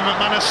Stephen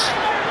McManus.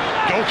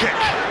 Goal kick.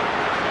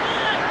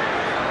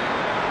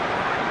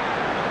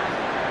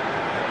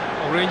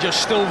 Well, Rangers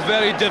still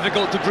very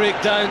difficult to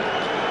break down.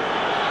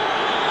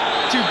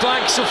 Two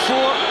banks of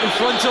four in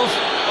front of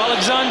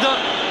Alexander,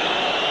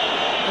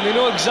 and they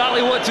know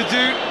exactly what to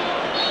do.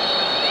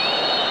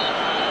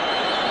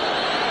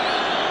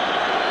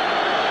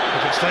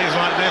 If it stays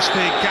like this,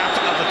 the gap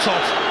at the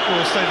top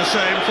will stay the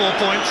same, 4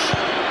 points.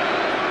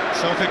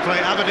 Celtic play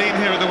Aberdeen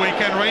here at the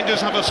weekend.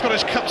 Rangers have a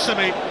Scottish Cup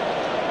semi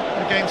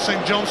against St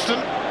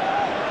Johnstone,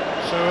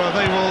 so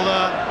they will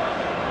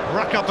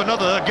rack up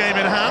another game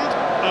in hand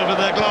over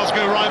their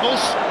Glasgow rivals.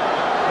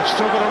 They've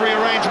still got to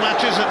rearrange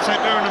matches at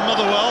St Mirren and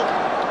Motherwell.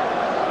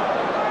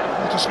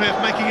 Walter Smith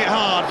making it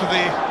hard for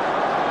the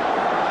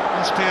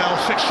SPL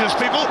fixtures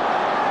people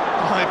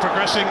by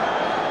progressing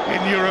in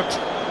Europe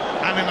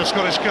and in the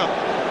Scottish Cup.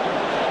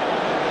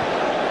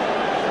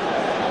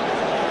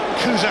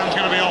 Kuzan's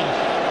going to be on.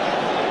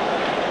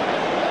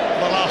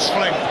 The last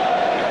fling.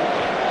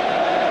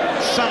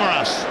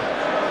 Samaras.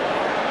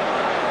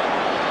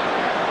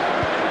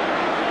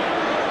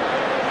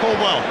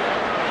 Caldwell.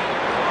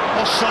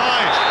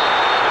 Offside.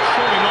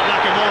 Surely not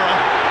Nakamura.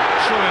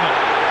 Surely not.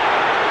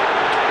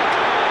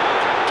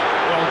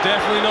 Well,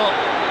 definitely not.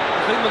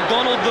 I think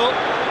McDonald, though.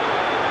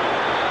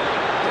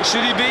 But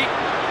should he be?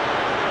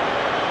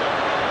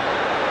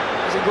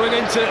 Is it going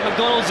into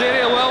McDonald's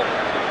area? Well,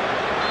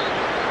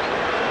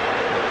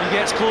 he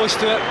gets close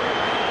to it.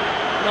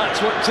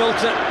 That's what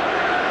tilted it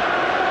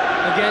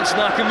against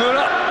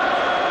Nakamura.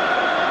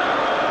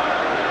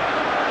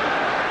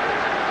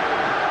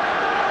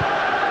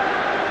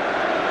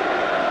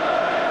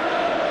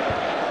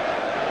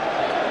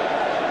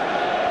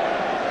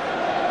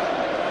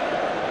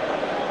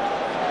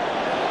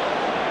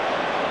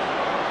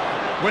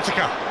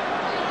 Whittaker.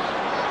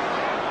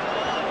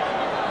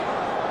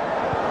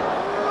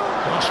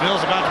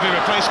 Marshall's about to be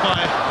replaced by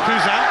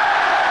Kuzan.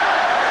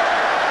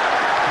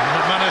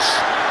 McManus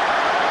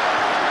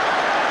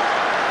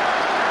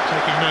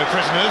taking no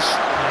prisoners,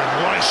 and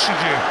why should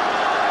you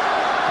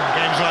in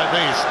games like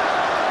these?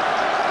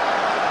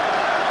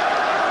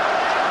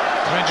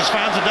 Rangers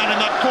fans are down in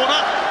that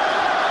corner,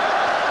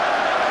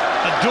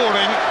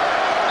 adoring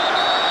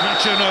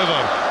Nacho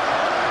Novo.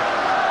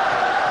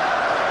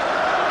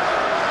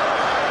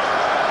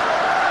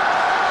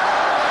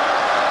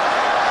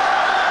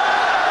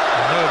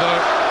 Novo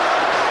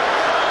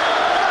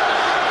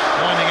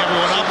winding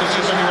everyone up, as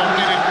if anyone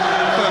needed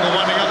further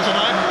winding up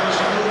tonight.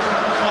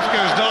 Off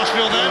goes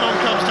Darshfield then, on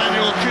comes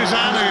Daniel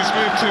Kuzan, who's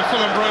moved to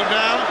Fulham, broke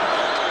down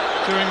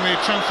during the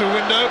transfer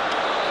window.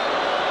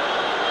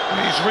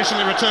 He's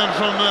recently returned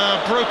from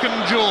a broken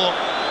jaw,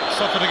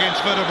 suffered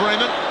against Werder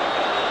Bremen.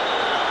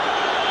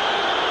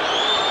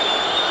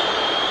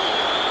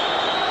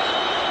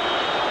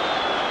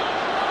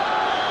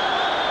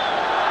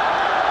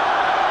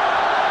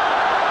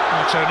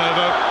 Nacho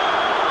Novo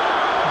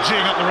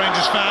geeing up the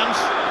Rangers fans.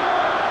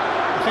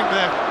 I think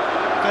they're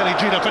fairly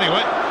G'd up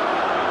anyway.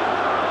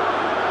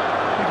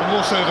 Even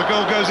more so, the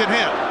goal goes in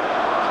here.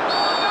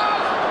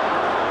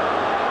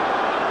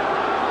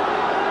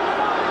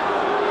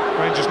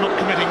 Rangers not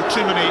committing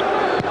too many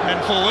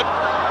men forward.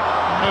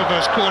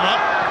 Novo's corner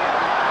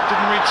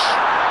didn't reach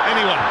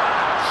anyone.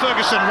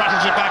 Ferguson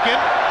rattles it back in.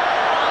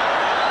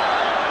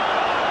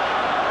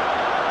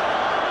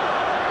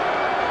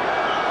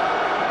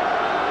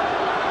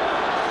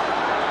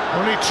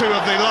 Only 2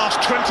 of the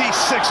last 26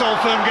 Old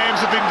Firm games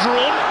have been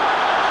drawn.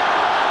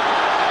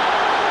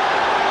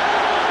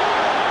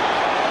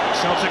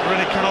 Celtic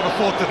really cannot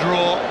afford to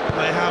draw.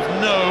 They have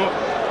no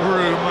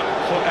room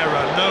for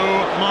error,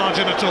 no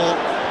margin at all.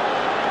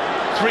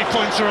 3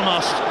 points are a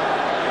must.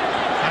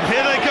 And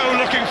here they go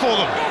looking for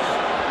them.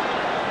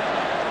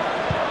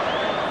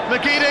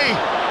 McGeady,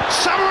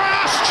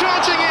 Samaras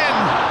charging in.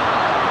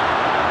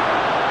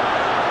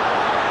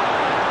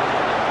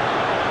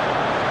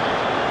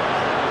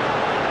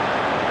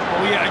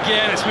 Oh yeah,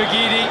 again it's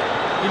McGeady.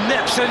 He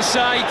nips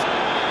inside.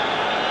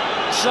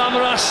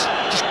 Samaras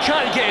just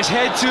can't get his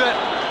head to it.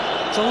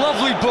 It's a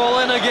lovely ball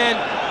in again.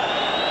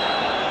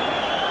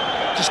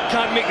 Just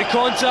can't make the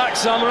contact,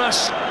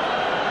 Samaras.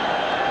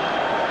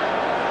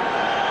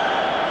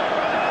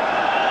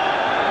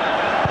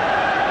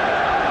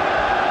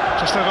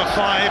 Just over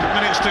 5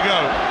 minutes to go.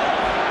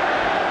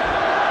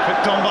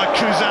 Picked on by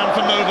Kuzan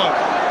for Novo.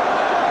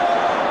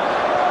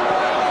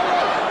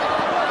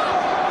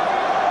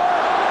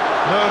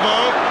 Novo,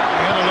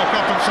 he had a look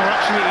up and saw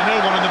absolutely no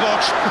one in the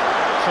box.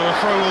 So a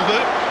throw will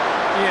do.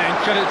 Yeah, and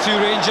credit to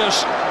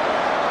Rangers.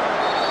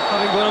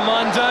 Having got a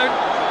man down,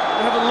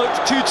 they haven't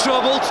looked too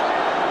troubled.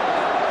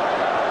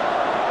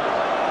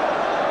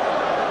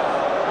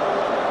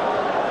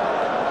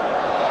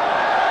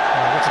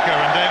 Whittaker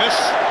and Davis.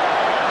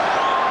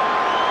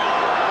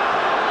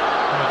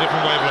 On a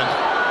different wavelength.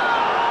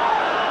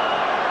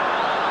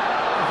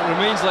 If it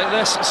remains like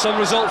this, some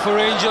result for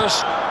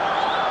Rangers.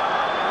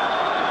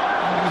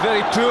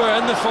 Very poor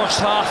in the first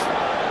half.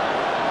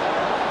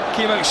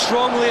 Came out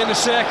strongly in the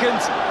second.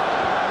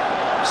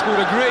 Scored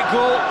a great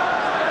goal.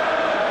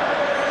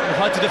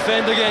 We've had to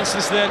defend against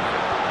this then.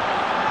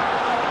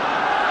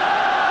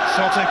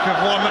 Celtic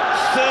have won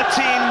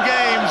 13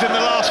 games in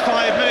the last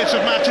 5 minutes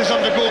of matches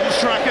under Gordon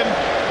Strachan.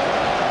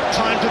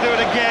 Time to do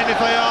it again if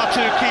they are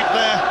to keep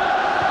their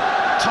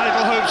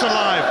title hopes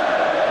alive.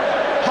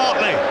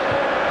 Hartley.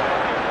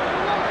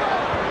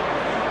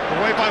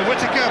 Away by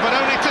Whittaker, but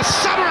only to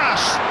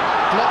Samaras.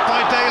 Blocked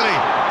by Daly.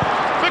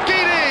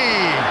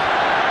 McGeady!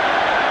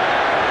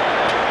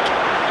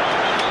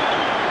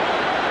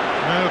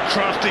 No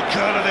crafty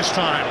curler this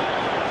time.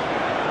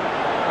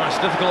 That's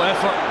a difficult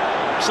effort.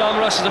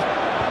 Samaras has a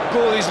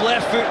go with his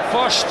left foot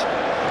first.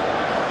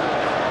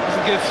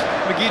 Doesn't give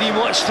McGeady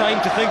much time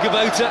to think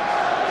about it.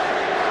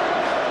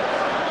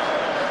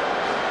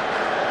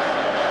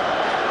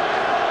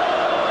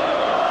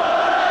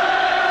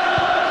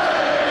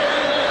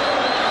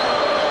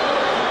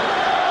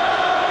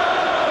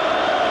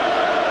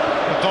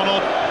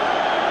 Donald,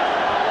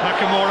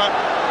 Nakamura,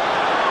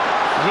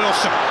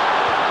 Wilson.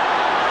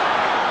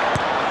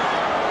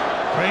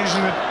 Rangers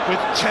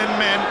with 10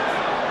 men.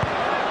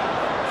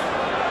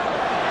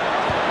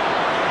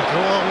 The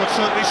draw would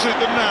certainly suit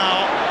them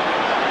now,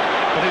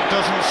 but it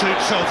doesn't suit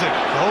Celtic.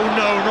 Oh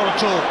no, not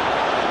at all.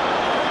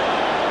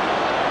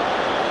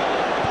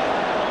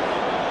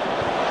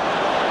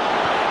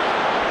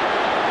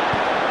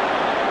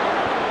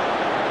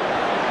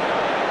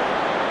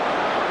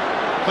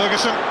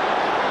 Ferguson.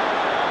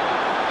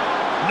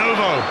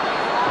 Novo.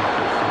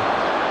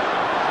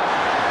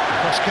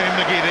 Cross came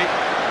McGeady.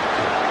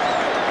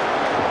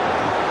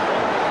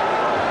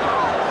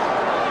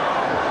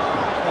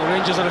 Well,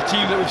 Rangers are a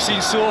team that we've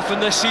seen so often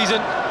this season.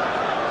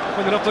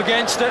 When they're up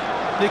against it,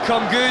 they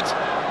come good.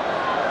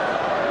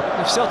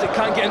 If Celtic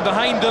can't get in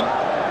behind them,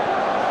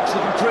 it's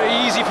looking pretty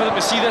easy for them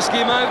to see this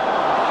game out.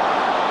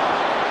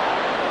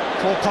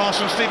 Poor pass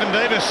from Stephen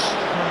Davis.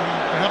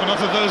 We haven't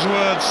uttered those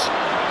words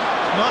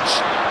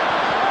much.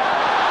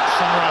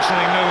 Samaras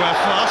heading nowhere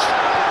fast.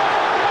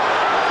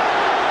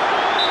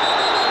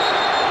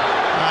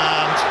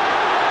 And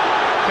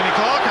Kenny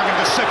Clark having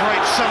to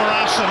separate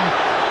Samaras and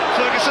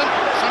Ferguson.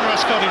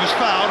 Samaras felt he was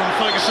fouled and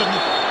Ferguson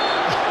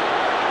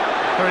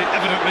very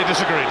evidently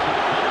disagreed.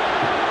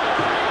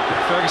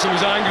 Ferguson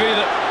was angry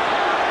that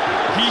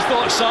he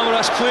thought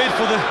Samaras played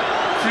for the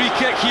free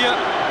kick here.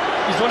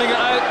 He's running it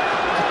out.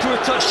 A poor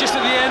touch just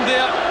at the end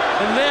there.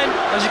 And then,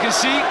 as you can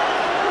see,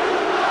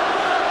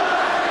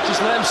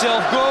 just let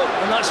himself go,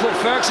 and that's what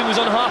Ferguson was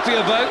unhappy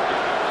about.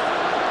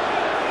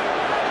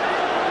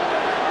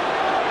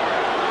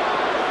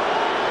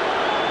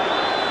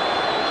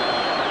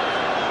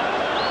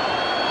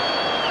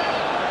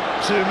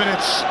 Two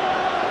minutes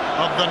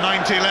of the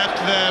 90 left.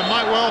 There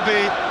might well be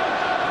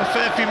a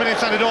fair few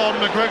minutes added on.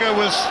 McGregor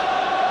was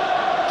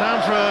down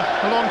for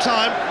a long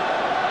time.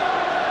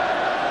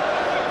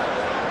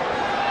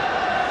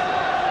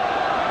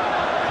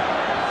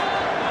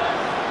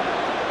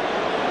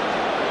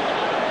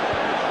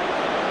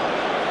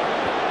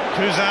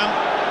 Kuzan,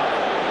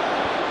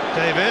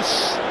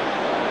 Davis,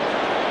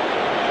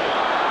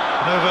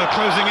 Nova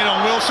closing in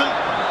on Wilson,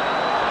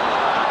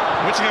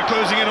 Whittaker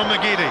closing in on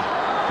McGeady,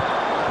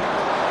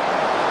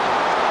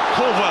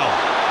 Caldwell,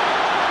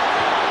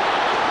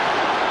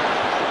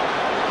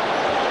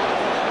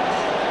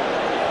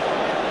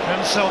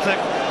 can Celtic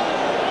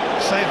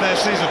save their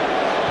season?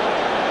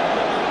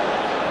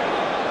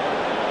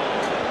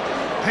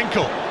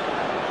 Hinkle.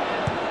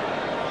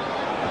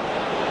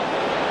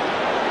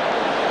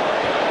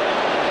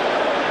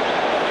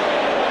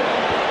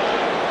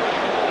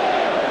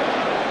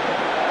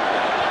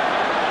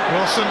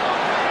 Wilson,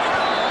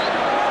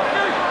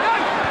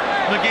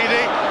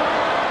 McGeady,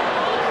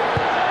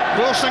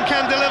 Wilson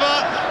can deliver.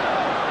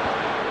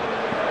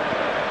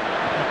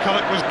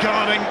 McCulloch was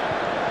guarding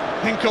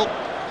Hinkle.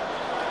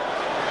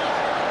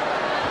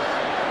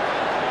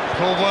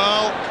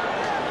 Caldwell,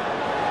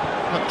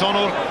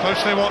 McDonald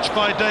closely watched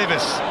by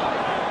Davis.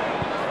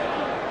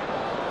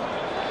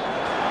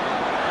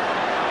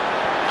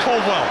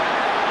 Caldwell.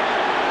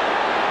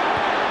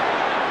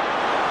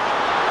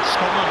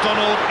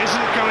 McDonald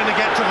isn't going to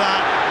get to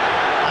that,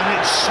 and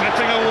it's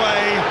slipping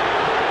away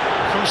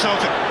from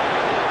Celtic.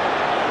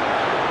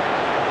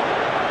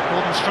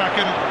 Gordon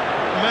Strachan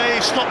may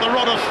stop the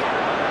run of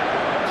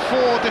 4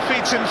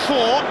 defeats in 4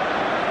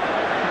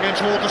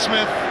 against Walter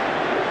Smith,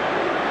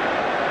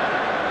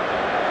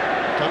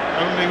 but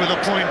only with a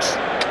point,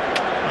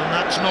 and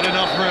that's not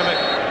enough really.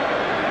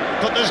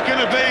 But there's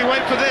going to be,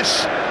 wait for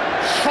this,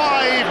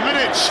 5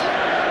 minutes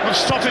of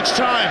stoppage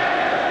time.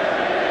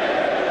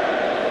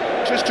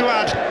 just to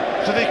add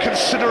to the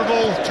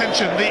considerable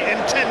tension, the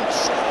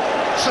intense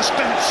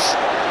suspense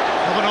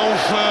of an old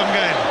firm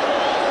game.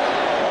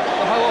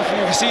 How often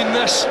have you seen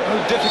this? How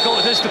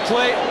difficult it is to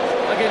play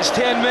against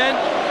 10 men.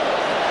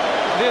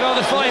 There are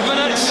the 5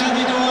 minutes.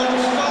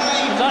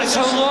 That's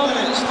how long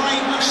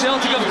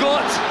Celtic have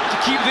got to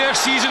keep their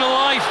season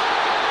alive.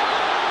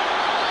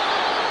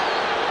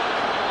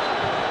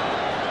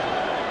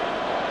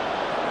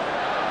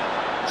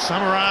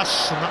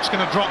 Samaras, and that's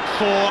going to drop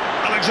for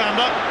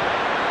Alexander.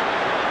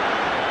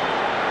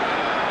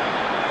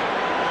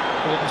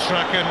 Gordon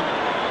Strachan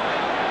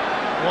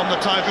won the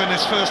title in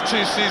his first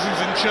 2 seasons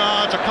in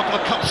charge, a couple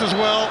of cups as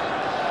well,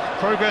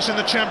 progress in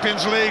the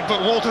Champions League,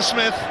 but Walter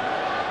Smith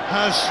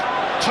has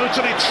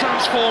totally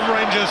transformed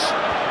Rangers,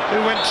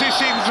 who went 2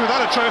 seasons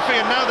without a trophy,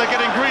 and now they're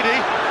getting greedy.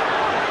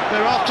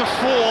 They're after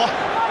 4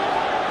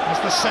 as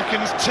the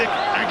seconds tick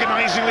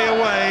agonisingly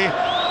away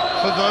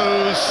for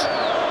those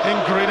in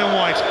green and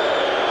white.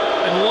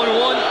 And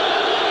 1-1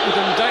 would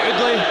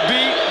undoubtedly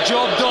be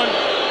job done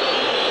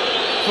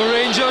for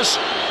Rangers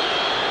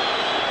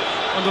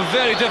under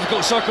very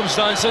difficult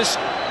circumstances.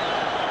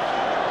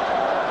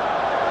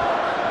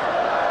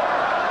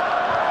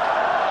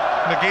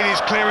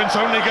 McGeady's clearance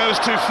only goes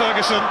to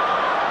Ferguson.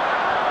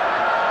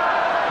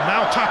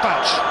 Now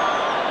Tapac.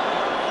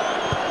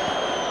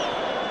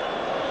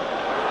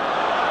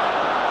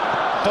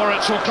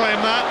 Boritz will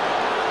claim that.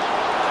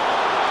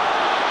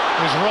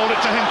 He's rolled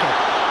it to Henkel.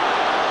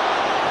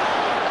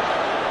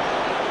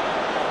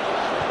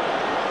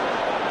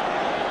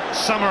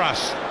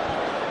 Samaras.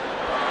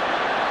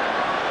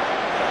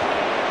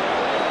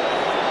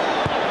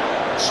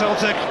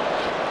 Celtic,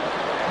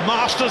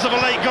 masters of a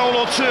late goal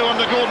or 2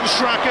 under Gordon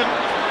Strachan.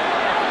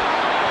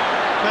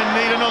 They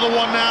need another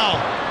one now.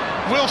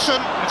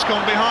 Wilson, it's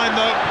gone behind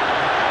though.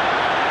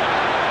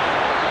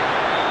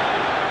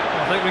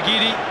 I think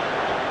McGeady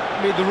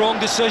made the wrong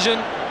decision.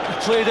 He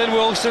played in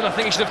Wilson. I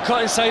think he should have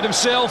cut inside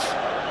himself,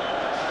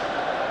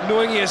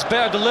 knowing he has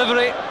better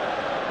delivery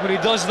when he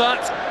does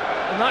that.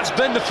 And that's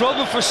been the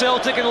problem for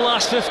Celtic in the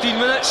last 15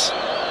 minutes.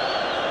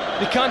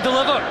 They can't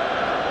deliver.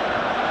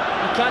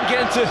 They can't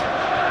get into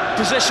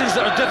positions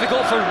that are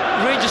difficult for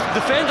Rangers to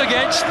defend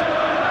against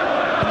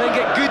and then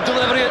get good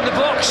delivery in the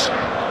box.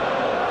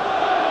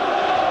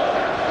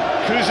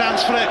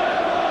 Kuzan's flick.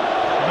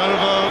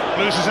 Novo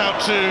loses out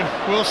to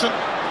Wilson.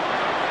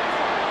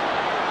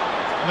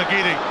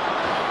 McGeady.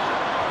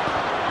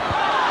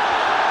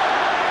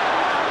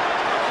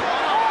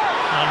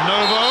 And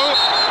Novo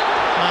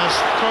has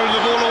thrown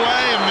the ball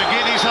away, and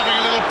McGeady's having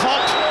a little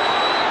pop.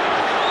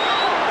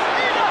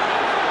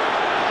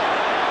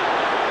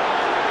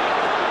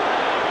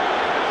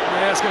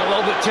 Yeah, it's got a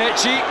little bit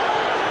tetchy.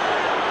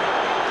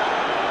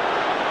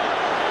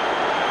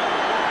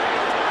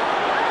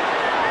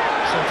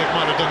 Celtic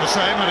might have done the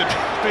same, had it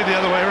been the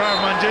other way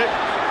around, mind you.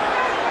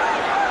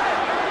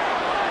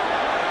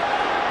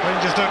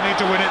 Rangers don't need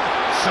to win it.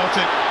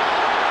 Celtic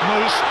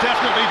most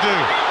definitely do.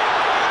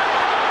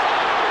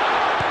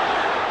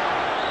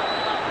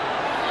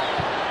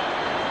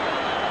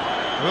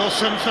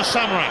 Wilson for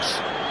Samaras.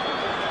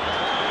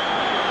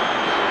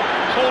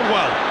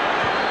 Caldwell.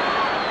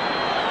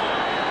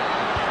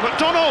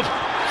 McDonald.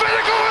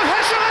 Vennegoor of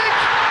Hesselink!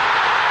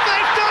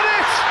 They've done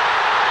it!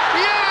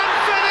 Jan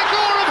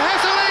Vennegoor of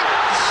Hesselink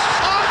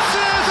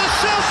answers a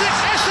Celtic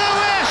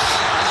SOS.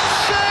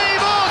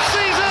 Save our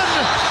season.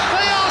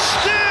 They are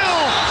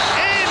still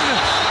in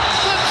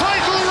the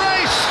title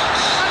race.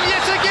 And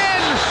yet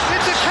again,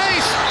 it's a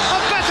case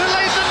of better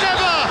late than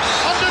never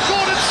under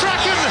Gordon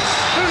Strachan,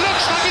 who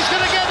looks like he's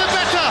going to get the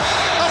better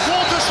of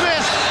Walter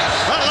Smith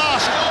at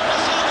last.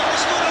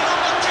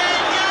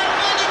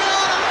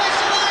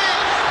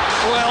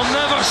 Well,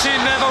 never say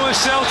never with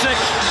Celtic.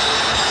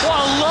 What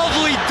a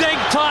lovely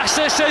dig pass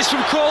this is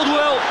from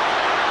Caldwell.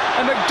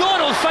 And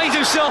McDonald finds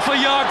himself a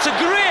yard. It's a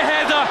great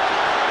header.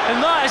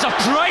 And that is a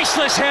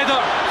priceless header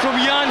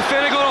from Jan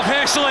Vennegoor of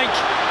Hesselink.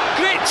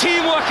 Great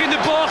teamwork in the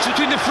box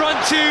between the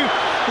front 2.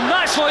 And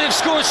that's why they've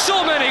scored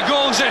so many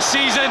goals this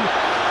season.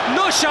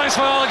 No chance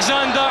for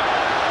Alexander.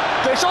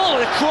 But it's all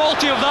the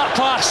quality of that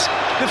pass.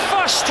 The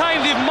first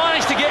time they've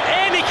managed to get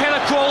any kind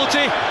of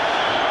quality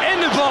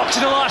in the box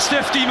in the last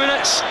 15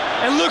 minutes.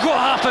 And look what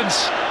happens.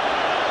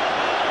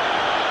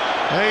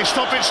 A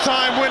stoppage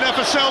time winner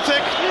for Celtic.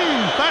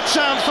 That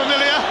sounds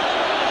familiar.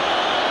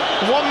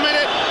 1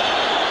 minute,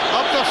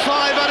 up to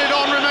 5 added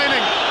on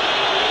remaining.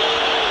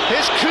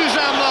 Here's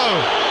Kuzan though.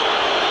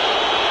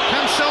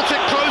 Can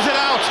Celtic close it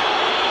out?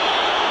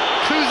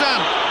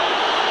 Kuzan.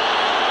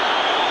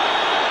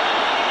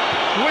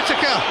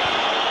 Whittaker.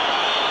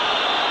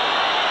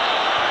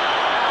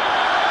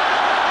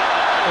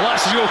 Well,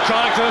 that's real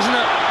character, isn't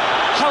it?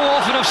 How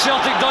often have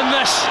Celtic done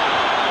this?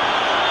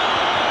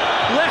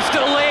 Left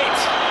it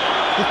late.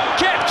 They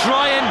kept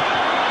trying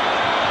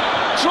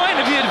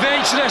to be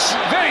adventurous.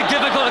 Very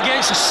difficult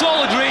against a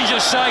solid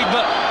Rangers side,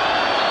 but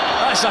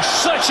that's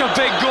such a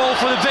big goal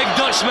for the big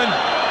Dutchman.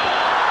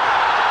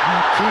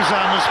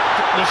 Kuzan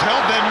was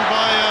held then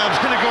by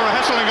Vennegoor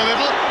Hesselink a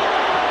little.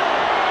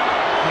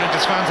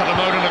 Rangers fans had a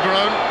moan and a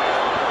groan.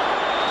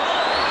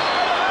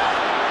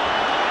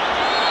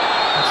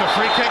 It's a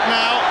free kick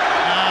now,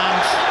 and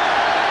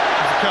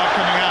there's a card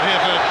coming out here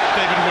for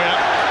David Weir.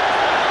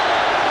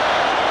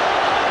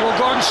 Well,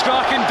 Gordon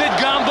Strachan did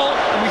gamble,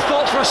 and we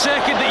thought for a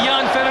second that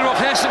Jan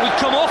Vennegoor-Hesselink would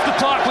come off the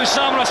park when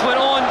Samaras went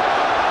on.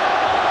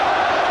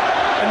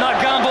 And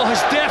that gamble has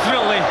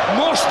definitely,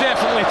 most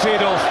definitely paid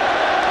off.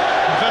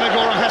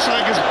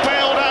 Vennegoor-Hesselink has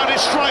bailed out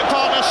his strike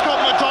partner, Scott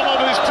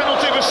McDonald, whose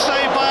penalty was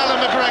saved by Alan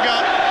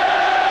McGregor.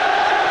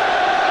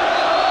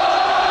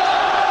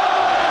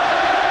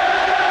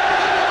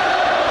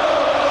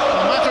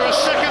 A matter of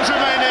seconds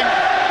remaining,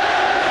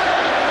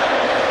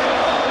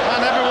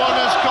 and everyone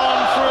has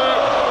gone through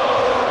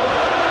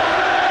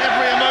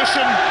every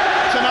emotion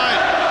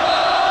tonight.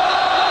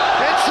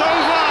 It's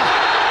over.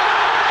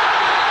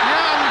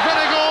 Jan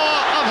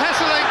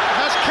Vennegoor-Hesselink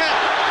has kept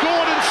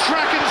Gordon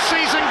Strachan's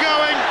season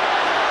going,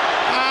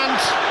 and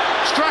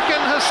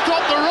Strachan has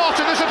stopped the rot,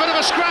 and there's a bit of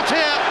a scrap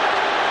here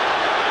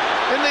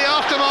in the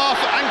aftermath,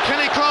 and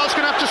Kenny Clark's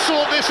going to have to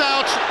sort this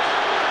out,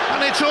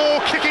 and it's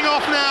all kicking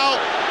off now,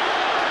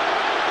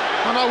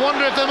 and I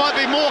wonder if there might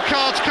be more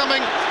cards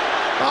coming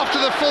after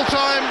the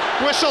full-time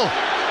whistle.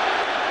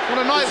 On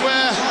a night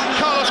where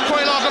Carlos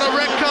Cuellar got a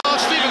red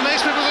card, Stephen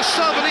Naismith was a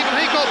sub, and even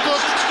he got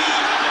booked,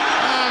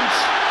 and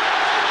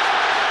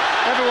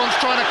everyone's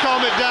trying to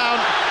calm it down.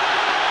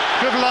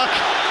 Good luck,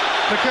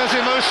 because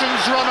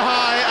emotions run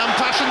high and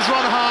passions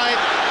run high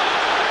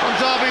on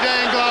Derby Day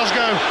in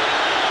Glasgow.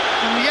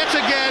 And yet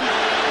again,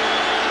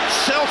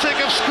 Celtic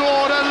have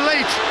scored a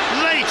late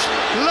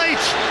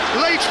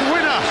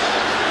winner.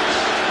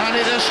 And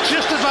it has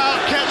just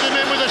about kept them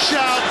in with a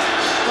shout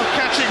of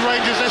catching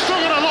Rangers. They've still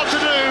got a lot to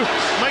do,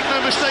 make no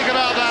mistake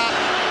about that.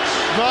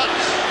 But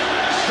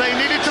they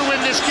needed to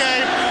win this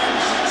game,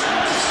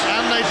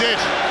 and they did.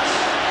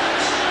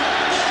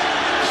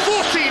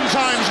 14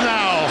 times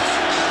now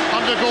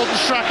under Gordon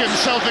Strachan,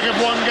 Celtic have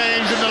won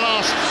games in the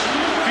last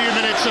few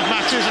minutes of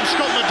matches, and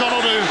Scott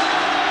McDonald, who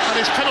had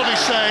his penalty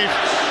save,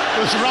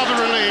 was rather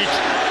relieved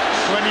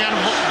when Jan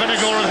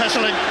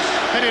Vennegoor-Hesselink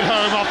headed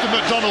home after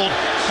McDonald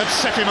had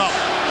set him up.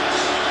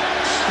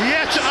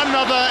 Yet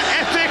another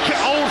epic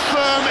Old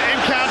Firm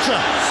encounter.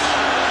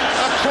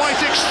 A quite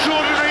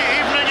extraordinary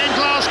evening in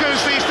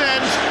Glasgow's East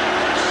End.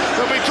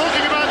 We'll be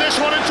talking about this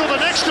one until the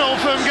next Old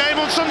Firm game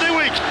on Sunday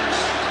week.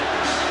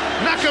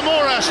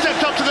 Nakamura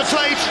stepped up to the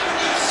plate,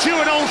 to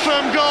an Old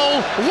Firm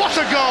goal. What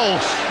a goal!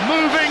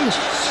 Moving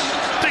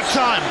big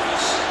time.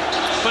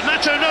 But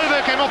Nacho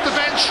Nova came off the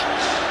bench,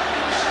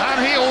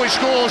 and he always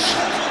scores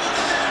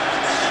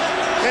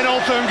in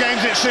Old Firm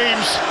games, it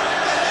seems.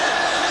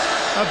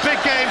 A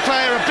big game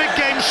player, a big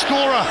game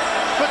scorer.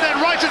 But then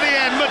right at the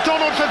end,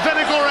 McDonald for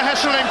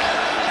Vennegoor-Hesselink.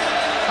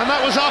 And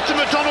that was after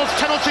McDonald's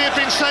penalty had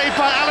been saved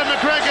by Alan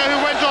McGregor, who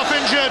went off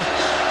injured.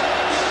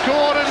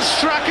 Gordon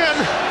Strachan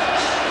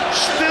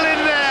still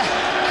in there,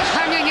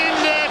 hanging in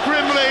there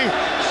grimly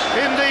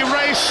in the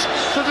race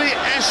for the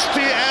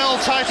SPL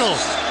title.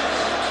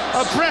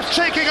 A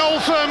breathtaking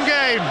Old Firm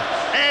game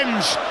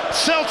ends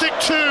Celtic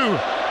 2,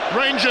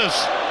 Rangers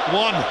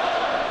 1.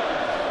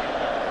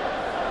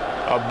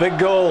 A big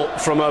goal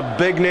from a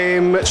big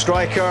name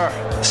striker.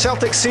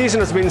 Celtic's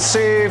season has been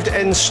saved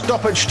in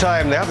stoppage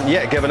time. They haven't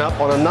yet given up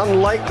on an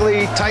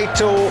unlikely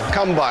title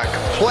comeback.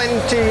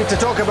 Plenty to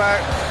talk about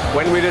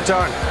when we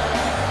return.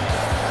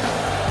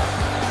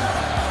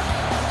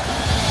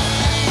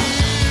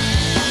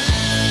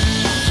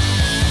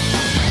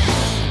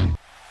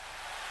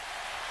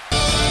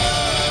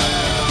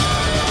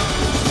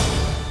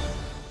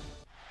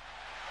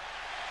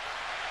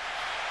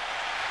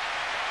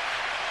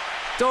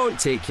 Don't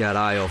take your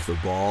eye off the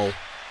ball.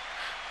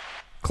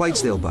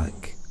 Clydesdale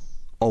Bank,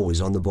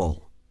 always on the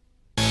ball.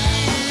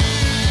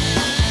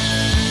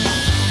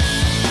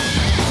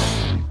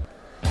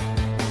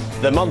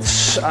 The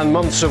months and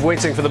months of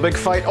waiting for the big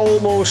fight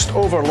almost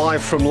over.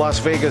 Live from Las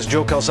Vegas,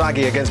 Joe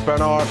Calzaghe against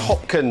Bernard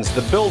Hopkins.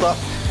 The build-up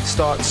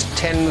starts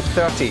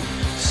 10:30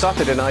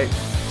 Saturday night.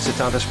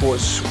 Setanta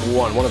Sports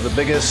 1, one of the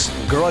biggest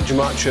grudge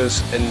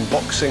matches in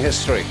boxing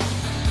history.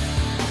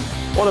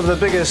 One of the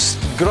biggest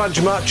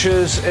grudge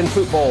matches in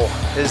football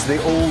is the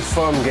Old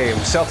Firm game.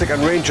 Celtic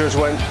and Rangers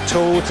went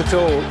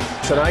toe-to-toe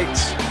tonight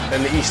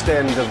in the East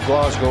End of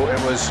Glasgow. It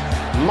was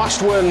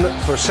must-win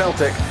for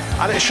Celtic,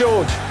 and it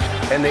showed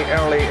in the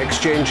early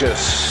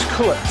exchanges.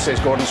 Cool it, says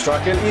Gordon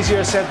Strachan.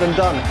 Easier said than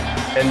done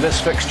in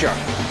this fixture.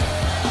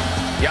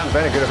 Jan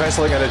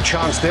Vennegoor-Hesselink had a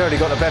chance there. He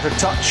got a better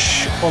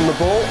touch on the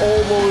ball,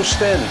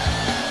 almost in.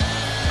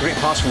 Great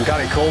pass from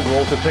Gary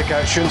Caldwell to pick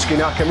out Shunsuke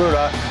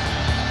Nakamura.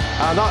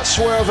 And that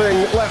swerving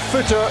left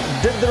footer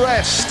did the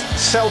rest.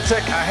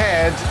 Celtic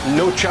ahead,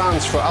 no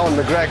chance for Alan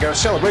McGregor.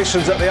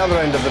 Celebrations at the other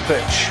end of the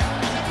pitch.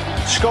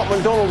 Scott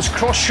McDonald's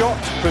cross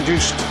shot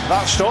produced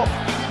that stop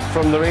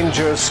from the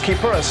Rangers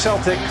keeper as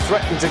Celtic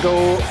threatened to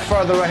go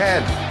further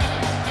ahead.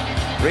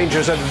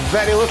 Rangers had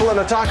very little in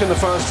attack in the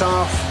first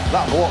half.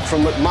 That block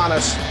from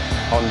McManus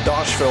on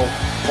Darshville,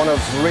 one of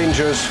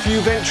Rangers'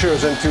 few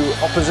ventures into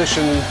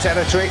opposition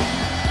territory.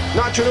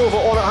 Nacho Nova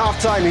on at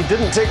half-time. He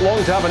didn't take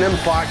long to have an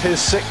impact. His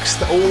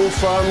 6th Old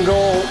Firm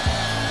goal.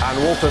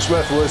 And Walter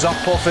Smith was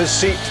up off his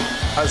seat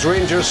as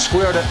Rangers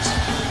squared it.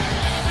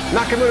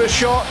 Nakamura's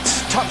shot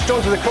touched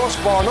onto the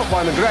crossbar, not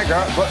by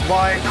McGregor, but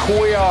by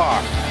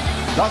Cuellar.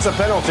 That's a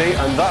penalty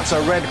and that's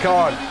a red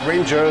card.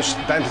 Rangers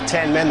down to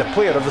 10 men, the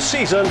player of the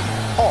season,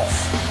 off.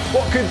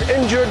 What could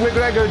injured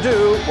McGregor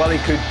do? Well, he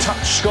could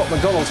touch Scott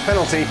McDonald's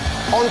penalty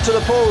onto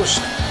the post.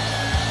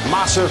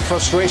 Massive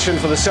frustration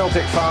for the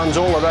Celtic fans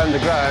all around the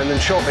ground,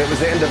 and shortly it was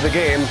the end of the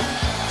game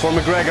for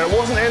McGregor. It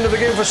wasn't the end of the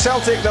game for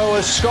Celtic though,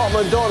 as Scott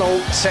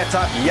McDonald set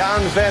up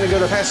Jan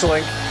Vennegoor of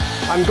Hesselink,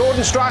 and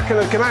Gordon Strachan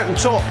had come out on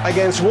top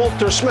against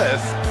Walter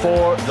Smith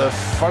for the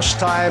first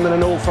time in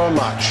an Old Firm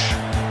match.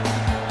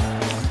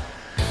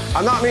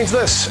 And that means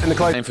this in the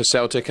Clyde. For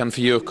Celtic, and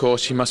for you of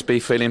course, you must be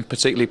feeling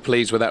particularly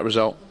pleased with that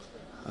result.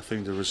 I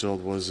think the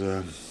result was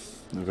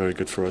very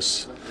good for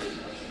us.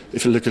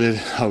 If you look at it,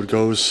 how it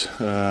goes,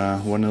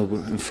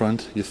 1-0 in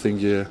front, you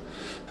think you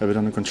have it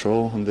under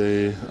control, and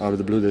they, out of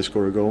the blue, they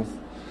score a goal.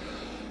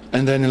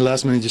 And then in the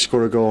last minute you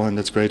score a goal, and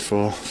that's great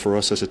for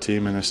us as a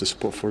team and as the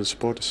support for the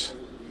supporters.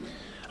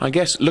 I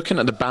guess looking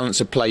at the balance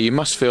of play, you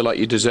must feel like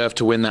you deserve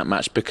to win that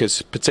match,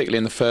 because particularly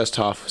in the first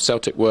half,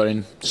 Celtic were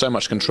in so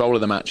much control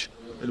of the match.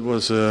 It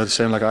was the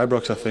same like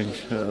Ibrox, I think,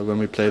 when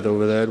we played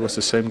over there. It was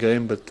the same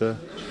game, but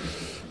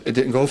it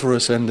didn't go for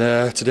us. And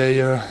today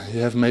you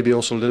have maybe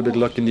also a little bit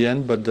luck in the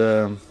end, but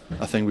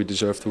I think we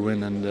deserve to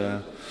win.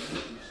 And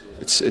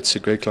it's a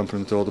great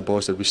compliment to all the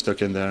boys that we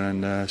stuck in there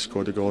and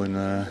scored a goal in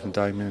a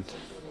dying minute.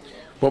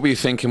 What were you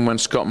thinking when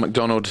Scott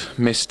McDonald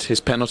missed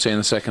his penalty in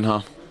the second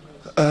half?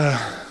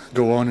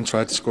 Go on and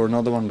try to score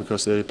another one,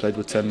 because they played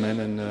with 10 men,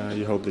 and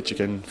you hope that you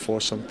can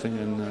force something,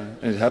 and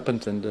it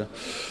happened. And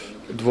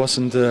it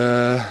wasn't,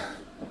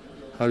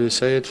 how do you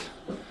say it?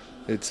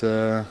 It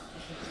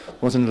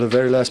wasn't the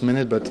very last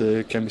minute, but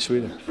it can be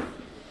sweeter.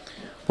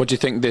 What do you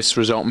think this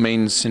result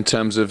means in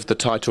terms of the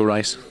title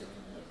race?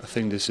 I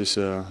think this is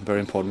a very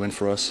important win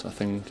for us. I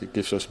think it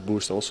gives us a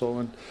boost also,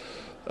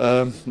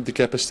 and the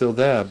gap is still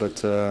there,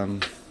 but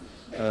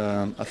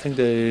I think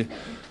they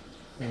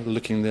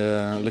looking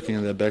at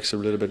their backs a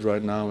little bit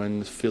right now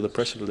and feel the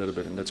pressure a little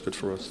bit, and that's good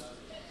for us.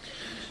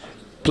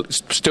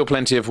 Still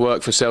plenty of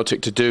work for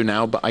Celtic to do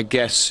now, but I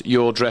guess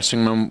your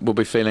dressing room will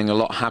be feeling a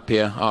lot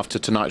happier after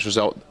tonight's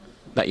result,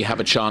 that you have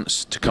a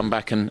chance to come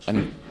back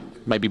and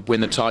maybe win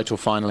the title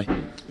finally.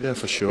 Yeah,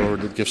 for sure.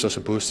 It gives us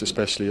a boost,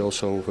 especially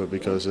also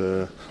because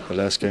the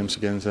last games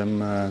against them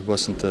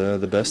wasn't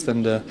the best,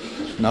 and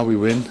now we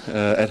win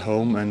at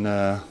home,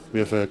 and we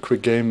have a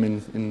quick game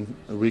in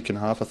a week and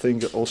a half, I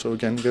think, also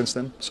again against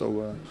them.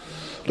 So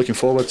looking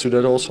forward to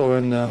that also,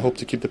 and hope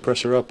to keep the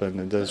pressure up,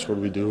 and that's what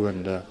we do,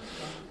 and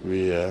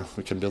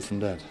we can build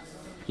from that.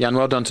 Jan,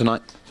 well done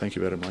tonight. Thank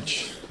you very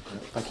much.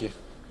 Thank you.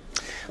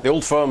 The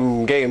Old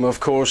Firm game, of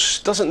course,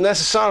 doesn't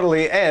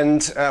necessarily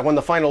end when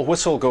the final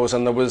whistle goes,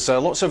 and there was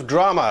lots of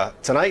drama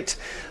tonight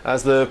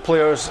as the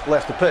players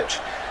left the pitch.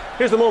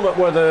 Here's the moment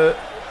where the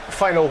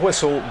final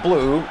whistle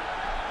blew.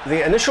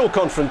 The initial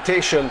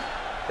confrontation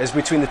is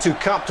between the two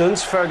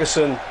captains,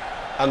 Ferguson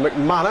and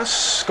McManus,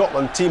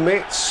 Scotland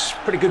teammates,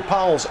 pretty good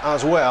pals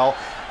as well,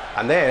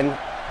 and then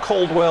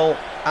Caldwell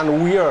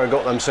and Weir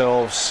got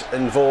themselves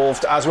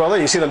involved as well. There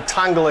you see them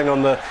tangling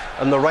on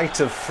the right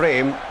of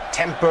frame.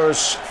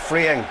 Tempers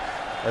fraying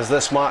as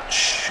this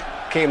match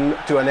came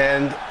to an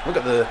end. Look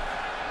at the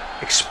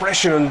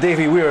expression on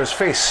Davy Weir's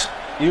face,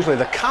 usually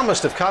the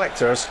calmest of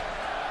characters,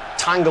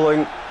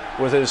 tangling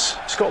with his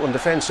Scotland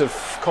defensive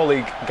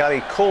colleague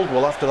Gary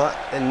Caldwell after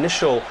that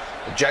initial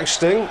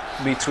jousting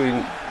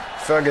between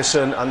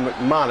Ferguson and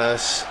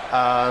McManus,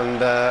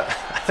 and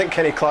I think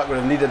Kenny Clark would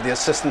have needed the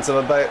assistance of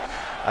about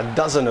a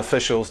dozen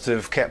officials to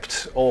have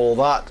kept all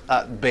that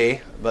at bay,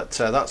 but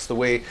that's the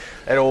way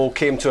it all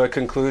came to a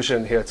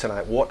conclusion here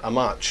tonight. What a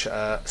match,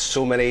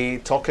 so many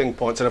talking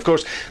points, and of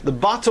course the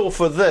battle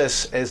for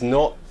this is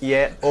not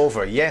yet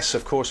over. Yes,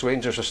 of course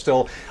Rangers are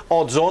still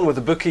odds on with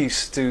the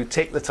bookies to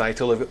take the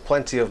title. They've got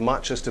plenty of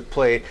matches to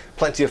play,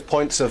 plenty of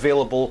points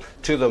available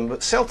to them,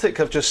 but Celtic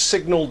have just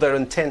signalled their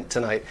intent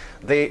tonight.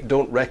 They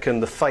don't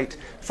reckon the fight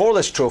for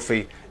this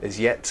trophy is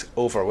yet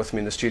over. With me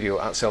in the studio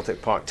at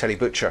Celtic Park, Terry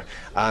Butcher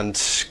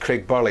and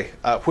Craig Burley.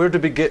 Where do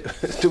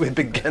we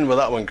begin with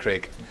that one,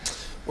 Craig?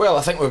 Well,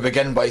 I think we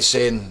begin by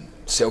saying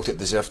Celtic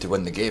deserved to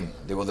win the game.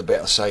 They were the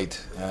better side.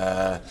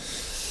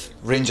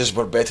 Rangers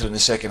were better in the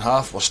second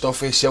half, were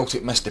stuffy.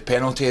 Celtic missed the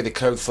penalty. The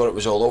crowd thought it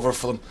was all over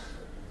for them.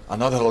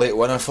 Another late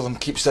winner for them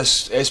keeps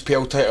this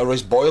SPL title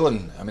race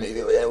boiling. I mean, it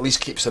at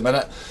least keeps them in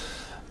it.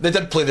 They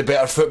did play the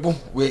better football.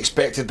 We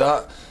expected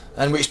that.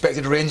 And we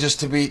expected Rangers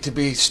to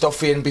be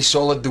stuffy and be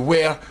solid. They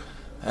were.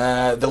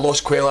 They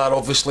lost Cuellar,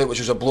 obviously, which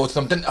was a blow to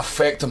them. Didn't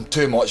affect them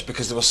too much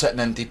because they were sitting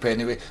in deep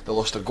anyway. They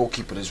lost their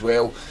goalkeeper as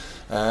well.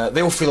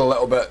 They'll feel a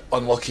little bit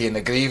unlucky and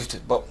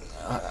aggrieved, but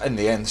in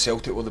the end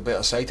Celtic were the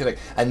better side tonight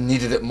and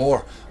needed it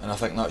more, and I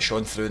think that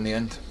shone through in the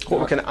end. What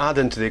we can add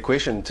into the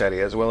equation,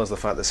 Terry, as well as the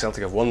fact that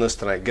Celtic have won this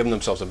tonight, given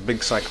themselves a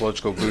big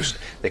psychological boost,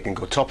 they can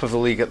go top of the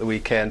league at the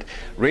weekend.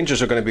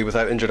 Rangers are going to be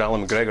without injured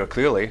Alan McGregor,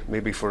 clearly,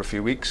 maybe for a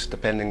few weeks,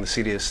 depending the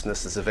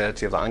seriousness, the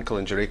severity of the ankle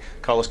injury.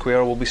 Carlos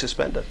Cuellar will be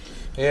suspended.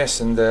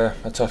 Yes, and a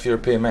tough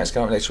European match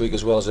coming up next week,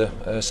 as well as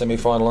a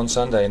semi-final on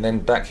Sunday, and then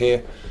back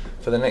here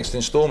for the next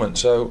instalment.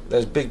 So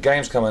there's big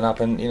games coming up,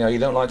 and you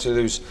don't like to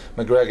lose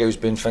McGregor, who's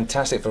been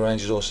fantastic for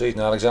Rangers all season.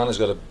 Alexander's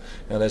got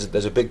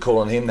there's a big call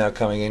on him now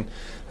coming in.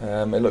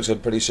 It looks a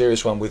pretty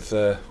serious one with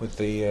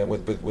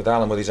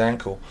Allen with his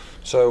ankle.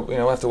 So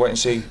we'll have to wait and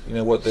see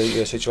what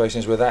the situation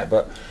is with that.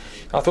 But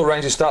I thought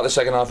Rangers started the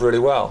second half really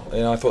well.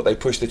 I thought they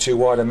pushed the two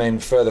wider men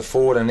further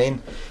forward and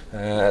in.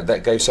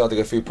 That gave Celtic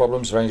a few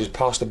problems. Rangers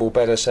passed the ball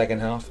better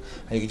second half,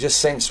 and you could just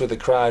sense with the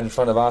crowd in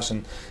front of us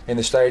and in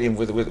the stadium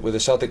with the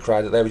Celtic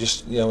crowd that they were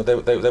just they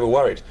were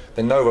worried.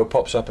 Then Novo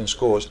pops up and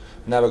scores.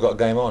 Now we've got a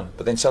game on.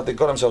 But then Celtic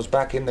got themselves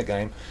back in the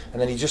game,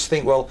 and then you just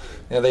think, well,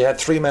 they had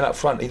three men up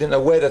front. He didn't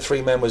know where the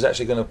three men was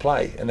actually going to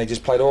play, and they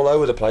just played all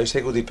over the place,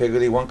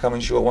 higgledy-piggledy, one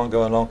coming short, one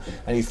going long,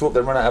 and he thought they'd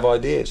run out of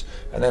ideas.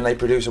 And then they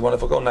produced a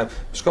wonderful goal. Now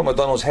Scott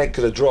McDonald's head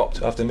could have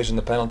dropped after missing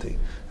the penalty,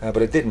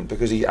 but it didn't,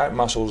 because he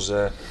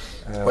outmuscles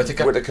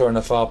Whittaker in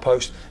the far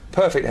post.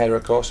 Perfect header,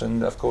 of course,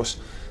 and of course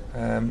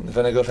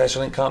Vinegar of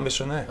Hesselink can't miss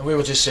from there. And we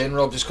were just saying,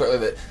 Rob, just quickly,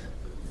 that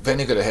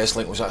Vinegar of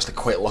Hesselink was actually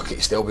quite lucky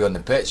to still be on the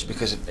pitch,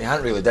 because he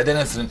hadn't really did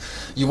anything.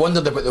 You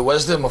wondered about the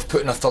wisdom of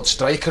putting a third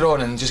striker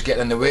on and just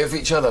getting in the way of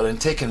each other and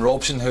taking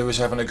Robson, who was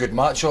having a good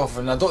match off,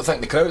 and I don't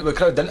think the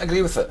crowd didn't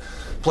agree with it.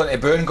 Plenty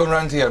of booing going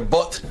around here,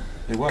 but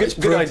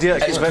good idea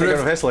to keep Vinegar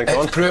of Hesselink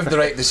on. It's proved the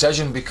right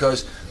decision,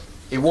 because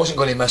he wasn't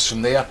going to miss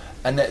from there,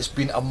 and it's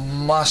been a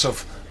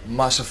massive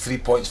 3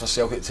 points for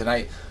Celtic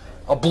tonight.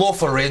 A blow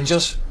for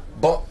Rangers,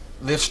 but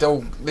they've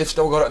still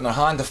got it in their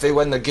hand. If they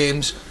win their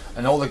games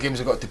and all the games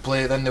they've got to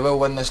play, then they will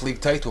win this league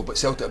title. But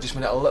Celtic have just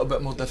made it a little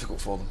bit more difficult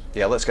for them.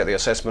 Yeah, let's get the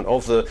assessment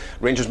of the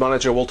Rangers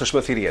manager, Walter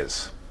Smith. Here he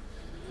is.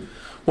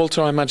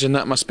 Walter, I imagine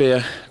that must be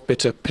a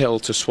bitter pill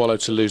to swallow,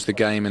 to lose the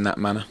game in that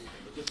manner.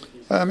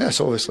 Yes,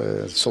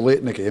 obviously, so late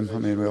in the game. I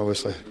mean, we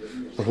obviously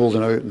were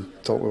holding out and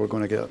thought we were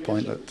going to get a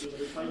point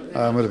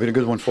that would have been a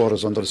good one for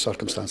us under the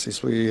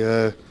circumstances. We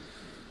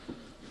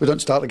didn't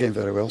start the game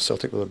very well.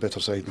 Celtic were a better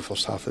side in the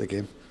first half of the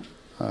game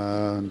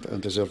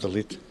and deserved the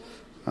lead.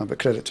 But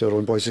credit to our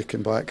own boys who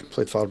came back,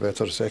 played far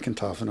better the second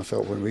half, and I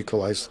felt when we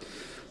equalised,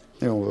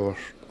 we were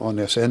on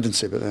the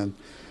ascendancy. But then,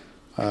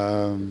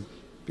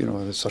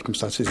 the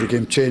circumstances of the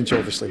game changed,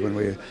 obviously, when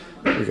we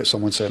got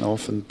someone sent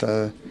off, and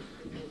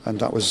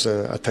that was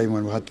a time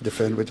when we had to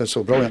defend. We did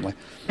so brilliantly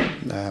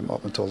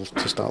up until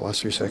just that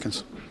last few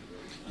seconds.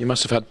 You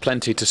must have had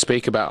plenty to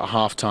speak about at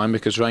half-time,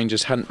 because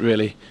Rangers hadn't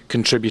really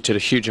contributed a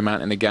huge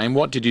amount in the game.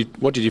 What did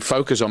you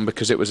focus on,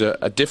 because it was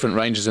a different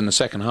Rangers in the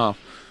second half?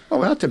 Well,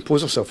 we had to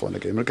impose ourselves on the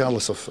game,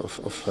 regardless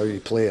of how you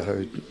play or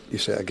how you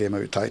set a game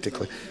out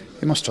tactically.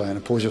 You must try and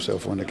impose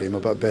yourself on the game a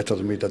bit better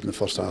than we did in the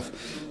first half.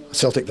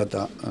 Celtic did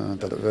that,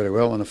 did it very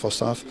well in the first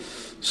half.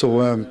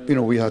 So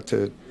we had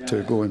to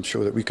go and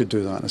show that we could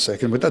do that in a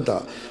second. We did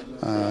that,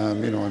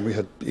 and we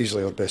had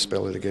easily our best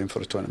spell of the game for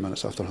the 20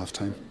 minutes after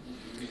half-time.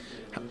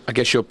 I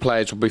guess your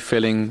players will be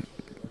feeling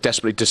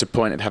desperately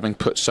disappointed, having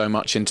put so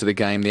much into the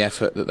game, the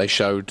effort that they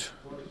showed,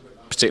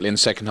 particularly in the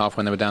second half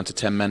when they were down to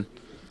 10 men.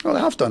 Well, they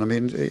have done. I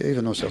mean,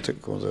 even though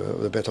Celtic were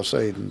the better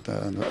side in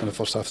the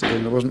first half of the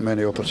game, there wasn't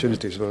many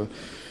opportunities.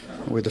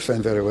 We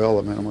defend very well.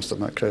 I mean, I must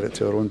admit credit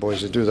to our own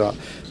boys who do that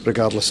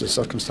regardless of the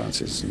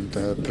circumstances, and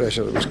the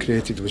pressure that was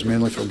created was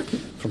mainly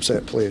from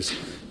set plays.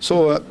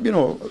 So,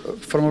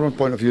 from our own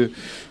point of view,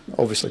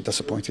 obviously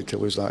disappointed to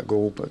lose that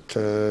goal, but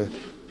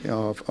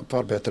a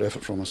far better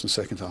effort from us in the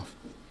second half.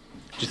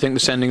 Do you think the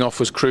sending off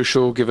was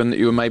crucial, given that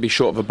you were maybe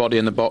short of a body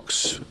in the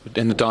box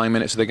in the dying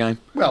minutes of the game?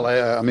 Well,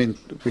 I mean,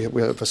 we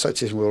have a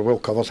situation where we were well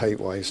covered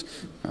height-wise,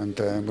 and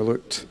we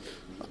looked,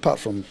 apart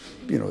from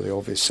the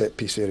obvious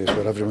set-piece areas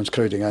where everyone's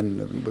crowding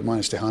in, we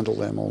managed to handle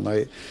them all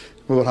night.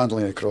 We were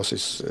handling the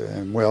crosses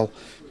well,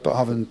 but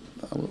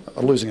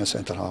losing a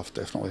centre half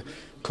definitely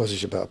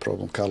causes you a bit of a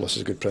problem. Carlos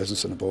has a good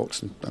presence in the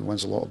box and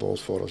wins a lot of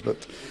balls for us,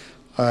 but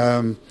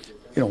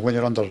when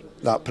you're under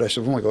that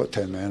pressure, we've only got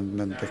 10 men,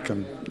 and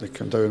they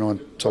come down on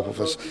top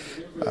of us,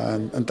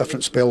 and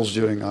different spells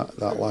during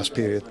that last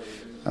period.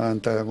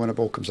 And when a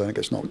ball comes in, it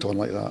gets knocked on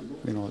like that.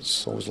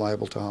 It's always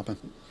liable to happen.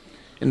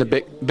 In the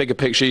bigger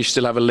picture, you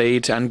still have a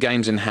lead and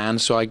games in hand,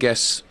 so I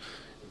guess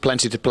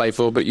plenty to play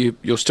for. But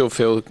you'll still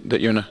feel that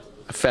you're in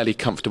a fairly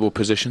comfortable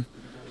position.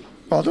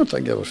 Well, I don't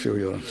think you ever feel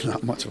you're in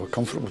that much of a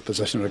comfortable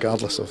position,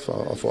 regardless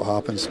of what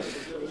happens.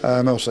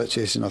 Our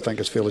situation, I think,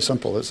 is fairly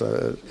simple.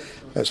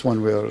 It's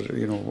one where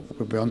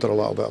we'll be under a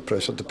little bit of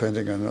pressure,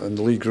 depending on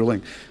the league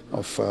ruling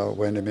of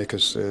when they make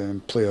us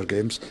play our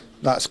games.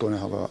 That's going to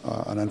have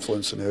an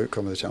influence on the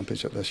outcome of the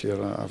championship this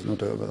year. I have no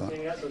doubt about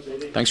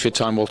that. Thanks for your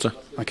time, Walter.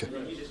 Thank you.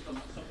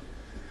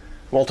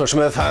 Walter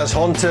Smith has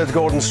haunted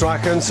Gordon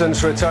Strachan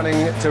since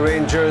returning to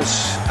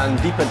Rangers,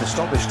 and deep into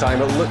stoppage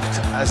time it looked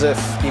as if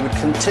he would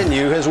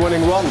continue his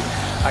winning run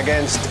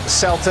against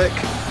Celtic,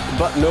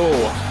 but no,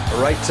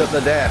 right at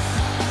the death.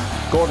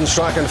 Gordon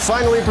Strachan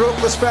finally broke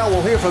the spell.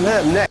 We'll hear from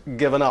him next.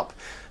 Given up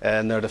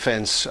in their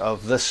defence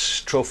of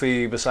this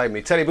trophy beside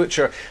me. Terry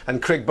Butcher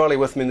and Craig Burley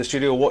with me in the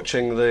studio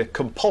watching the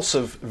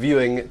compulsive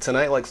viewing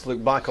tonight. Let's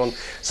look back on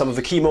some of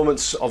the key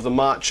moments of the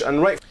match.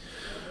 And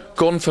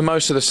Gordon, for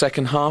most of the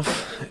second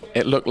half,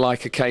 it looked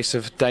like a case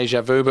of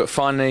deja vu, but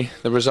finally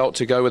the result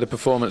to go with the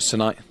performance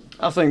tonight.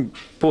 I think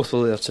both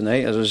were there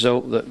tonight as a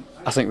result that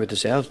I think we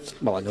deserved.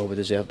 Well, I know we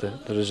deserved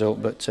the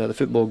result, but the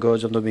football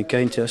gods have not been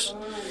kind to us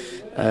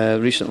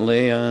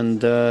recently.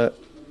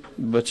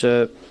 But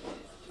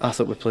I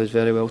thought we played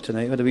very well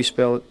tonight. We had a wee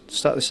spell at the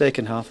start of the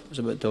second half. It was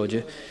a bit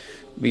dodgy.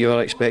 We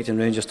were expecting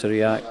Rangers to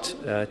react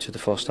to the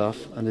first half,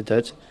 and they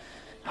did,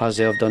 as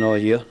they have done all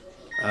year.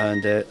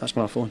 And that's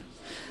my phone.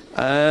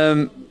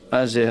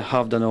 As they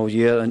have done all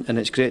year, and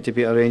it's great to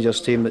beat a Rangers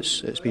team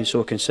that's been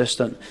so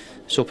consistent,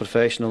 so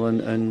professional,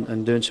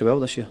 and doing so well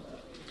this year.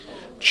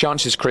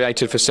 Chances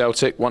created for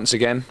Celtic once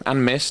again,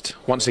 and missed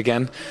once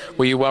again.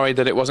 Were you worried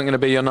that it wasn't going to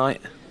be your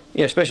night?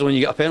 Yeah, especially when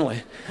you get a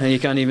penalty and you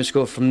can't even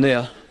score from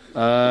there.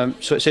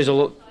 So it says a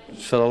lot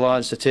for the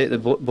lads to take the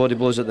body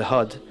blows that they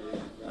had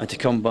and to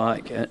come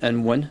back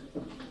and win.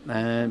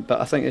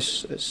 But I think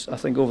I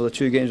think over the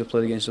 2 games we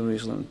played against them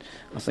recently,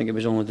 I think it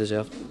was only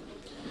deserved.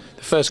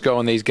 The first goal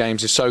in these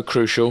games is so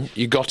crucial.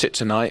 You got it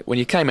tonight. When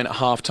you came in at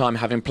half-time,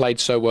 having played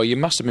so well, you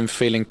must have been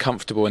feeling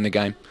comfortable in the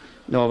game.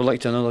 No, I would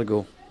like another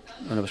goal,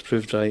 and I was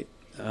proved right.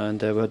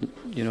 And we had,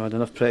 had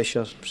enough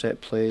pressure,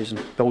 set plays,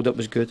 and build-up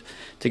was good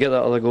to get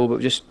that other goal,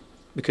 but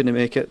we couldn't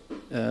make it.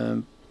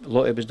 A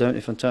lot of it was down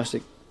to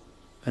fantastic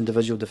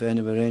individual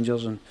defending with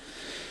Rangers, and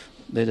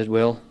they did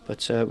well.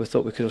 But we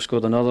thought we could have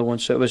scored another one,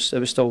 so it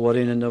was still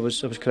worrying, and I was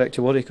correct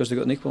to worry because they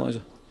got an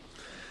equaliser.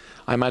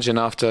 I imagine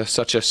after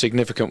such a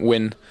significant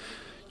win,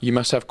 you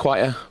must have quite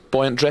a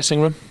buoyant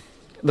dressing room.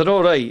 They're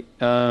all right,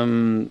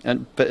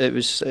 but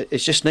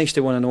it's just nice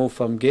to win an Old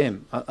Firm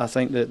game. I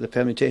think that the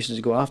permutations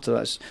that go after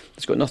that,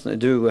 it's got nothing to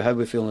do with how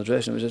we feel in the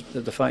dressing room. It was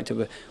just the fact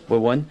that we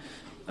won,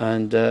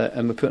 and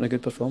we put in a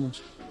good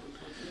performance.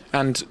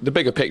 And the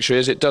bigger picture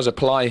is it does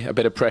apply a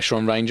bit of pressure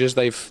on Rangers.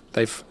 They've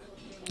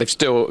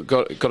still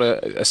got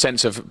a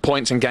sense of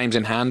points and games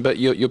in hand, but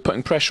you're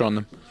putting pressure on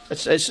them.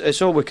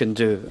 It's all we can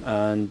do,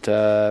 and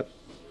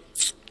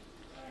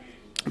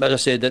as I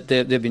said, that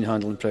they've been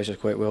handling pressure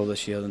quite well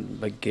this year in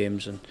big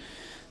games,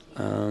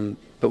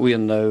 but we are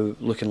now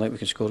looking like we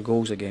can score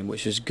goals again,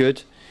 which is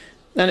good,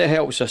 and it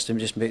helps us to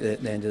just make the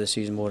end of the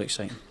season more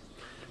exciting.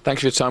 Thank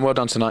you for your time. Well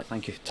done tonight.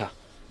 Thank you. Ta.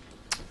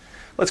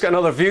 Let's get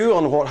another view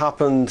on what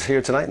happened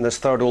here tonight in this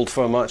third Old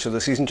Firm match of the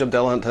season. Jim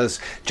Delahunt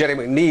has Jerry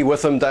McNee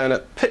with him down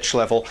at pitch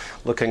level,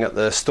 looking at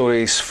the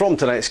stories from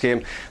tonight's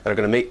game that are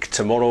going to make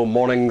tomorrow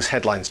morning's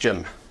headlines.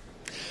 Jim.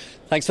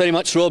 Thanks very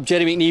much, Rob.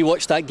 Jerry McNee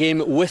watched that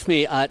game with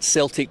me at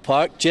Celtic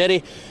Park.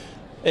 Jerry,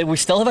 we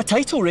still have a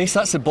title race,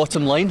 that's the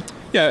bottom line.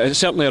 Yeah, it's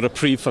certainly a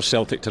reprieve for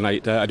Celtic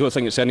tonight. I don't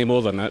think it's any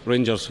more than that.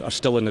 Rangers are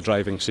still in the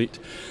driving seat.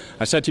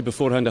 I said to you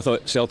beforehand I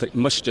thought Celtic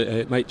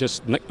might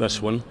just nick this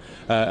one,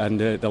 and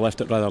they left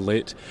it rather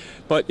late.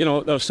 But, there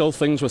are still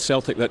things with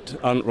Celtic that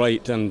aren't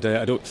right, and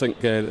I don't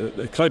think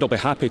the crowd will be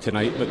happy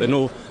tonight, but they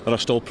know there are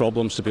still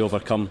problems to be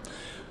overcome.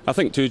 I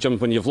think too, Jim,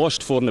 when you've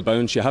lost 4 in the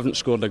bounce, you haven't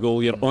scored a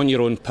goal, you're on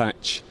your own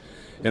patch.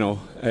 You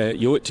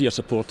owe it to your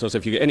supporters.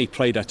 If you get any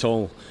pride at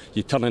all,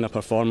 you turn in a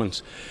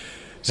performance.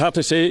 It's hard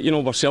to say,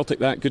 were Celtic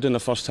that good in the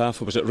first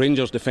half, or was it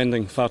Rangers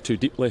defending far too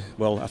deeply?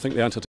 Well, I think the answer to